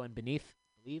below and beneath,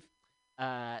 I believe.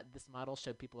 This model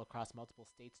showed people across multiple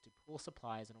states to pool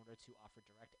supplies in order to offer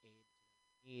direct aid to those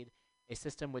in need, a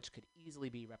system which could easily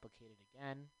be replicated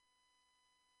again.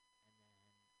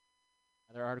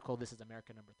 And then another article, this is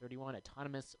America number 31,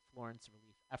 Autonomous Florence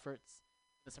Relief Efforts.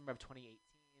 In the summer of 2018,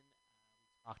 we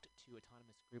talked to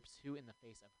autonomous groups who, in the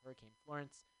face of Hurricane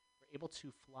Florence, were able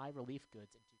to fly relief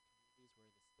goods into communities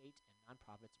where the state and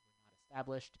nonprofits were not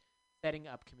established, setting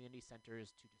up community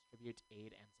centers to distribute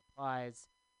aid and supplies.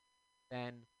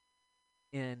 Then,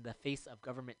 in the face of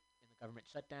government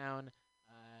shutdown,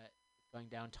 going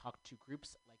down, talk to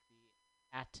groups like the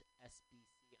at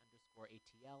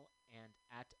SBC_ATL and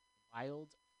at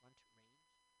Wild Front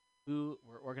Range, who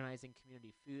were organizing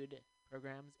community food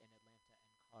programs in Atlanta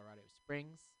and Colorado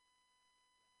Springs.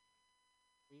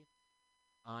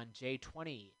 On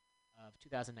J20 of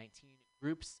 2019,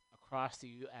 groups across the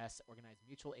U.S. organized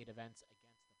mutual aid events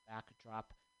against the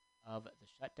backdrop of the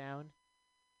shutdown.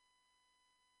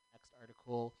 Next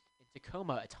article, in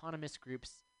Tacoma, autonomous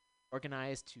groups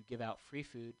organized to give out free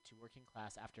food to working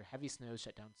class after heavy snows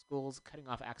shut down schools, cutting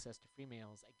off access to free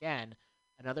meals. Again,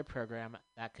 another program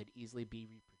that could easily be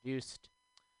reproduced.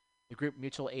 The group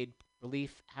Mutual Aid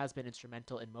Relief has been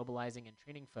instrumental in mobilizing and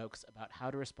training folks about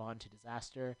how to respond to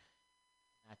disaster.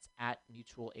 That's at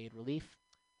Mutual Aid Relief.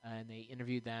 And they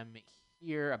interviewed them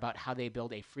here about how they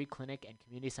build a free clinic and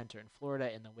community center in Florida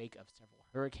in the wake of several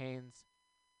hurricanes.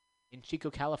 In Chico,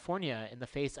 California, in the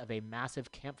face of a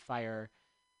massive campfire,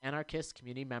 anarchists,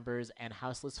 community members, and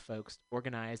houseless folks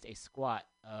organized to squat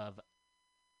a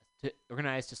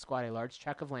large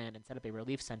tract of land and set up a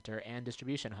relief center and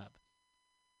distribution hub.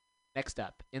 Next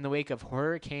up, in the wake of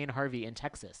Hurricane Harvey in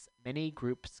Texas, many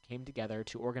groups came together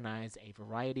to organize a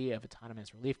variety of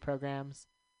autonomous relief programs.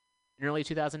 In early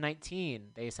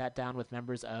 2019, they sat down with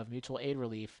members of Mutual Aid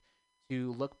Relief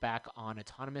to look back on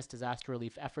autonomous disaster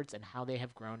relief efforts and how they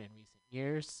have grown in recent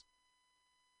years.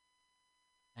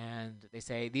 And they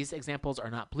say these examples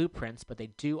are not blueprints, but they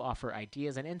do offer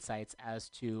ideas and insights as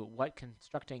to what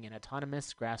constructing an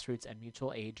autonomous, grassroots, and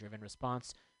mutual aid-driven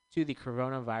response to the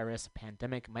coronavirus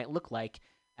pandemic might look like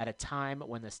at a time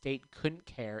when the state couldn't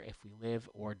care if we live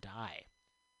or die.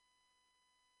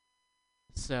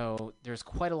 So there's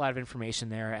quite a lot of information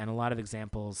there and a lot of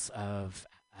examples of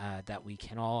that we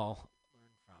can all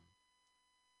learn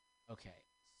from. Okay,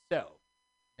 so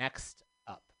next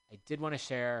up, I did want to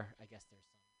share, I guess there's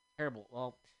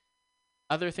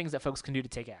other things that folks can do to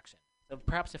take action. So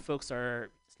perhaps if folks are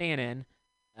staying in,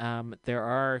 there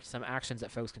are some actions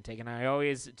that folks can take, and I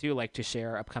always do like to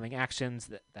share upcoming actions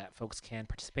that folks can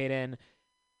participate in,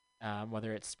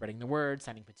 whether it's spreading the word,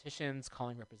 signing petitions,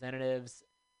 calling representatives,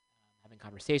 having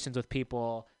conversations with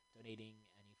people, donating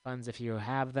any funds if you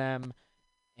have them.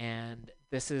 And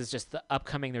this is just the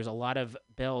upcoming, there's a lot of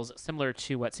bills similar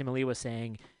to what Sima Lee was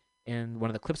saying in one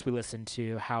of the clips we listened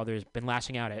to, how there's been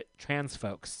lashing out at trans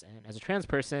folks. And as a trans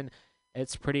person,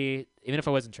 It's pretty. Even if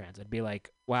I wasn't trans, I'd be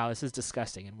like, wow, this is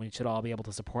disgusting, and we should all be able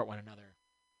to support one another.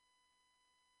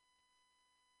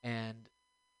 And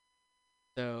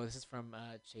so this is from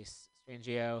Chase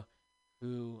Strangio,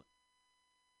 who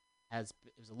is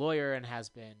a lawyer and has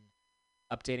been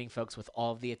updating folks with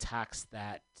all of the attacks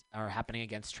that are happening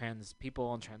against trans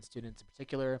people and trans students in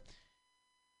particular.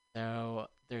 So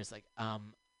there's like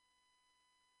in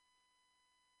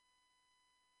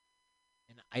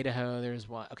Idaho there's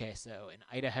one. Okay, so in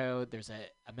Idaho there's a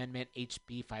amendment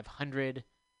HB 500,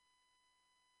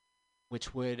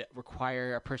 which would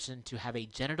require a person to have a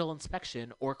genital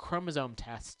inspection or chromosome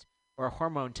test or a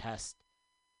hormone test,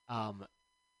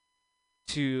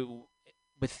 to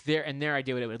with their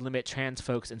idea it would limit trans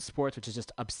folks in sports, which is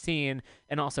just obscene,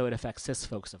 and also it affects cis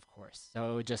folks, of course.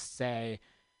 So it would just say,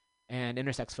 and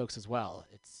intersex folks as well.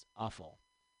 It's awful.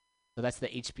 So that's the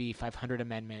HB 500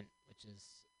 amendment, which is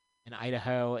in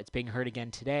Idaho. It's being heard again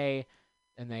today,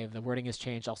 and the wording has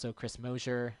changed. Also, Chris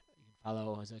Mosier, you can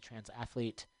follow as a trans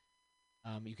athlete.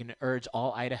 You can urge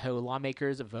all Idaho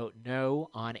lawmakers to vote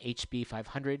no on HB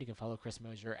 500. You can follow Chris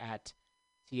Mosier at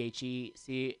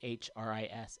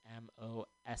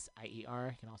THECHRISMOSIER.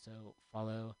 You can also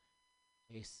follow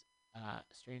Chase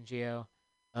Strangio.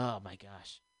 Oh my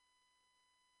gosh.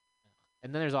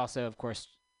 And then there's also, of course,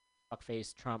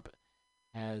 fuckface Trump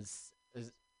as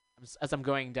I'm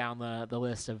going down the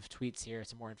list of tweets here,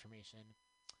 some more information.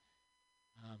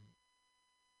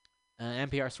 An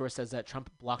NPR source says that Trump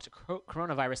blocked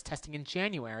coronavirus testing in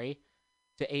January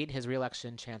to aid his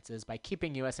re-election chances by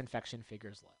keeping U.S. infection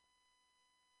figures low.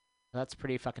 So that's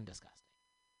pretty fucking disgusting.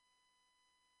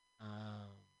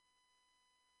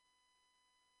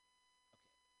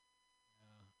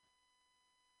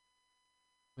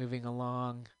 Moving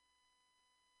along.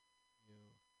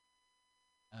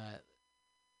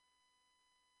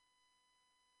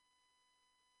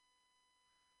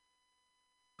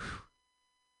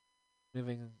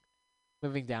 Moving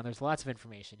down, there's lots of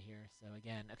information here. So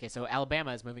again, okay, so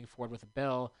Alabama is moving forward with a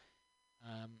bill,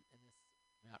 and this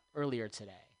came out earlier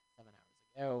today, 7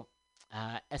 hours ago,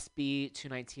 SB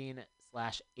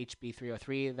 219/HB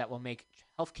 303, that will make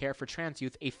healthcare for trans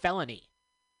youth a felony.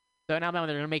 So in Alabama,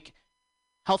 they're going to make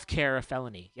healthcare a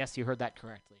felony. Yes, you heard that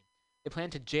correctly. They plan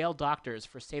to jail doctors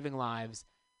for saving lives,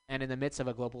 and in the midst of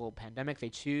a global pandemic, they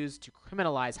choose to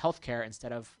criminalize healthcare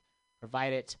instead of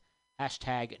provide it.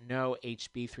 Hashtag no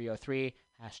HB 303.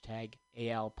 Hashtag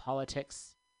AL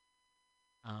politics.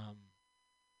 Update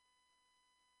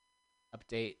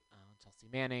on Chelsea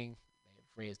Manning. They've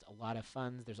raised a lot of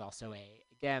funds. There's also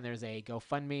there's a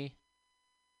GoFundMe. If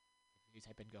you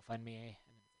type in GoFundMe and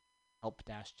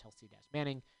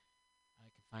help-Chelsea-Manning, you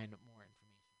can find more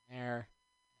information there.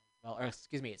 Well, or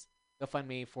excuse me, it's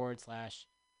GoFundMe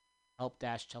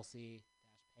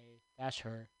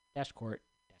 /Help-Chelsea-Pay-Her-Court.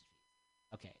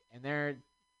 Okay, and they're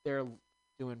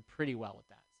doing pretty well with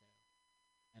that. So,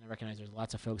 and I recognize there's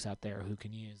lots of folks out there who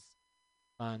can use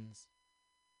funds.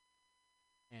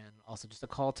 And also just a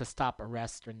call to stop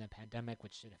arrests during the pandemic,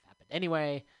 which should have happened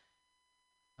anyway.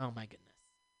 Oh my goodness,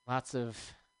 lots of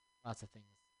things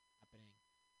happening.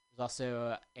 There's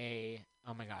also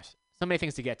oh my gosh, so many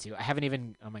things to get to. I haven't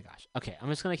even. Oh my gosh. Okay, I'm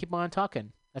just gonna keep on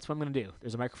talking. That's what I'm gonna do.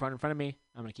 There's a microphone in front of me.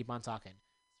 I'm gonna keep on talking.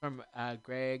 It's from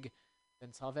Greg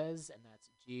Gonsalves, and that's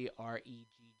GreggOnSalves.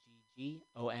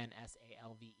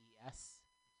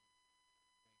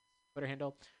 Twitter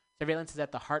handle. Surveillance is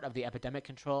at the heart of the epidemic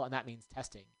control, and that means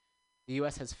testing. The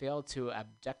U.S. has failed to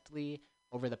abjectly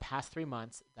over the past 3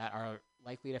 months we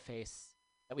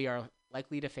are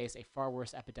likely to face a far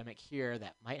worse epidemic here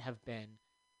that might have been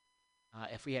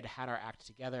if we had our act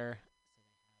together.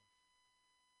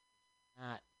 So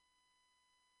that.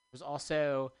 There's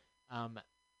also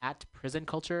at Prison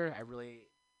Culture. I really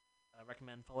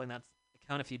recommend following that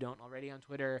account if you don't already on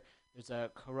Twitter. There's a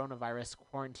coronavirus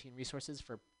quarantine resources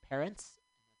for parents. That's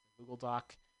a Google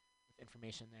Doc with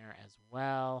information there as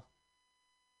well.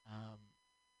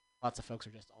 Lots of folks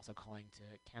are just also calling to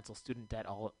cancel student debt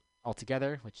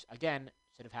altogether, which again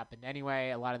should have happened anyway.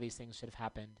 A lot of these things should have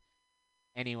happened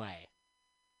anyway.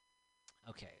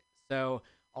 Okay, so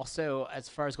also as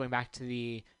far as going back to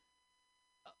the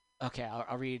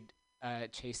I'll read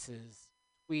Chase's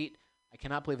tweet. I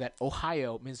cannot believe that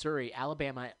Ohio, Missouri,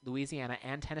 Alabama, Louisiana,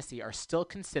 and Tennessee are still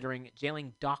considering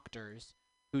jailing doctors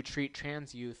who treat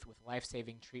trans youth with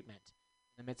life-saving treatment.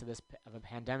 In the midst of a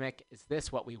pandemic, is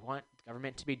this what we want the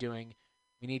government to be doing?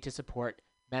 We need to support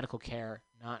medical care,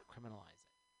 not criminalize it.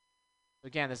 So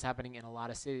again, this is happening in a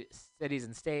lot of cities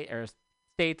and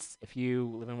states. If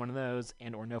you live in one of those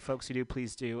and or know folks who do,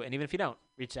 please do. And even if you don't,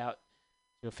 reach out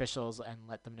to officials and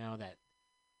let them know that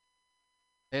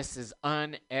This is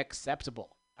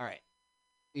unacceptable. All right.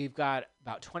 We've got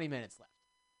about 20 minutes left.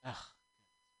 Ugh.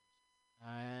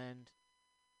 And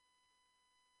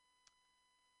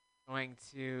going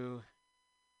to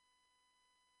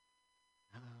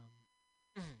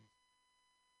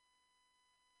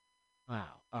wow.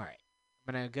 All right.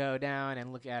 I'm going to go down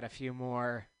and look at a few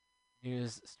more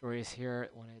news stories here.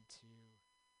 Wanted to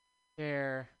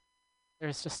share.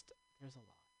 There's a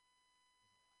lot.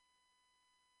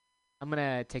 I'm going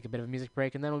to take a bit of a music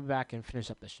break, and then we'll be back and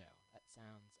finish up the show. That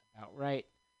sounds about right.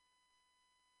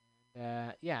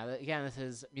 And, again, this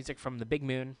is music from The Big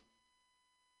Moon.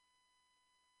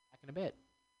 Back in a bit.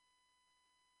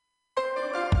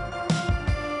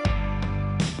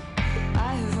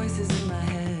 I hear voices in my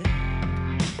head,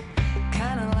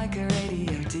 kinda like a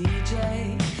radio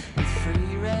DJ with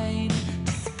free reign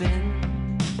to spin.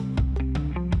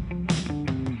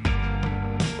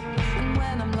 And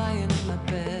when I'm lying in my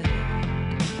bed,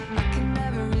 I can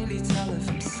never really tell if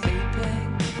I'm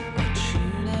sleeping or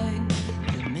tuning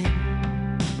them in.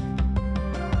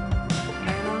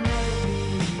 And I'll never be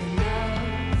enough,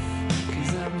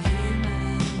 'cause I'm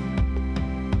human.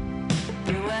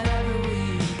 But whenever we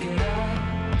get up,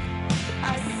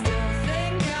 I still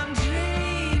think I'm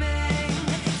dreaming.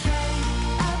 Take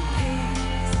a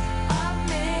piece of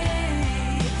me,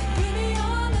 put me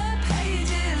on the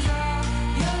pages of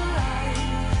your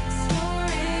life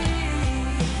story,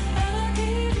 and I'll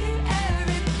give you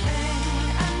everything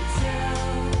until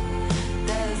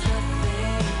there's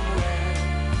nothing left.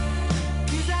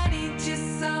 'Cause I need you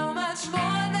so much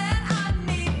more than I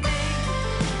need me.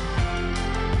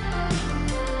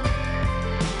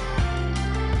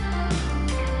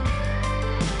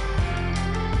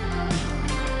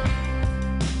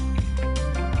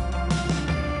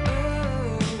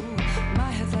 Oh, my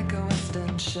head's like a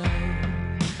western show,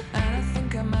 and I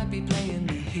think I might be playing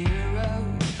the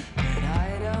hero, but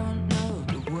I don't know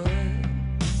the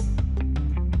words.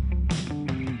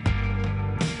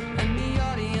 And the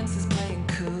audience is playing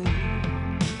cool,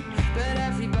 but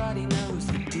everybody knows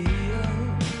the deal.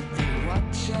 They're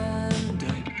watching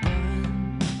dirt burn,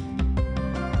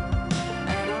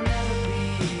 and I'll never be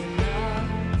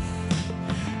enough.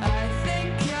 I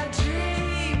think you're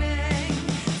dreaming.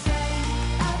 Take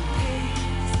a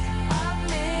piece of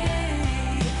me,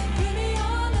 put me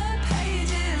on the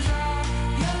pages of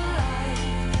your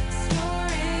life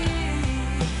story,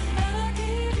 and I'll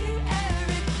give you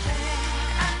everything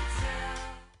until.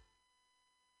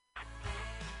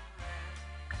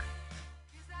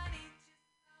 'Cause I need you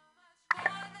so much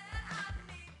more than I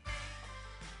need me.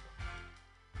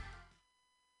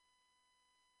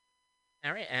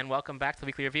 All right, and welcome back to the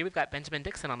Weekly Review. We've got Benjamin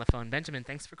Dixon on the phone. Benjamin,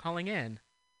 thanks for calling in.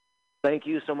 Thank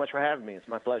you so much for having me. It's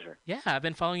my pleasure. Yeah, I've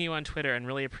been following you on Twitter and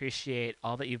really appreciate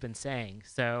all that you've been saying.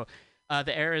 So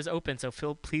the air is open, so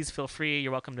please feel free.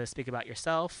 You're welcome to speak about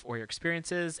yourself or your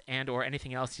experiences and or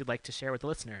anything else you'd like to share with the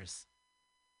listeners.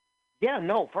 Yeah,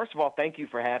 no, first of all, thank you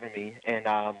for having me, and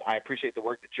I appreciate the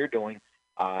work that you're doing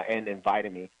and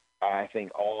inviting me. I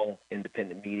think all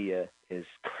independent media is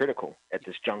critical at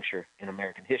this juncture in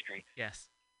American history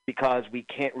Yes. because we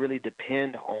can't really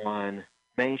depend on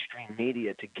mainstream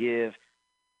media to give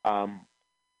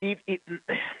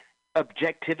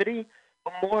objectivity,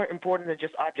 but more important than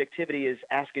just objectivity is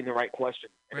asking the right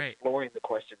questions and Right. exploring the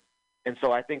questions. And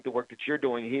so I think the work that you're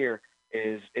doing here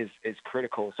is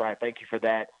critical. So I thank you for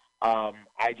that.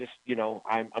 I just,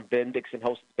 I'm Ben Dixon,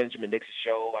 host of the Benjamin Dixon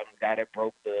Show. I'm the guy that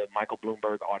broke the Michael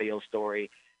Bloomberg audio story,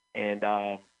 and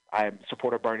I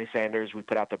support Bernie Sanders. We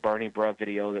put out the Bernie Bruh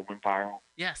video that went viral.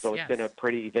 Yes. So it's been a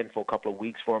pretty eventful couple of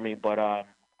weeks for me, but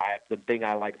the thing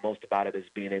I like most about it is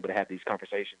being able to have these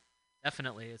conversations.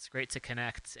 Definitely. It's great to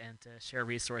connect and to share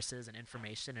resources and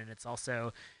information, and it's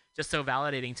also just so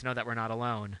validating to know that we're not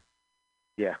alone.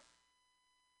 Yeah.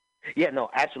 Yeah, no,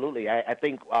 absolutely. I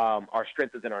think our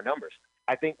strength is in our numbers.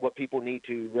 I think what people need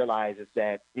to realize is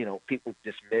that, people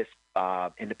dismiss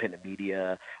independent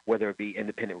media, whether it be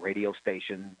independent radio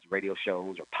stations, radio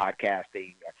shows, or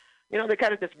podcasting. They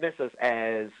kind of dismiss us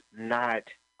as not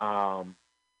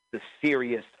the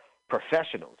serious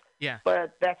professionals. Yeah.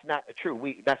 But that's not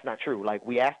true. That's not true. Like,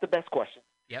 we ask the best questions.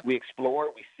 Yep. We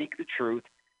explore. We seek the truth.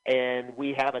 And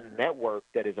we have a network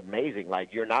that is amazing.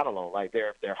 Like, you're not alone. Like,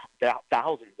 there are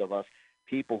thousands of us,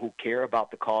 people who care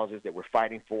about the causes that we're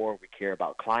fighting for. We care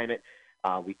about climate.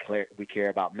 We care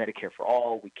about Medicare for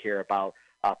all. We care about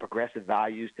progressive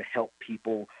values to help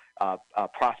people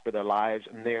prosper their lives.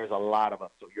 And there's a lot of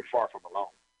us, so you're far from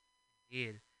alone.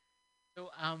 Indeed.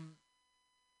 So, I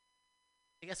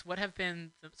guess what have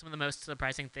been some of the most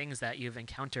surprising things that you've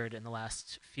encountered in the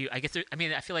last few? I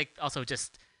feel like also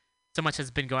just so much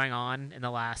has been going on in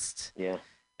the last. Yeah.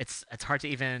 It's hard to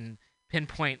even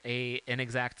pinpoint an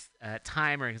exact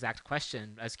time or exact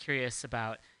question. I was curious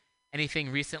about anything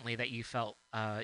recently that you felt